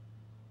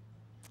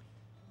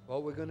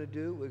 What we're going to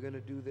do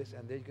this,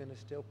 and they're going to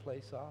still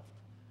play soft.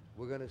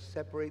 We're going to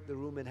separate the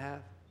room in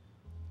half.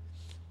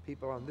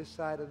 People on this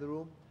side of the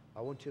room,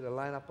 I want you to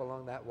line up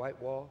along that white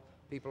wall.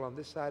 People on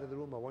this side of the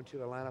room, I want you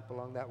to line up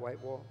along that white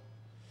wall.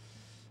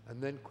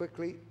 And then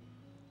quickly,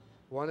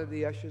 one of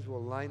the ushers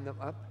will line them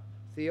up.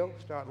 Theo,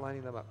 start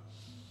lining them up.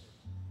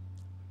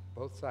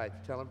 Both sides.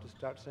 Tell them to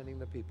start sending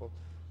the people.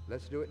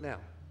 Let's do it now.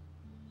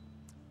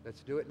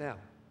 Let's do it now.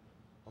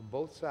 On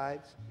both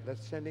sides,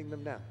 let's sending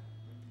them down.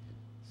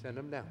 Send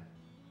them down.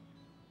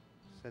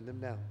 Send them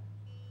down.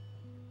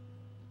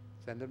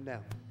 Send them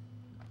down.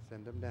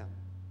 Send them down.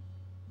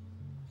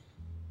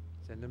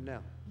 Send them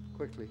down.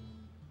 Quickly.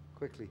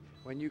 Quickly.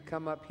 When you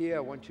come up here, I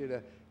want you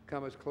to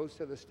come as close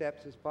to the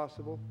steps as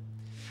possible.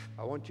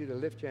 I want you to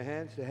lift your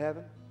hands to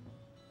heaven.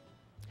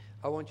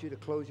 I want you to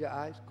close your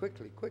eyes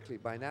quickly, quickly.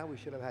 By now we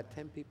should have had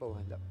 10 people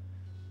lined up.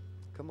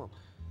 Come on.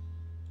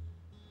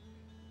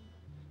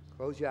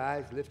 Close your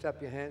eyes, lift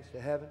up your hands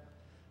to heaven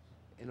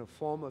in a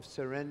form of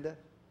surrender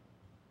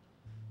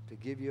to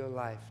give your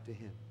life to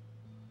Him,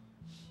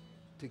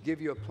 to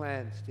give your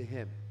plans to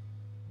Him.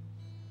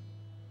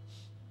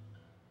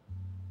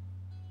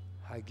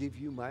 I give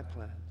you my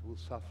plans. We'll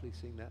softly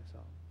sing that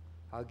song.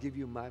 I'll give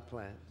you my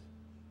plans.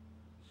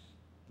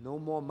 No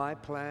more my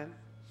plan.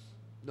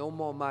 No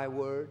more my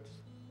words.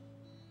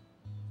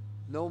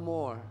 No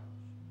more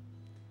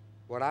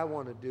what I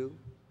want to do.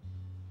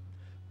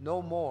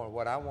 No more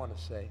what I want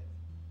to say.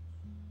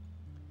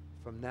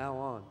 From now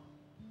on,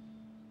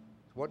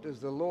 what does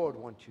the Lord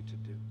want you to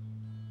do?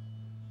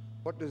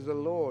 What does the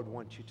Lord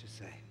want you to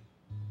say?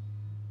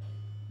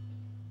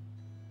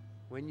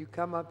 When you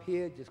come up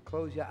here, just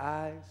close your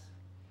eyes.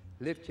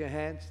 Lift your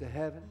hands to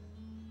heaven.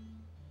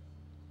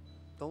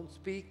 Don't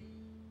speak.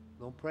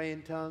 Don't pray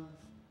in tongues.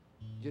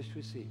 Just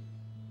receive.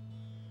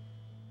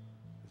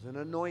 There's an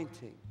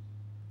anointing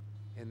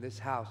in this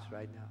house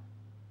right now.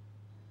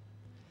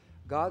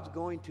 God's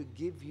going to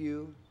give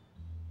you,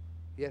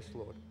 yes,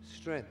 Lord,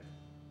 strength.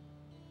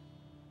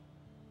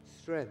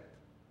 Strength.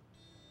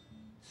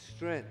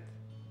 Strength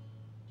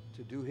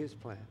to do His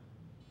plan.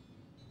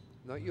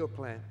 Not your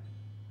plan.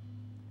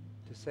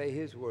 To say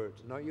His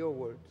words, not your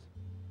words.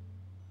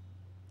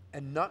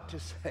 And not to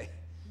say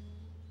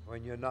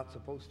when you're not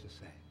supposed to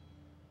say.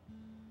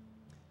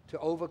 To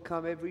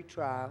overcome every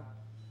trial,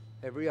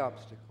 every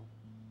obstacle.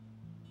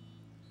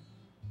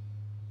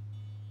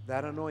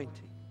 That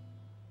anointing.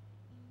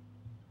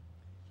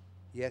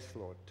 Yes,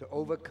 Lord. To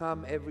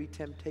overcome every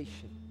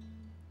temptation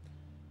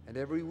and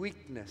every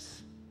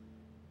weakness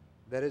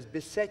that has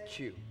beset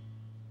you.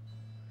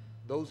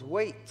 Those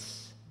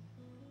weights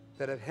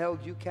that have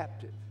held you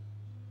captive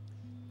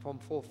from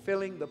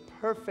fulfilling the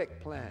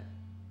perfect plan.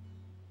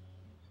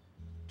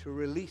 To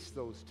release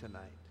those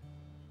tonight.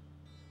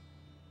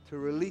 To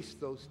release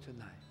those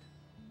tonight.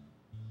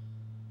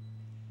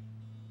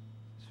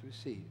 Just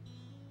receive.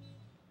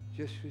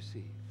 Just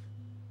receive.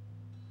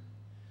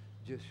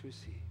 Just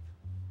receive.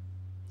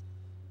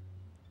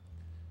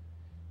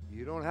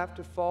 You don't have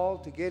to fall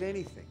to get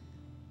anything.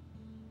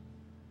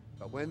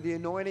 But when the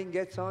anointing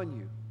gets on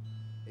you,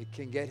 it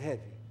can get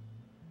heavy.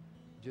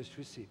 Just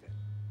receive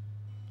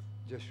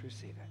it. Just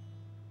receive it.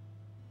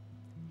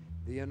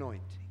 The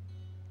anointing.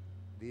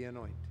 The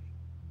anointing.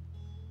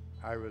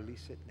 I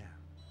release it now.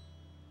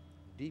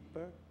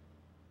 Deeper,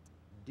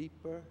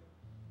 deeper,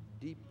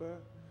 deeper.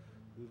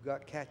 We've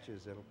got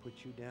catchers that'll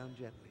put you down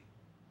gently.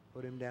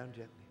 Put him down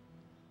gently.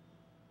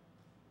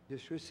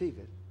 Just receive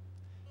it.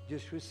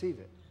 Just receive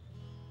it.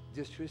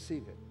 Just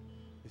receive it.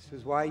 This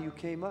is why you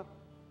came up.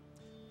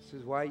 This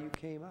is why you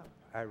came up.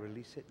 I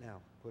release it now.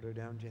 Put her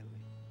down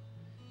gently.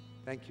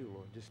 Thank you,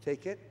 Lord. Just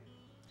take it.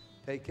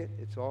 Take it.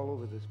 It's all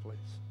over this place.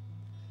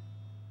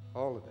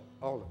 All of it.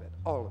 All of it.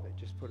 All of it.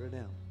 Just put her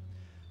down.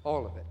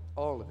 All of it.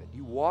 All of it.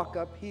 You walk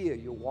up here,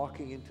 you're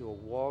walking into a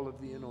wall of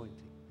the anointing.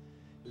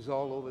 It's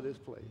all over this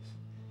place.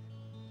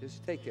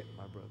 Just take it,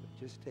 my brother.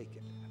 Just take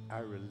it. I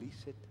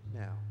release it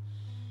now.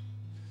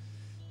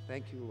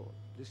 Thank you, Lord.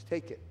 Just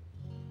take it.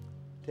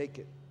 Take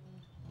it.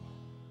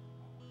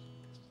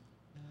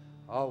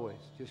 Always.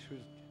 Just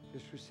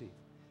receive.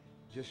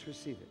 Just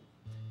receive it.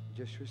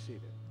 Just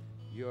receive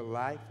it. Your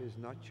life is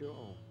not your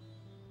own.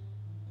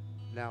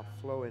 Now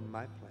flow in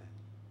my plan.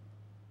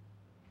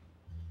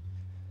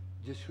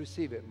 Just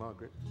receive it,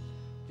 Margaret.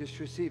 Just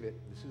receive it.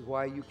 This is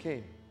why you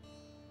came.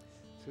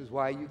 This is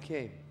why you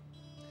came.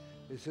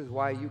 This is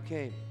why you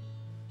came.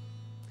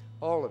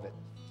 All of it.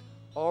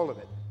 All of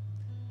it.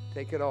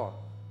 Take it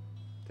all.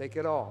 Take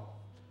it all.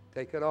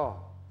 Take it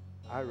all.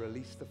 I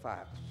release the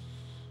fire.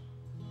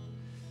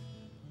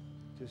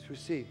 Just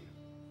receive.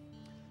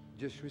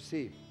 Just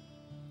receive.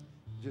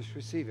 Just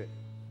receive it.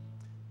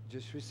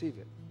 Just receive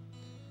it.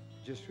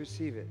 Just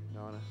receive it,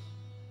 Nana.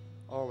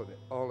 All of it,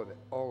 all of it,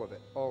 all of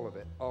it, all of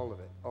it, all of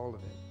it, all of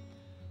it.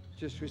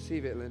 Just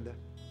receive it, Linda.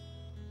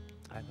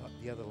 I got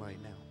the other line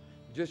now.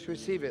 Just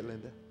receive it,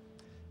 Linda.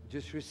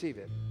 Just receive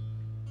it.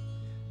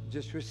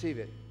 Just receive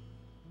it.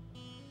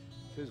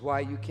 This is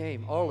why you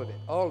came. All of it,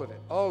 all of it,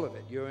 all of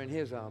it. You're in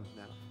His arms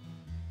now.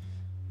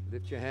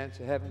 Lift your hands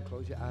to heaven.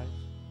 Close your eyes.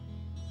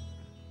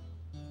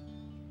 The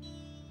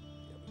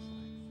other side.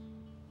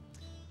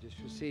 Just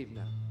receive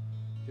now.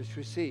 Just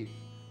receive.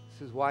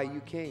 This is why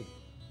you came.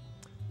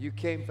 You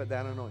came for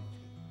that anointing.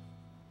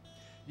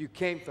 You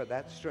came for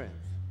that strength.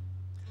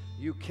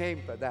 You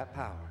came for that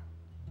power.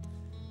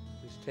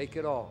 Just take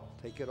it all.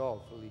 Take it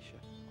all, Felicia.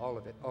 All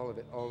of it, all of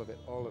it, all of it,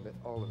 all of it,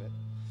 all of it.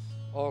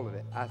 All of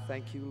it. I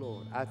thank you,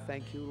 Lord. I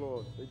thank you,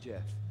 Lord, for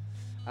Jeff.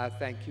 I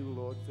thank you,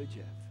 Lord, for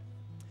Jeff.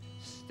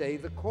 Stay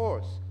the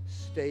course.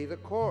 Stay the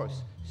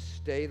course.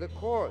 Stay the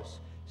course.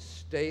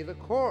 Stay the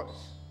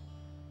course.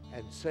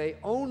 And say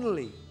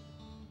only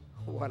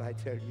what I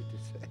tell you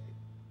to say.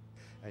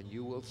 And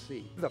you will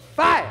see the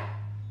fire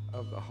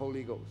of the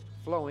Holy Ghost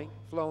flowing,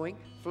 flowing,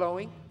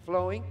 flowing,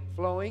 flowing,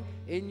 flowing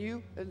in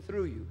you and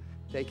through you.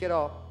 Take it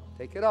all.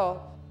 Take it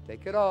all.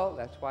 Take it all.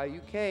 That's why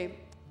you came.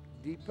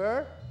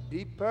 Deeper,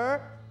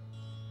 deeper.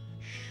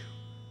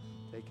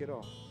 Take it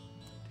all.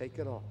 Take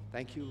it all.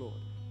 Thank you, Lord.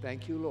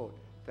 Thank you, Lord.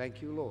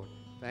 Thank you, Lord.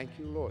 Thank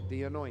you, Lord.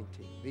 The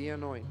anointing, the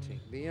anointing,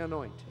 the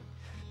anointing,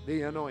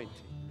 the anointing,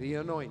 the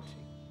anointing,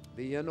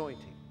 the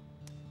anointing,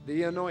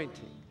 the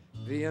anointing,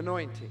 the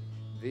anointing,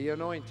 the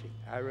anointing.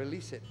 I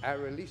release it. I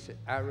release it.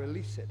 I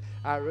release it.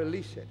 I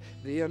release it.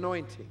 The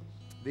anointing,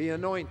 the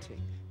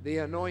anointing, the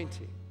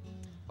anointing.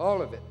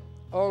 All of it.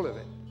 All of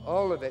it.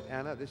 All of it,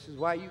 Anna. This is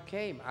why you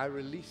came. I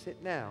release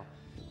it now.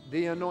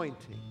 The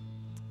anointing.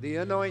 The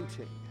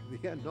anointing.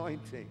 The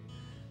anointing.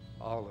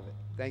 All of it.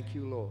 Thank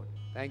you, Lord.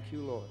 Thank you,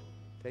 Lord.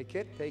 Take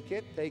it, take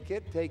it, take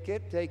it, take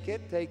it, take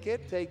it, take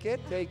it, take it,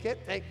 take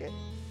it, take it.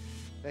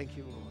 Thank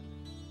you, Lord.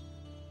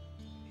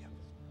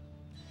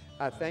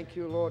 I thank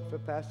you, Lord, for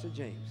Pastor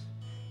James.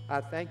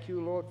 I thank you,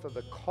 Lord, for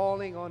the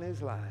calling on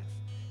his life.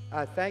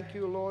 I thank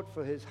you, Lord,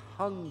 for his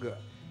hunger.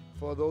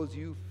 For those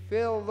you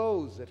fill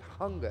those that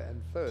hunger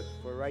and thirst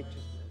for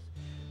righteousness.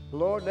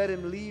 Lord, let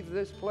him leave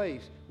this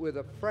place with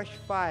a fresh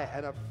fire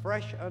and a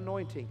fresh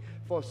anointing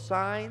for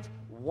signs,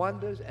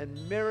 wonders,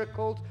 and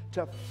miracles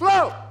to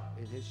flow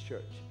in his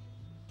church.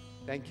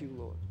 Thank you,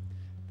 Lord.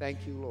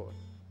 Thank you, Lord.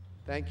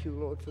 Thank you,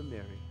 Lord, for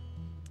Mary.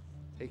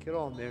 Take it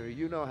all, Mary.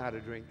 You know how to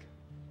drink.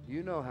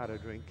 You know how to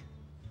drink.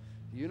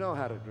 You know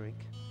how to drink.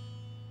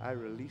 I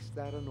release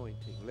that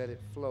anointing. Let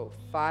it flow.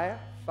 Fire,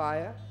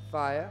 fire,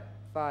 fire,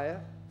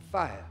 fire,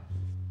 fire.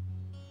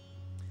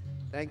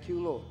 Thank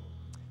you, Lord.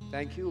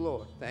 Thank you,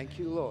 Lord. Thank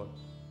you, Lord.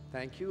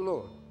 Thank you,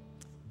 Lord.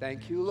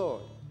 Thank you,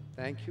 Lord.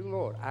 Thank you,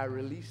 Lord. I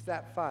release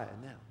that fire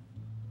now.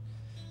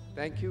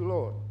 Thank you,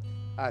 Lord.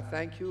 I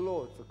thank you,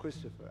 Lord, for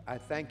Christopher. I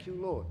thank you,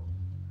 Lord.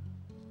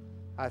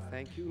 I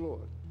thank you,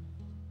 Lord.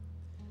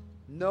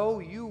 No,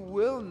 you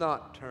will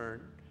not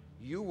turn.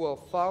 You will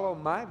follow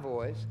my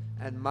voice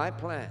and my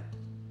plan.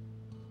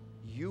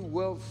 You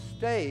will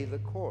stay the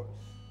course.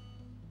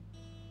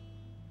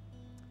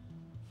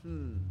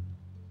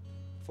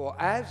 For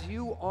as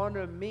you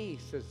honor me,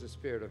 says the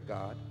Spirit of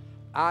God,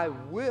 I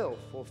will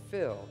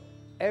fulfill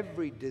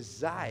every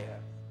desire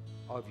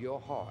of your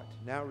heart.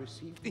 Now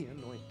receive the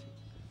anointing.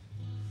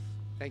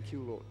 Thank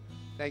you, Lord.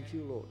 Thank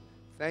you, Lord.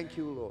 Thank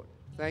you, Lord.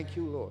 Thank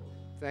you, Lord.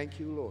 Thank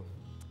you, Lord.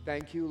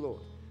 Thank you,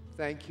 Lord.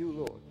 Thank you,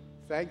 Lord.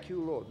 Thank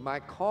you, Lord. My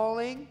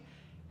calling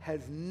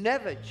has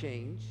never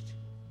changed,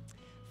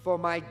 for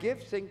my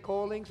gifts and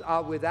callings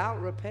are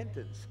without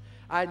repentance.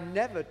 I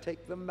never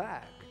take them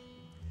back.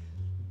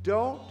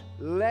 Don't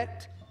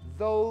let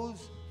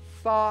those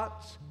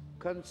thoughts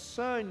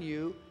concern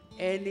you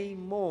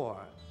anymore,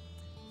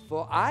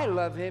 for I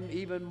love him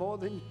even more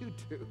than you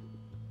do.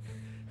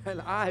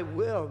 And I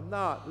will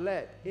not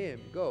let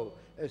him go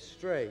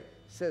astray,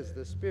 says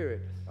the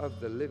Spirit of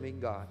the living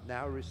God.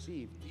 Now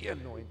receive the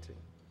anointing.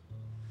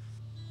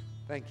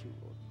 Thank you,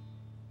 Lord.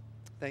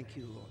 Thank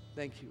you, Lord.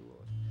 Thank you,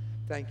 Lord.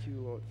 Thank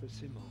you, Lord, for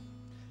Simone.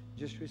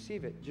 Just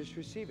receive it. Just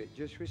receive it.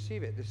 Just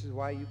receive it. This is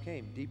why you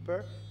came.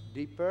 Deeper,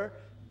 deeper,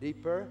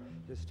 deeper.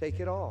 Just take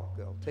it all,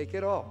 girl. Take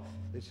it all.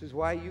 This is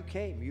why you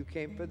came. You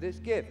came for this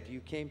gift.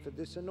 You came for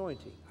this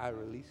anointing. I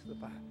release the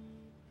fire.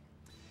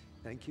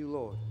 Thank you,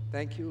 Lord.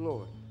 Thank you,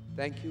 Lord.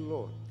 Thank you,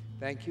 Lord.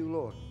 Thank you,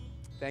 Lord.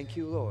 Thank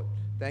you, Lord.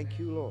 Thank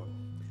you, Lord.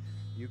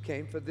 You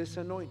came for this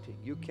anointing.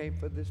 You came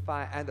for this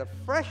fire, and a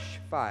fresh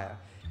fire,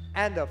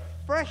 and a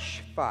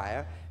fresh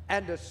fire,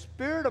 and a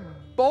spirit of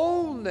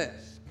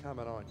boldness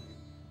coming on you.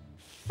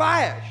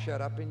 Fire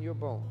shut up in your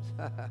bones.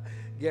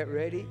 Get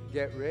ready,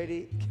 get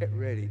ready, get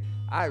ready.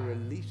 I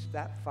release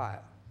that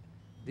fire.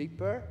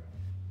 Deeper,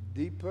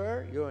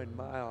 deeper. You're in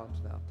my arms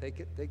now. Take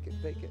it, take it,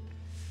 take it.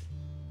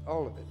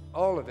 All of it,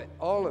 all of it,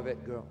 all of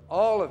it, girl.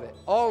 All of it,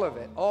 all of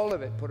it, all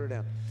of it. Put her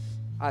down.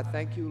 I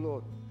thank you,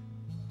 Lord.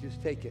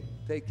 Just take it,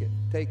 take it,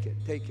 take it,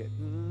 take it.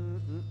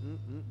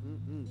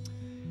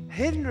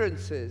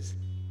 Hindrances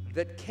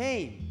that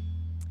came.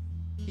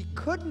 He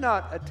could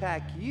not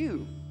attack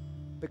you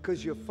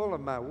because you're full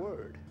of my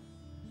word.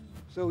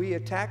 So he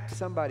attacked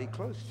somebody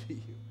close to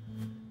you.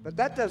 But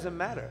that doesn't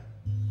matter.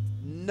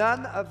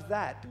 None of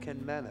that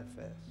can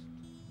manifest.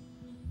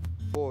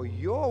 For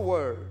your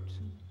words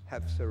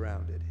have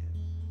surrounded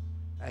him,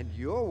 and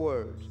your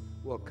words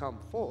will come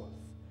forth.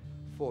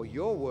 For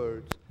your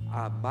words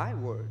are my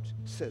words,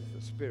 says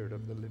the Spirit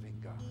of the living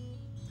God.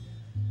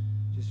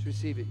 Just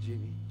receive it,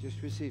 Jimmy.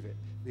 Just receive it.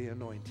 The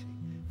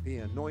anointing. The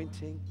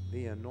anointing.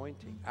 The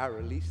anointing. I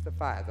release the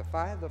fire. The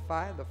fire, the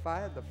fire, the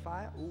fire, the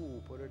fire.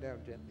 Ooh, put her down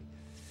gently.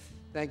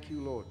 Thank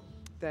you, Lord.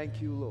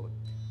 Thank you, Lord.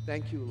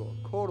 Thank you, Lord.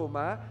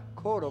 Koroma,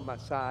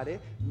 koromasare,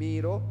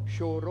 miro,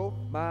 shoro,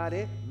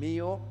 mare,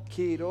 mio,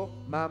 kiro,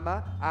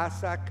 mama,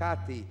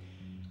 asakati.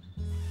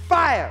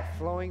 Fire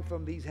flowing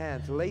from these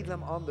hands. Lay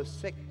them on the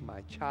sick,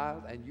 my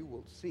child, and you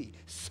will see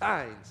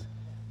signs.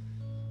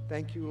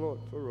 Thank you, Lord,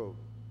 for Robe.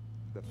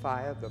 The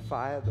fire, the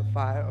fire, the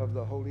fire of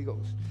the Holy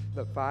Ghost.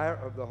 The fire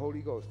of the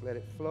Holy Ghost. Let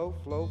it flow,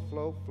 flow,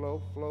 flow,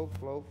 flow, flow,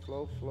 flow,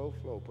 flow, flow,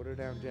 flow. Put her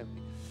down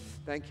gently.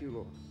 Thank you,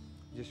 Lord.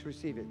 Just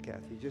receive it,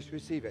 Kathy. Just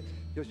receive it.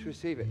 Just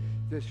receive it.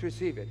 Just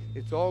receive it.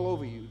 It's all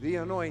over you. The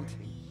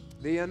anointing.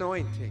 the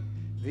anointing,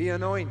 the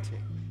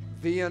anointing,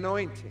 the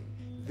anointing,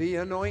 the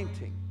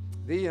anointing,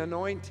 the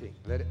anointing.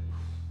 Let it.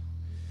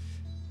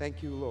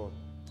 Thank you, Lord.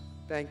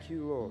 Thank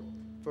you, Lord,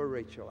 for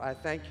Rachel. I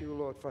thank you,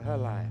 Lord, for her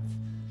life.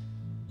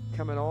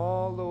 Coming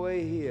all the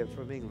way here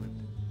from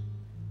England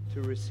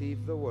to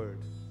receive the word.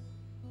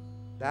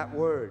 That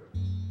word,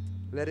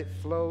 let it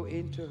flow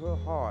into her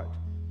heart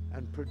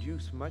and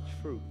produce much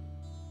fruit.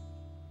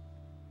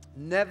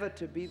 Never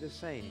to be the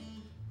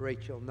same,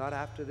 Rachel, not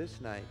after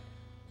this night.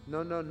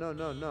 No, no, no,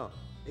 no, no.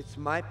 It's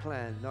my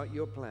plan, not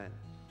your plan.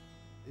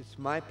 It's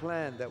my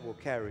plan that will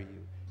carry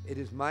you. It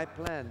is my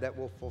plan that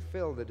will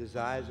fulfill the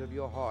desires of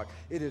your heart.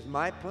 It is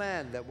my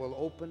plan that will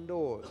open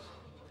doors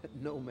that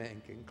no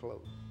man can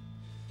close.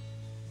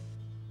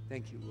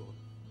 Thank you, Lord.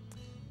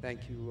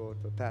 Thank you, Lord,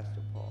 for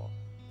Pastor Paul.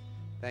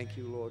 Thank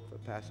you, Lord, for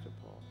Pastor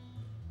Paul.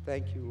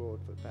 Thank you, Lord,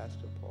 for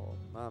Pastor Paul.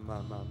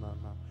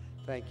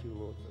 Thank you,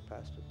 Lord, for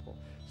Pastor Paul.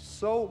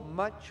 So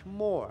much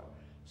more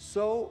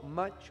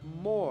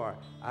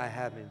I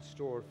have in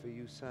store for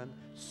you, son.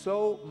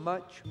 So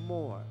much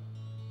more.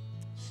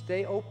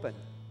 Stay open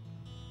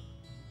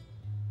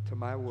to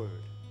my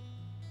word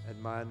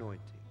and my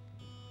anointing.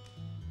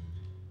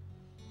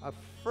 A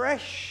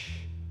fresh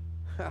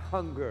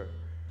hunger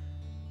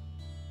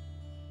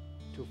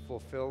to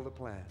fulfill the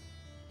plan.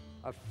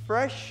 A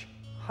fresh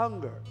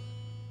hunger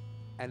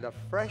and a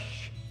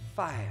fresh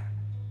fire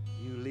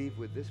you leave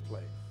with this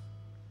place.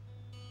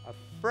 A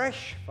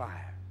fresh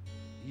fire.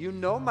 You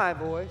know my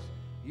voice.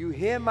 You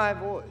hear my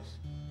voice.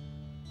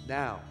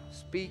 Now,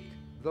 speak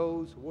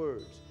those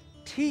words.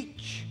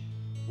 Teach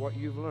what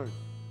you've learned.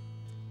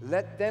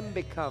 Let them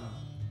become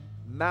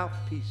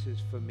mouthpieces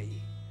for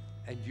me,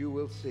 and you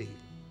will see.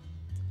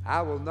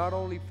 I will not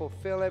only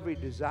fulfill every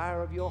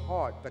desire of your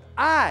heart, but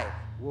I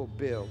will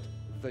build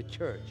the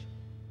church.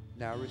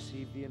 Now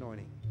receive the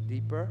anointing.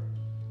 Deeper,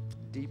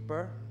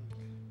 deeper,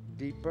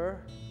 deeper.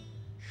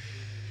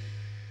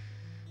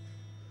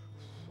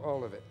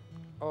 All of it,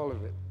 all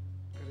of it.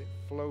 Let it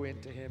flow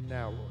into him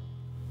now, Lord.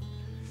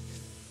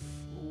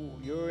 Ooh,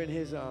 you're in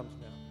his arms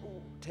now.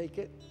 Ooh, take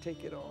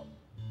it all.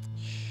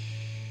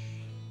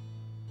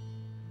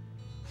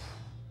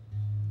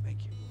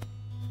 Thank you, Lord.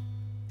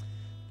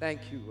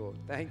 Thank you, Lord.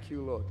 Thank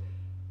you, Lord.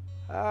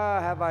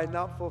 Have I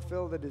not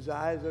fulfilled the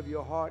desires of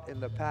your heart in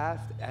the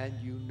past? And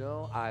you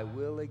know I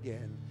will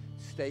again.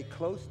 Stay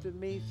close to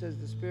me, says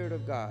the Spirit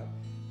of God.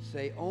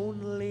 Say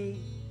only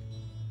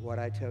what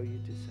I tell you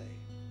to say.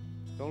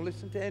 Don't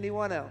listen to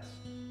anyone else.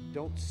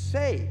 Don't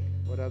say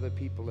what other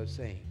people are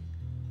saying.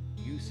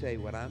 You say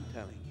what I'm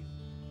telling you,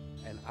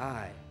 and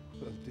I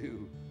will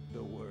do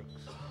the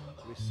works.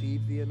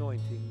 Receive the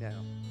anointing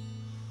now.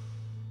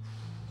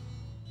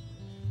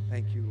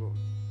 Thank you, Lord.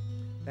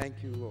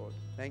 Thank you, Lord.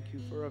 Thank you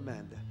for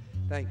Amanda.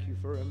 Thank you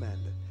for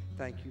Amanda.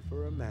 Thank you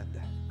for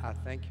Amanda. I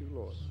thank you,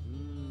 Lord.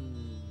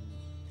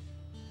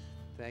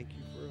 Thank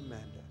you for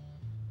Amanda.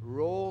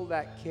 Roll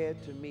that care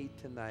to me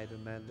tonight,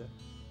 Amanda.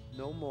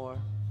 No more.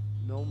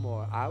 No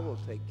more. I will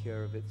take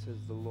care of it, says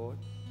the Lord.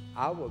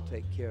 I will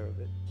take care of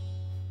it.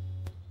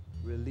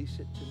 Release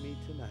it to me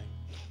tonight.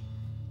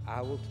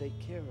 I will take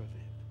care of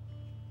it.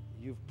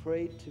 You've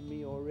prayed to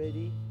me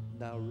already.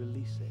 Now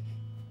release it.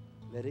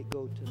 Let it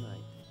go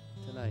tonight.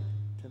 Tonight.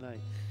 Tonight.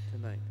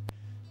 Tonight.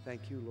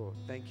 Thank you, Lord.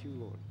 Thank you,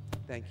 Lord.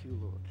 Thank you,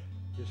 Lord.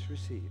 Just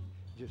receive.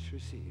 Just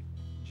receive.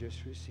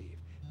 Just receive.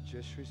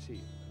 Just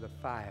receive. The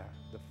fire.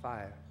 The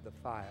fire. The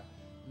fire.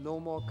 No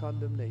more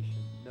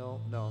condemnation. No,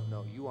 no,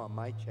 no. You are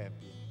my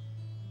champion.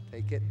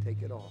 Take it.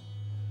 Take it all.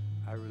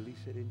 I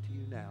release it into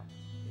you now.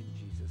 In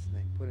Jesus'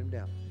 name. Put him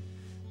down.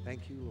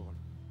 Thank you, Lord.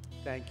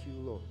 Thank you,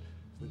 Lord.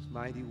 This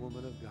mighty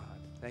woman of God.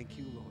 Thank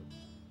you, Lord.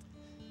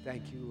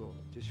 Thank you, Lord.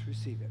 Just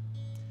receive it.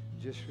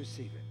 Just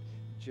receive it.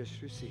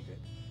 Just receive it.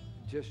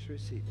 Just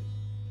receive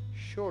it.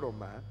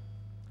 Shoroma.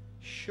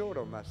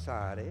 Shoroma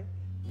sare.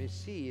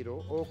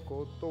 Mesiro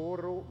oko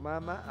toro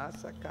mama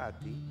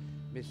asakati.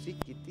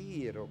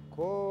 Mesikitiro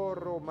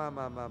koro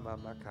mama mama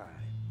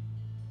makai.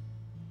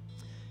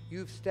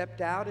 You've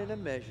stepped out in a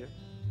measure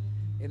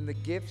in the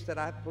gifts that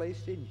I've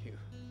placed in you.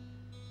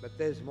 But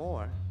there's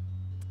more.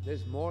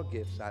 There's more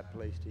gifts I've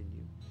placed in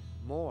you.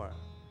 More.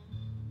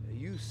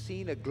 You've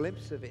seen a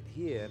glimpse of it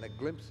here and a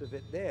glimpse of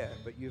it there,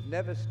 but you've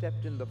never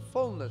stepped in the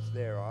fullness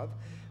thereof.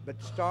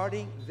 But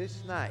starting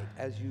this night,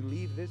 as you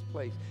leave this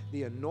place,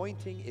 the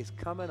anointing is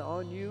coming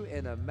on you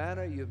in a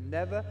manner you've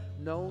never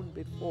known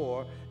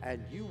before,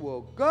 and you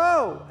will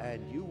go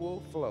and you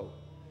will flow.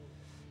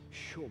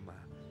 Shoma,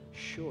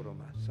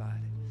 shoroma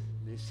side.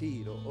 I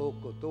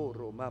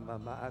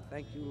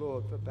thank you,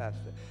 Lord, for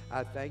Pastor.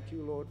 I thank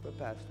you, Lord, for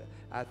Pastor.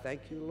 I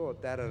thank you,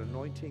 Lord, that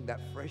anointing, that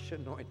fresh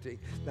anointing,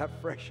 that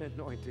fresh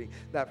anointing,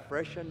 that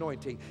fresh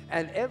anointing.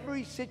 And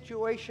every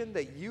situation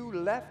that you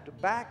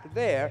left back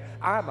there,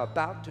 I'm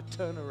about to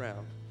turn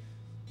around.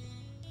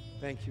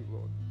 Thank you,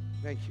 Lord.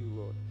 Thank you,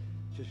 Lord.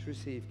 Just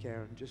receive,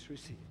 Karen. Just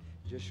receive.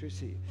 Just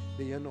receive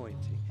the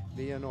anointing.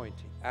 The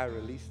anointing. I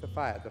release the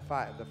fire, the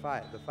fire, the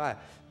fire, the fire.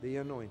 The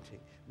anointing.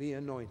 The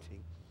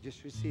anointing.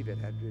 Just receive it,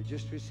 Andrea.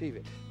 Just receive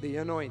it. The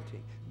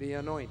anointing, the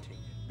anointing,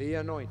 The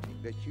anointing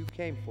that you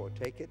came for.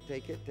 Take it,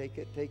 take it, take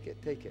it, take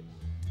it, take it.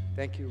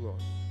 Thank you,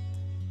 Lord.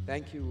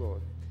 Thank you,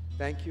 Lord.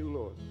 Thank you,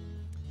 Lord.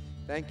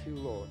 Thank you,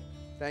 Lord.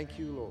 Thank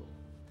you, Lord.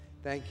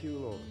 Thank you,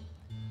 Lord.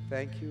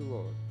 Thank you,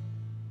 Lord.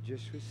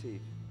 Just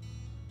receive.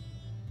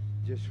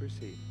 Just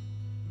receive.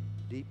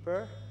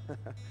 Deeper.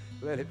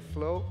 Let it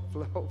flow,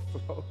 flow,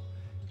 flow.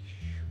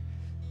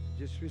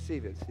 Just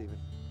receive it, Stephen.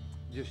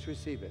 Just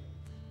receive it.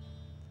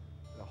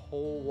 The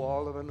whole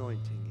wall of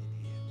anointing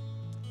in here.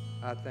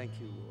 I thank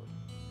you, Lord.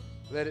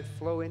 Let it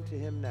flow into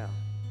him now.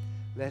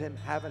 Let him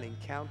have an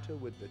encounter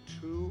with the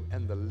true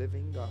and the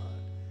living God.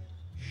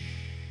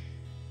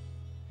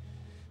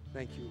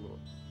 Thank you, Lord.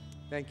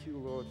 Thank you,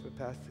 Lord, for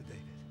Pastor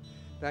David.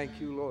 Thank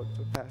you, Lord,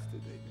 for Pastor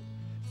David.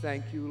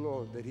 Thank you,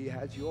 Lord, that he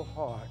has your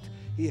heart.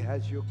 He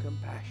has your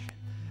compassion.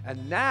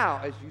 And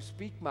now, as you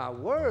speak my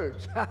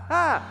words,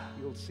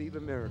 you'll see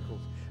the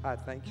miracles. I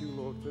thank you,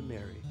 Lord, for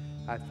Mary.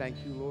 I thank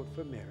you, Lord,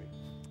 for Mary.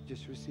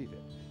 Just receive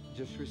it.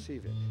 Just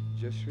receive it.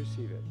 Just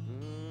receive it.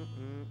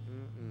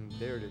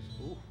 There it is.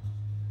 Ooh.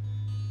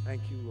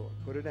 Thank you, Lord.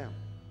 Put her down.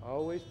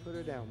 Always put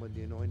her down when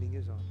the anointing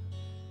is on.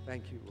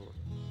 Thank you, Lord.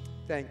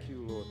 Thank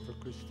you, Lord, for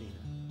Christina.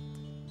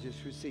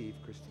 Just receive,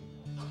 Christina.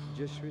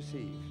 Just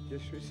receive.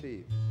 Just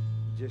receive.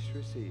 Just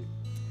receive.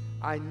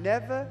 I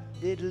never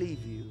did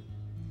leave you,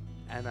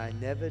 and I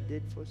never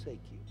did forsake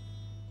you.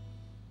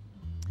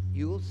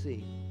 You'll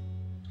see.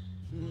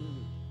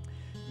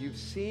 You've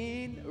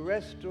seen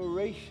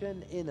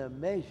restoration in a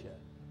measure.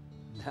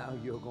 Now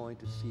you're going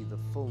to see the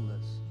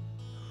fullness.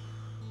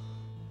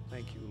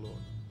 Thank you,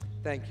 Lord.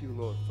 Thank you,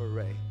 Lord, for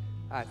Ray.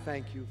 I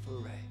thank you for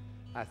Ray.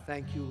 I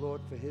thank you,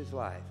 Lord, for his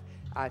life.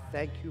 I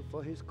thank you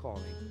for his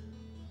calling.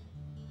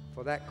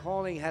 For that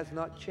calling has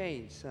not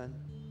changed, son.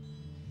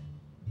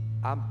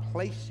 I'm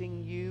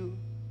placing you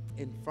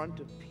in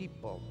front of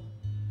people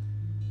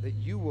that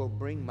you will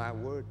bring my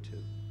word to.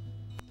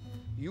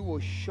 You will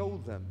show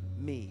them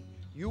me.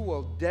 You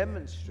will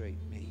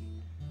demonstrate me.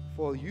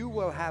 For you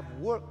will have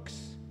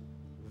works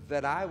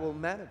that I will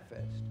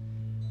manifest.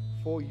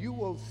 For you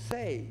will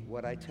say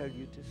what I tell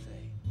you to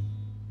say.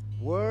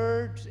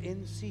 Words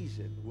in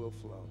season will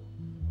flow.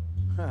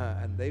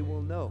 And they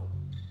will know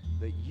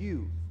that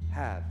you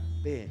have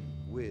been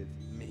with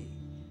me.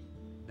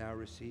 Now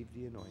receive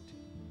the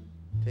anointing.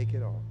 Take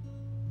it all.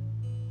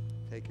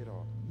 Take it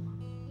all.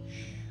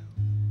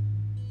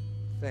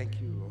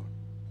 Thank you, Lord.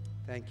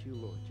 Thank you,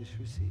 Lord. Just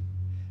receive.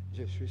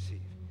 Just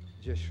receive.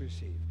 Just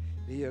receive.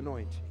 The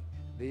anointing.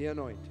 The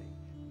anointing.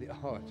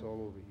 Oh, it's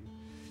all over you.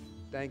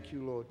 Thank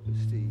you, Lord, for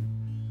Steve.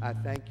 I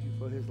thank you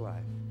for his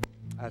life.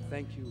 I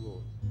thank you,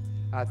 Lord.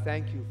 I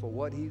thank you for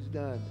what he's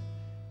done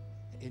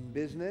in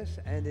business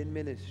and in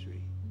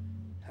ministry.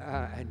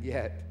 And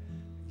yet,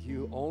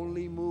 you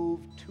only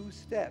moved 2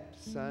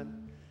 steps,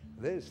 son.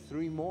 There's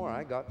 3 more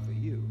I got for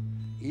you,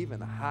 even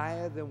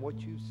higher than what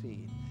you've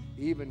seen,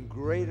 even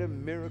greater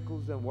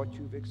miracles than what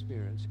you've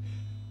experienced.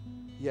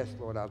 Yes,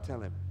 Lord, I'll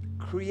tell him.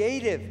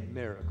 Creative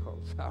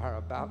miracles are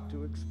about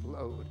to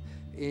explode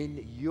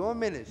in your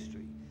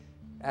ministry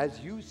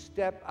as you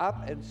step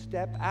up and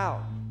step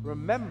out.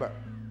 Remember,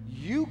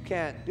 you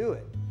can't do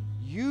it.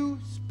 You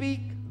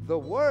speak the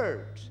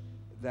words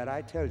that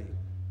I tell you,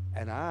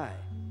 and I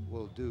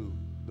will do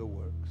the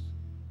works.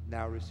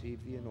 Now receive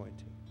the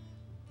anointing.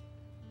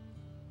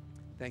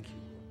 Thank you,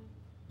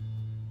 Lord.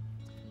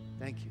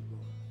 Thank you,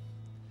 Lord.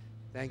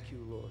 Thank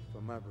you, Lord,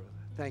 for my brother.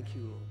 Thank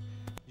you, Lord.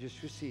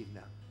 Just receive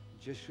now.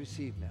 Just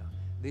receive now.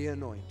 The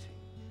anointing.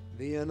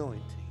 The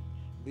anointing.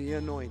 The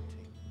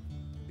anointing.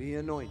 The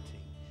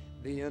anointing.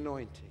 The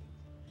anointing.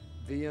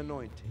 The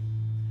anointing.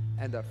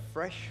 And a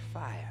fresh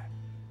fire.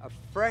 A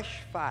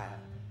fresh fire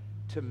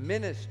to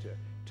minister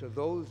to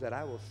those that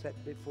I will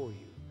set before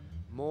you.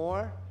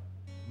 More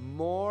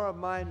of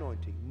my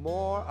anointing.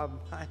 More of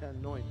my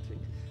anointing.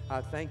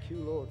 I thank you,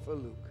 Lord, for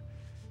Luke.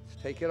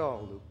 Take it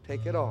all, Luke.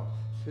 Take it all.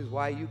 This is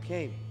why you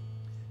came.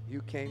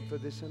 You came for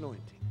this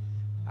anointing.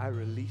 I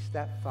release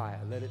that fire.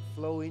 Let it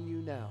flow in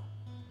you now.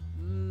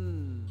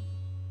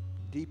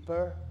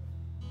 Deeper,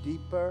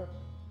 deeper,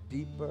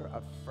 deeper.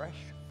 A fresh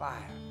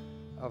fire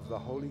of the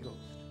Holy Ghost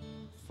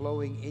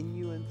flowing in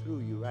you and through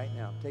you right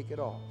now. Take it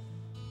all.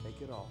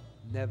 Take it all.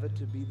 Never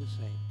to be the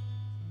same.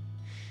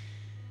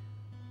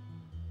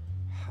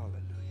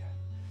 Hallelujah.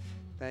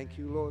 Thank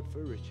you, Lord, for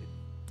Richard.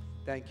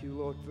 Thank you,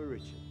 Lord, for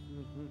Richard.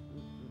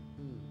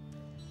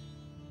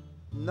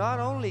 Not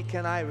only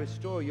can I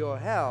restore your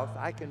health,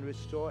 I can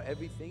restore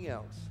everything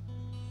else.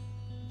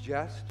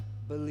 Just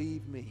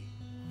believe me.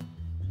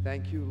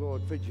 Thank you,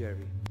 Lord, for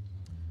Jerry.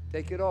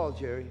 Take it all,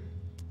 Jerry.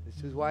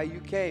 This is why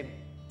you came.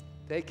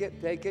 Take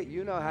it, take it.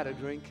 You know how to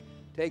drink.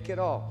 Take it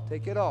all.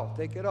 Take it all.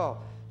 Take it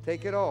all.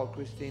 Take it all,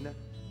 Christina.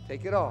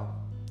 Take it all.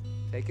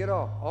 Take it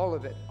all. All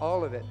of it.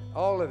 All of it.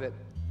 All of it.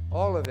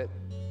 All of it.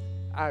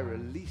 I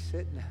release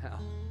it now.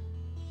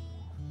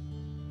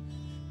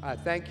 I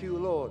thank you,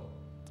 Lord.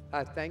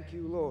 I thank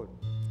you, Lord,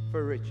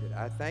 for Richard.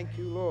 I thank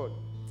you, Lord.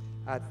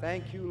 I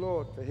thank you,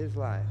 Lord, for his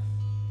life.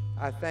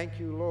 I thank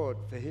you, Lord,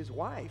 for his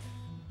wife.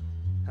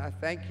 I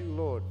thank you,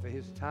 Lord, for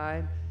his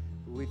time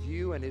with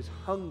you and his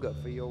hunger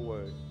for your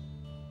word.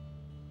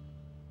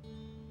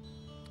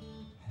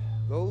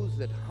 Those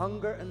that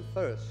hunger and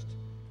thirst,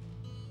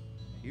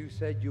 you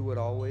said you would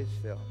always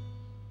fill.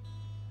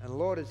 And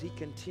Lord, as he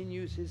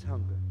continues his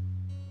hunger,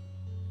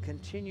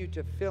 continue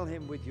to fill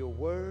him with your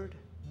word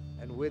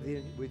and with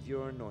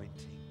your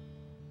anointing.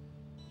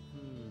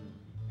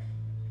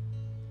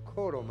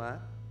 Koroma,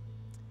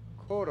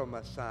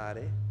 koroma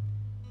sare,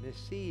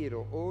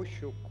 nesiro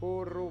osho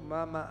koro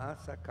mama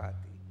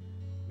asakati,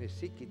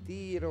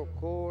 mesikitiro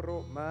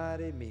koro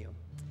mare mio.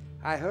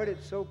 I heard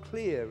it so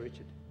clear,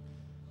 Richard.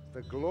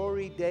 The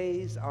glory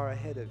days are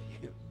ahead of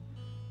you.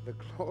 The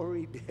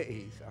glory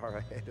days are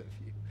ahead of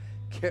you.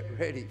 Get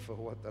ready for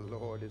what the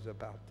Lord is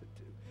about to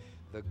do.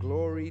 The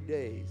glory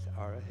days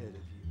are ahead of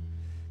you.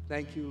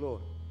 Thank you,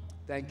 Lord.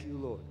 Thank you,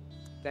 Lord.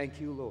 Thank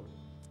you, Lord.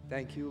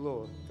 Thank you,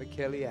 Lord, for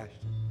Kelly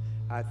Ashton.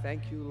 I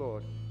thank you,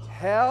 Lord.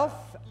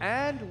 Health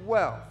and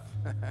wealth.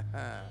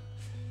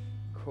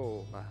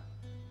 Koma,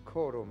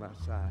 koro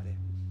masare,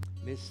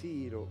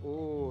 mesiro,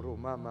 oro,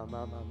 mama,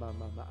 mama, mama,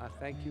 mama. I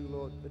thank you,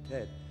 Lord, for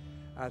Ted.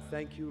 I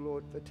thank you,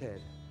 Lord, for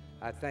Ted.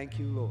 I thank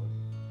you, Lord.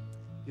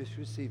 Just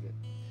receive it.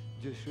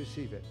 Just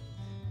receive it.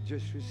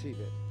 Just receive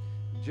it.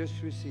 Just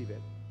receive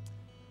it.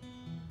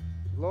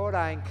 Lord,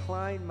 I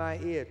incline my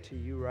ear to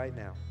you right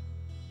now.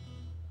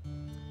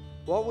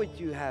 What would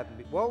you have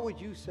me? What would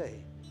you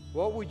say?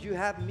 What would you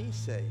have me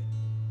say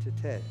to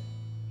Ted?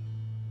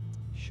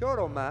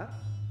 Shoroma,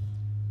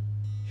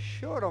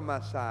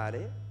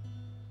 shoromasare,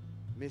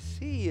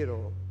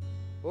 mesiro,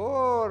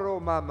 oro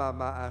mama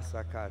ma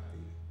asakati,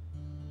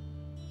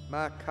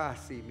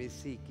 makasi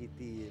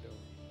mesikitiro,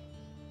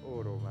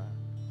 oroma.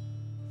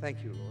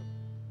 Thank you, Lord.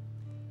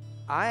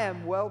 I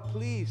am well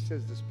pleased,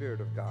 says the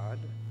Spirit of God,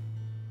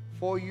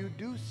 for you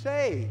do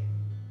say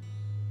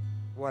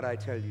what I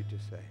tell you to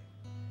say.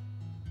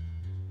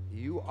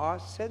 You are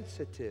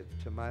sensitive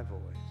to my voice.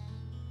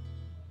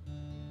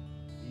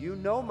 You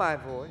know my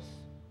voice,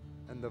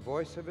 and the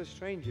voice of a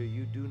stranger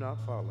you do not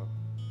follow.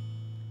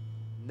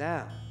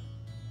 Now,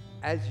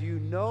 as you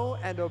know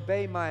and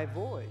obey my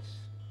voice,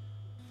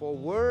 for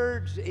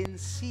words in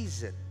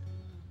season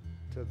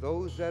to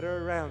those that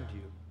are around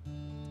you,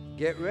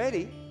 get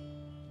ready,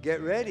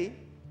 get ready,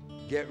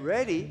 get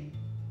ready,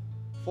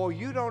 for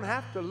you don't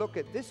have to look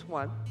at this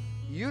one.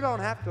 You don't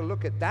have to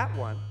look at that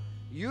one.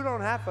 You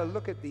don't have to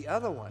look at the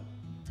other one.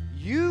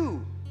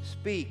 You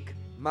speak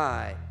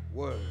my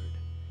word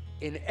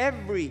in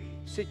every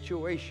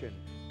situation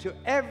to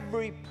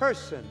every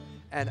person,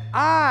 and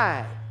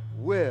I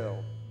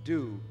will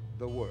do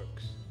the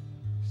works,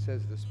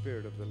 says the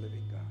Spirit of the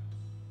living God.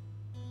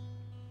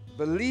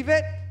 Believe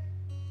it,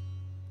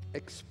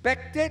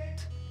 expect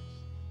it,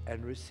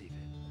 and receive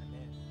it.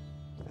 Amen.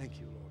 Thank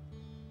you, Lord.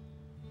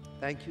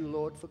 Thank you,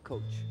 Lord, for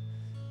Coach.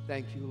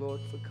 Thank you, Lord,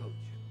 for Coach.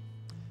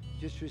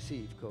 Just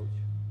receive, Coach.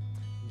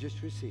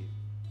 Just receive.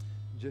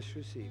 Just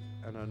receive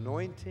an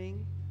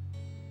anointing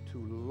to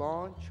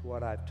launch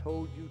what I've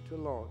told you to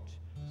launch.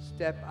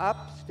 Step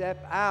up,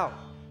 step out.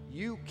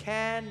 You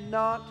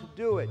cannot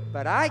do it,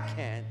 but I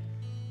can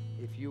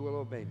if you will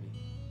obey me.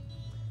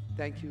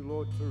 Thank you,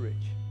 Lord, for Rich.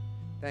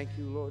 Thank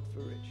you, Lord,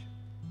 for Rich.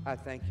 I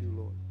thank you,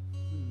 Lord.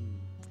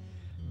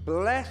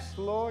 Bless,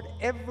 Lord,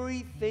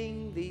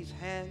 everything these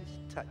hands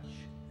touch.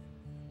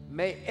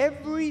 May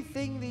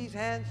everything these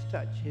hands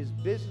touch, his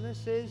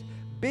businesses,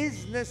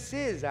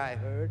 I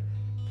heard,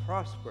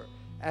 prosper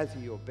as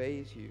he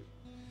obeys you.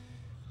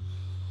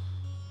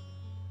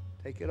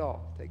 Take it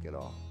all. Take it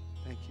all.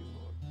 Thank you,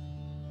 Lord.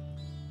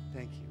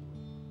 Thank you,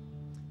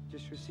 Lord.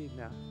 Just receive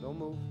now. Don't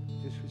move.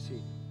 Just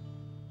receive.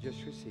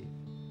 Just receive.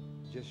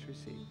 Just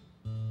receive.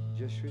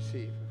 Just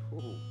receive.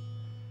 Ooh.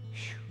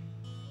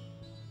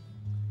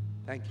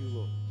 Thank you,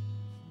 Lord.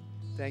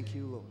 Thank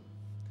you, Lord.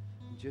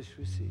 Just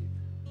receive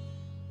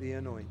the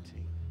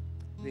anointing.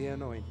 The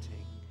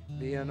anointing.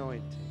 The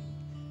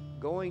anointing.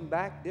 Going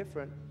back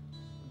different.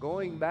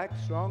 Going back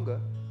stronger.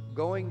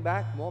 Going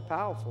back more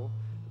powerful.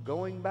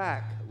 Going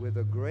back with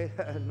a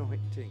greater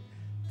anointing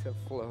to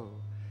flow.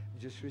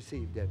 Just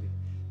receive, Debbie.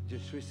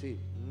 Just receive.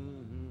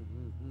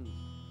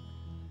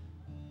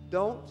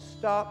 Don't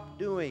stop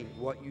doing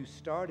what you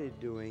started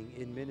doing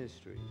in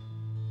ministry.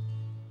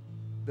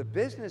 The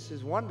business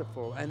is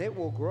wonderful and it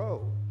will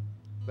grow,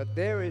 but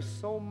there is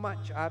so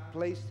much I've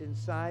placed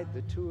inside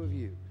the two of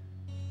you.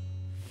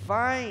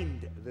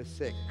 Find the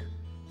sick.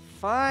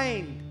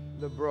 Find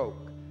the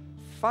broke.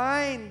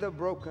 Find the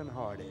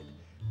brokenhearted.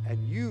 And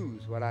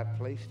use what I've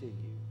placed in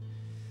you.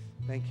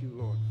 Thank you,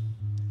 Lord.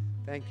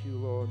 Thank you,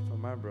 Lord, for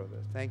my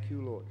brother. Thank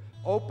you, Lord.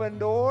 Open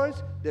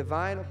doors,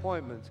 divine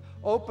appointments.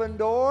 Open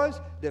doors,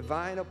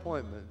 divine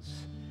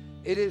appointments.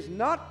 It is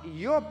not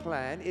your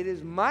plan. It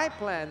is my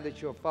plan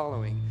that you're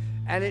following.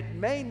 And it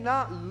may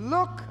not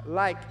look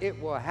like it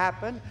will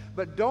happen,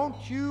 but don't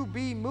you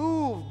be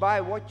moved by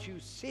what you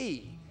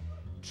see.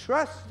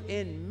 Trust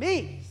in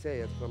me,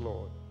 saith the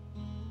Lord.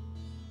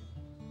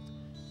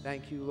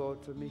 Thank you,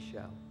 Lord, for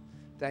Michelle.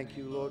 Thank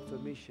you, Lord, for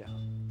Michelle.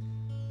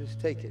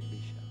 Just take it,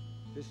 Michelle.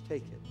 Just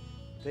take it.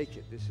 Take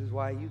it. This is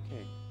why you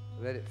came.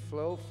 Let it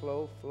flow,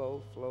 flow,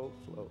 flow, flow,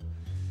 flow.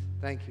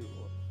 Thank you,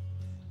 Lord.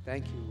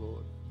 Thank you,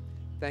 Lord.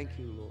 Thank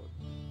you, Lord.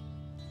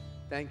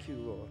 Thank you,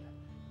 Lord.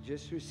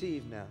 Just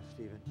receive now,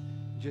 Stephen.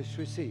 Just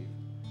receive.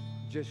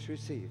 Just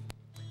receive.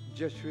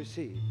 Just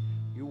receive.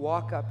 You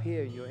walk up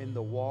here and you're in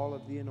the wall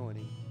of the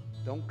anointing.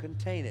 Don't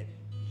contain it.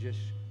 Just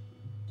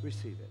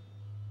receive it.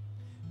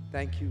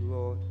 Thank you,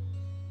 Lord,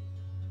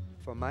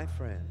 for my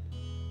friend,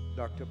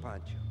 Dr.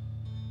 Pancho.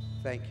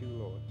 Thank you,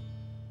 Lord.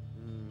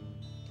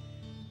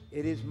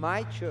 It is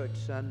my church,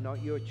 son,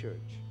 not your church.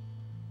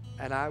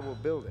 And I will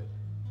build it.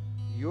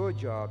 Your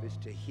job is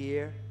to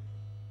hear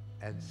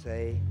and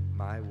say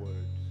my words.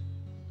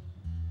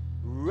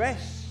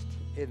 Rest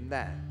in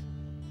that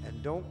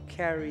and don't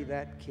carry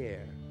that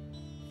care.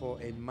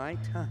 For in my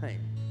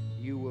time,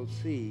 you will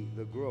see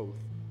the growth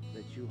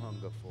that you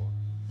hunger for.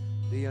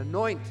 The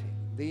anointing,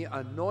 the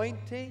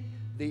anointing,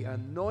 the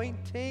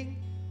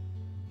anointing.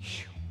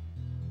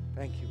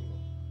 Thank you, Lord.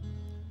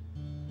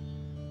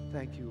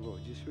 Thank you,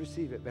 Lord. Just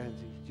receive it,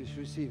 Banzi. Just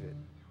receive it.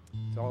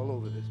 It's all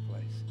over this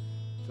place.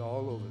 It's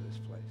all over this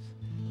place.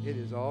 It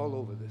is all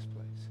over this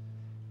place.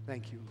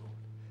 Thank you, Lord.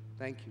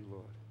 Thank you,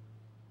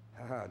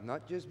 Lord.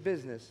 Not just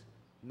business.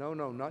 No,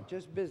 not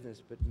just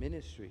business, but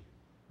ministry.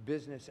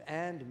 Business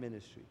and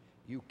ministry.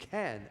 You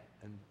can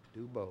and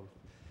do both.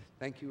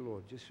 Thank you,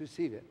 Lord. Just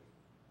receive it.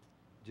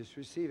 Just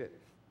receive it.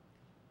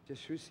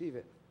 Just receive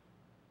it.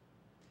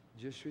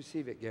 Just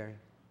receive it, Gary.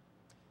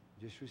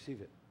 Just receive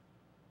it.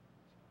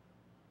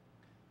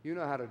 You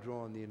know how to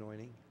draw on the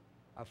anointing.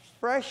 A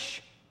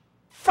fresh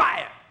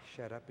fire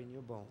shut up in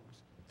your bones.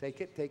 Take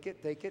it, take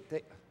it, take it,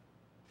 take it.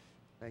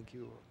 Thank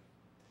you, Lord.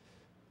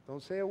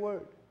 Don't say a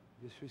word.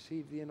 Just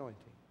receive the anointing.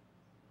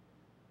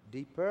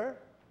 Deeper,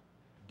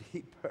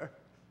 deeper,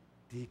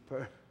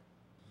 deeper,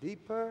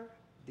 deeper,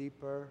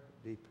 deeper,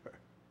 deeper.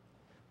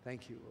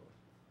 Thank you, Lord.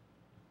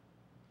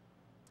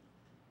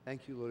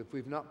 Thank you, Lord. If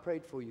we've not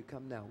prayed for you,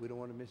 come now. We don't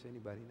want to miss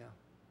anybody now.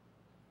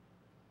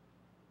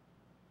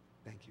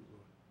 Thank you, Lord.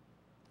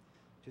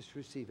 Just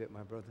receive it,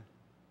 my brother.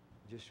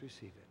 Just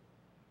receive it.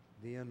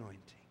 The anointing.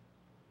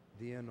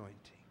 The anointing.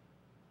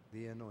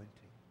 The anointing.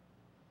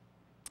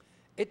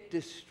 It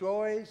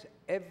destroys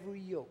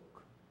every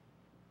yoke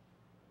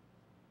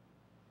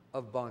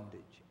of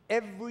bondage.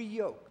 Every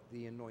yoke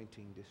the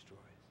anointing destroys.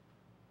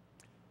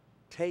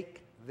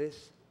 Take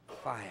this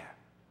fire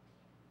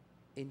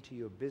into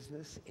your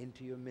business,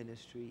 into your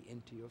ministry,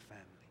 into your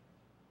family.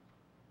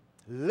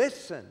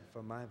 Listen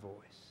for my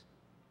voice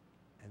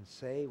and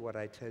say what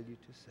I tell you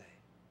to say.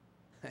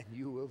 And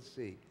you will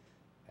see,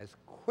 as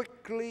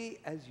quickly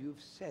as you've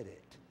said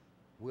it,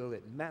 will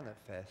it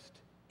manifest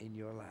in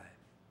your life.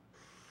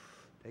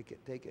 Take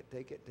it, take it,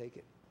 take it, take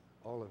it.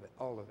 All of it,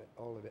 all of it,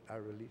 all of it. I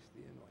release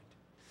the anointing.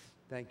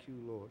 Thank you,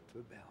 Lord,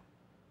 for Bell.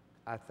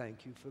 I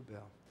thank you for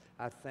Bell.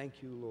 I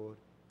thank you, Lord,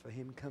 for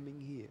him coming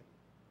here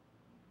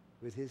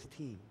with his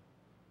team,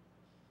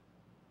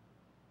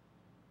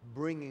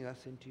 bringing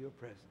us into your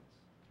presence.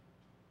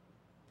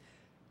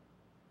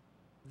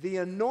 The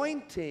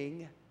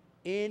anointing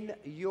in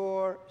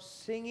your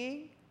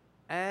singing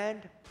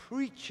and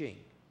preaching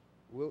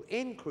will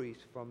increase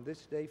from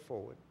this day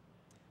forward.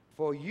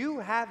 For you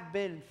have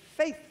been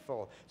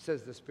faithful,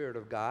 says the Spirit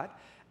of God,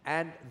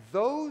 and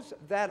those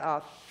that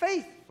are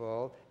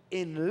faithful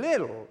in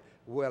little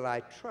will I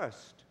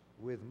trust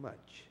with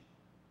much.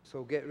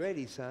 So get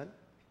ready, son.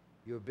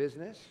 Your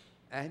business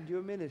and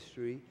your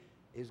ministry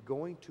is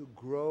going to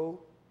grow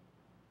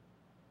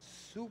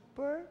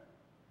super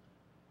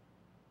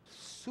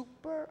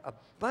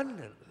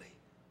abundantly,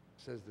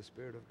 says the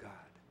Spirit of God.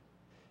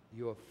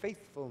 Your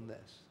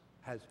faithfulness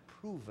has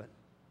proven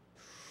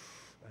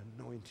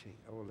anointing.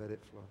 Oh, let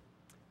it flow.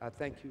 I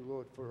thank you,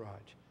 Lord, for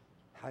Raj.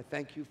 I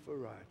thank you for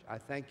Raj. I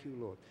thank you,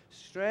 Lord.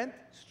 Strength,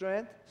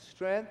 strength,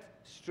 strength,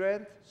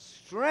 strength,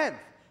 strength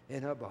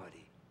in her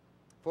body.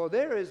 For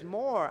there is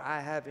more I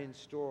have in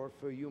store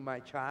for you, my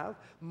child.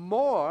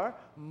 More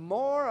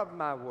of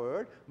my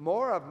word,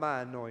 more of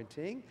my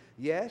anointing.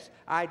 Yes,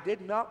 I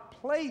did not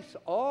place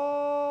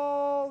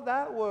all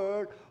that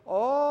word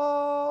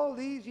all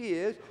these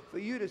years for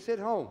you to sit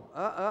home.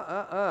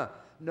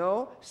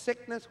 No,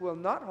 sickness will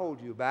not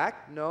hold you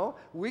back. No,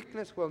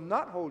 weakness will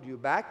not hold you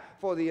back.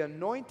 For the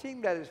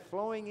anointing that is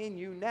flowing in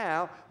you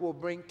now will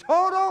bring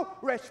total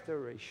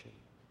restoration.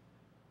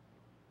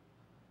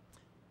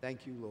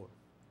 Thank you, Lord.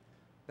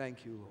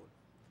 Thank you, Lord.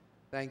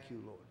 Thank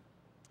you, Lord.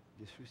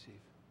 Just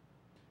receive.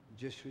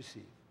 Just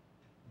receive.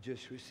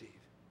 Just receive.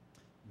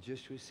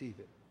 Just receive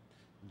it.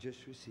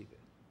 Just receive it.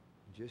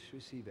 Just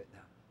receive it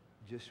now.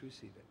 Just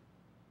receive it.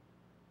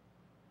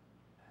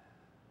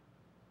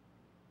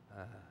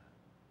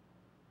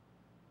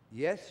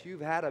 Yes,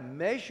 you've had a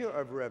measure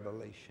of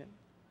revelation,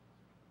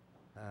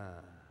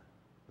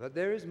 but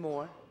there is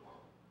more.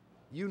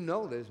 You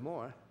know there's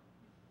more.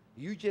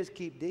 You just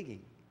keep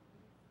digging.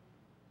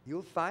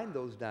 You'll find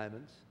those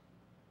diamonds.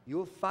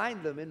 You'll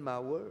find them in my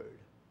word.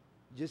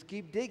 Just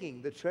keep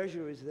digging. The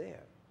treasure is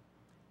there.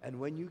 And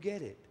when you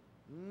get it,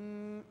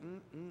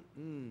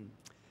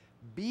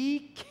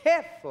 be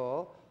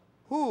careful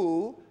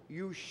who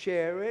you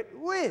share it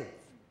with.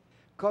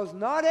 Because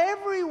not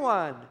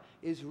everyone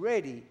is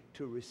ready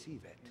to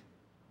receive it.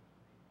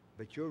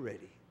 But you're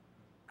ready.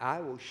 I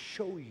will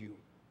show you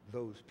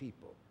those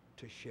people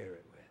to share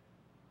it with.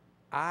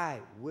 I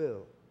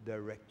will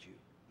direct you.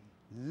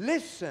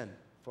 Listen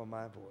for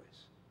my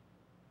voice,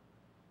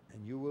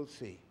 and you will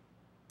see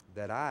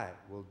that I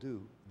will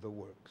do the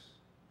works.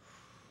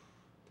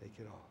 Take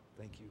it all.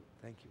 Thank you.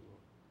 Thank you,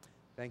 Lord.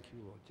 Thank you,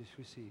 Lord. Just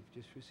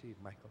receive,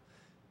 Michael.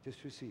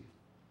 Just receive.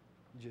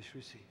 Just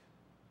receive.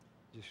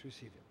 Just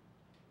receive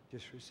it.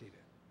 Just receive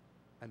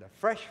it. And a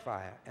fresh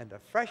fire, and a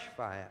fresh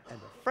fire, and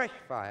a fresh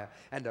fire,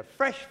 and a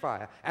fresh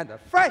fire, and a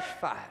fresh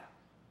fire.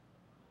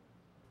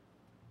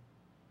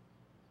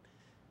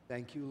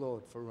 Thank you,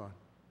 Lord, for Ron.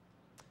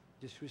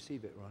 Just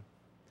receive it, Ron.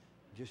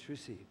 Just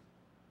receive.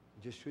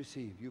 Just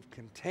receive. You've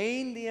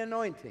contained the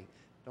anointing.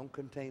 Don't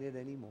contain it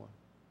anymore.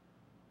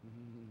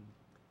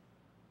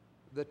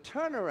 The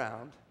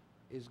turnaround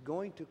is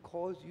going to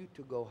cause you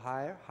to go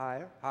higher,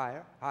 higher,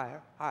 higher,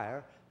 higher,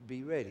 higher.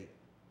 Be ready,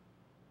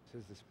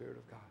 says the Spirit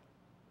of God.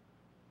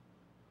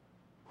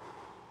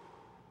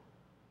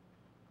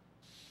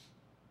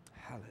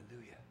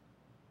 Hallelujah.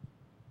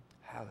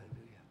 Hallelujah.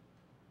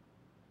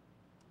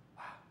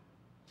 Wow.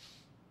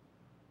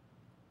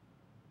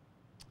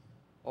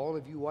 All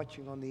of you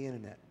watching on the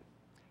internet,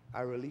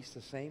 I release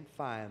the same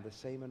fire and the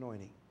same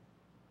anointing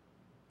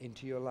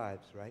into your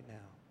lives right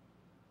now.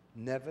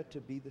 Never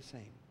to be the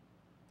same.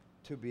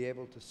 To be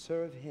able to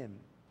serve Him,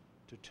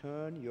 to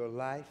turn your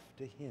life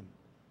to Him,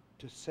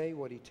 to say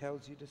what He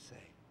tells you to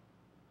say.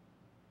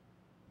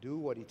 Do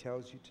what He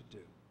tells you to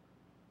do.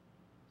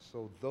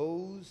 So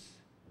those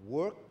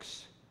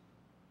works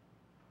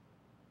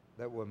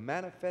that were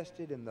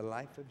manifested in the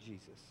life of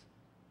Jesus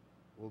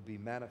will be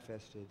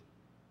manifested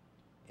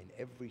in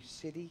every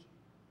city,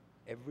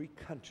 every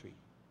country,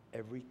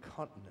 every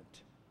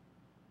continent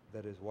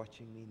that is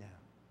watching me now.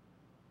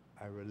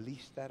 I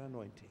release that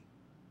anointing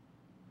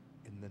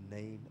in the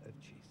name of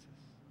Jesus.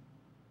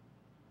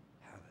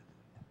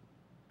 Hallelujah.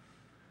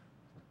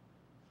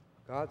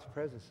 God's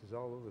presence is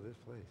all over this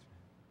place,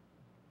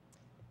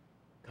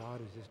 man. God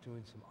is just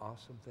doing some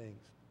awesome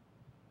things.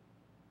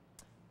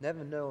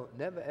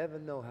 Never ever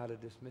know how to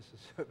dismiss a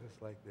service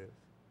like this.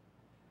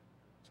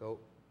 So,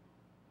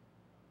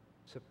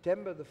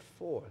 September the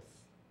 4th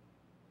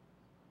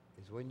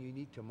is when you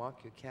need to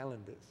mark your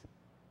calendars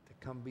to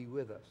come be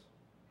with us.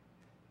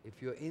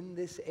 If you're in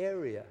this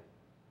area,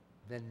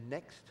 then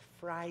next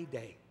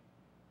Friday,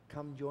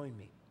 come join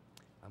me.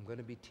 I'm going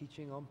to be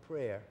teaching on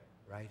prayer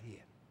right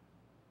here.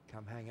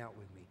 Come hang out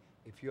with me.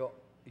 If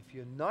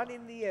you're not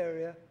in the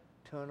area,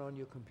 turn on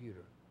your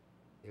computer.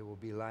 It will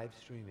be live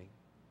streaming.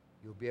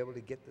 You'll be able to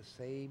get the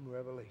same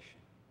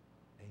revelation.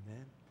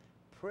 Amen.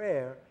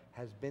 Prayer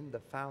has been the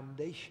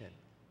foundation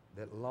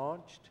that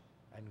launched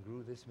and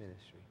grew this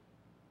ministry.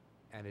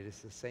 And it is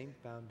the same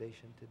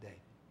foundation today.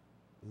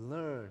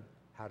 Learn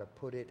how to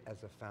put it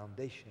as a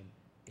foundation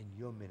in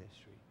your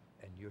ministry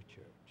and your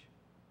church.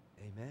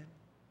 Amen.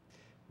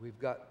 We've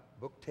got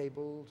book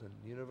tables and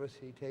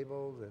university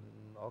tables and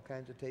all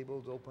kinds of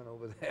tables open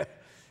over there.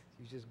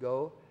 You just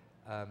go,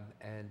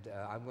 and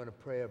I'm going to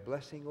pray a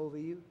blessing over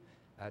you.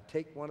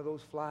 Take one of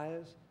those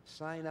flyers,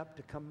 sign up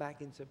to come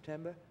back in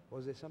September.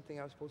 Was there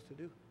something I was supposed to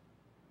do?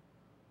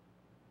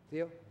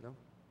 Theo? No?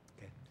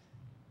 Okay.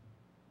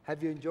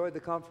 Have you enjoyed the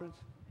conference?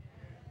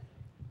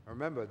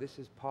 Remember, this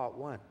is part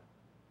 1.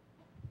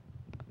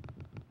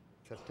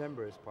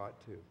 September is part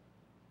 2.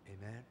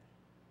 Amen.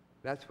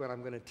 That's when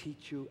I'm going to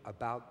teach you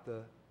about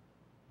the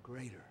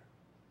greater.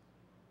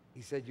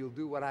 He said, you'll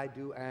do what I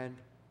do and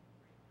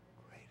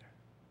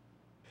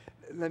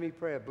greater. Let me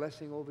pray a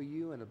blessing over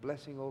you and a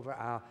blessing over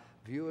our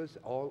viewers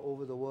all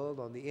over the world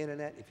on the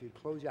internet. If you'd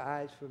close your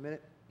eyes for a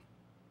minute.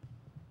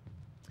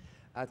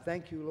 I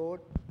thank you, Lord,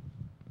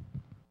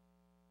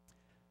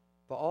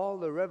 for all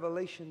the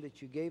revelation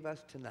that you gave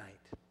us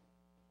tonight.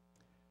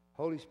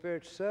 Holy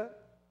Spirit, sir,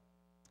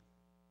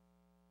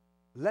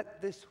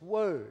 let this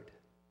word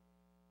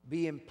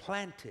be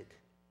implanted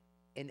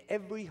in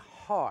every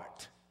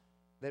heart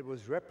that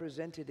was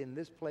represented in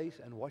this place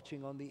and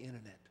watching on the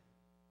internet.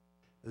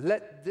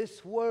 Let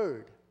this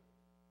word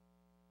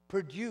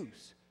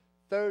produce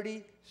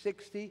 30,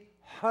 60,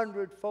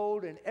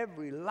 100-fold in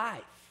every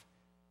life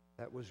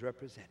that was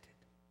represented.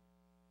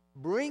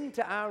 Bring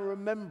to our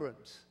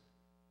remembrance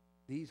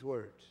these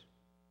words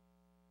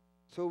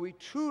so we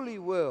truly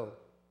will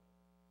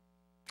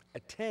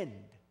attend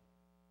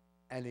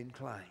and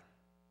incline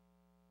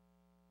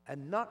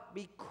and not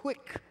be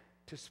quick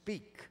to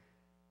speak,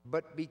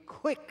 but be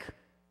quick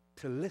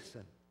to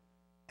listen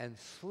and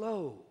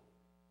slow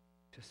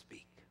to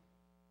speak,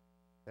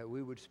 that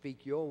we would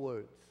speak your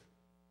words,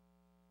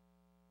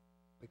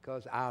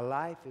 because our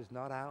life is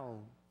not our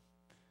own.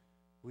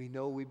 We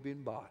know we've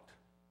been bought.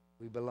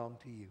 We belong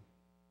to you.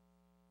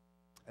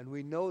 And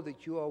we know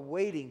that you are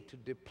waiting to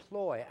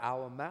deploy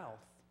our mouth,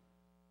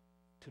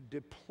 to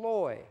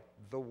deploy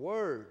the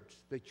words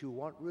that you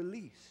want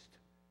released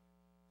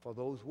for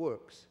those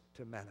works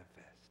to manifest.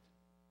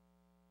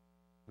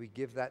 We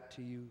give that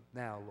to you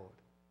now, Lord.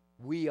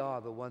 We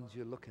are the ones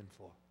you're looking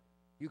for.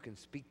 You can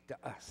speak to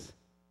us.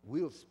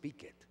 We'll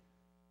speak it.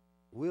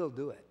 We'll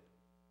do it.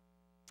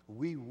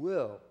 We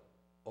will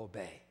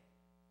obey.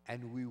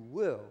 And we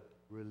will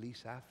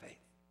release our faith.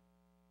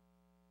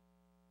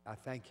 I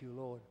thank you,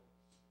 Lord,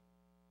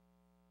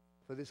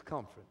 for this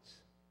conference,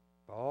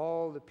 for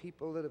all the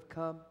people that have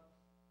come,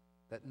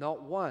 that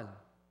not one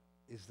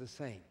is the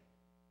same.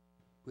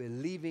 We're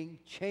leaving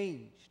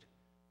changed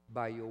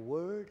by your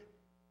word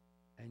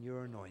and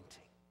your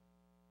anointing.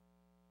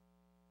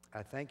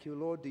 I thank you,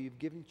 Lord, that you've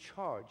given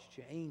charge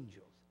to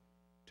angels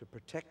to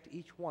protect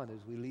each one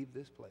as we leave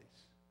this place.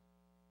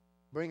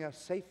 Bring us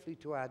safely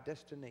to our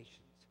destinations.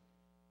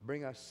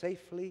 Bring us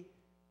safely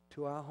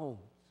to our homes.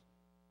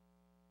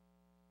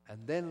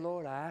 And then,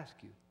 Lord, I ask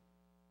you,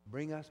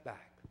 bring us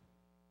back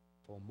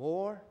for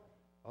more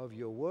of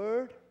your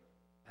word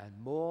and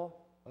more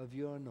of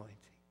your anointing.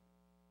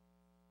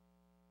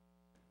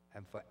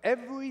 And for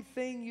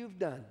everything you've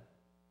done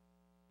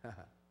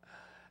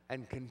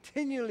and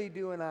continually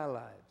do in our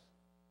lives,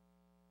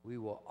 we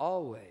will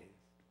always,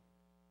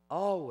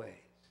 always,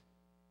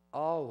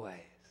 always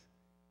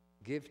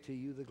give to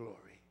you the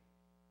glory,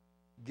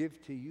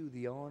 give to you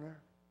the honor,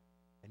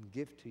 and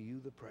give to you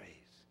the praise.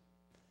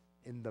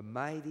 In the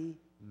mighty,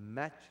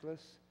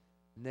 matchless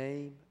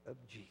name of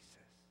Jesus.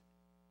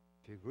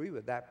 If you agree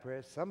with that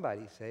prayer,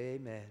 somebody say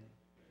amen. Amen.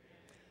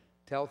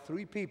 Tell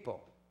 3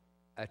 people,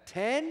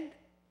 attend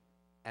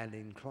and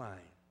incline.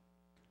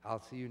 I'll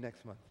see you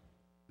next month.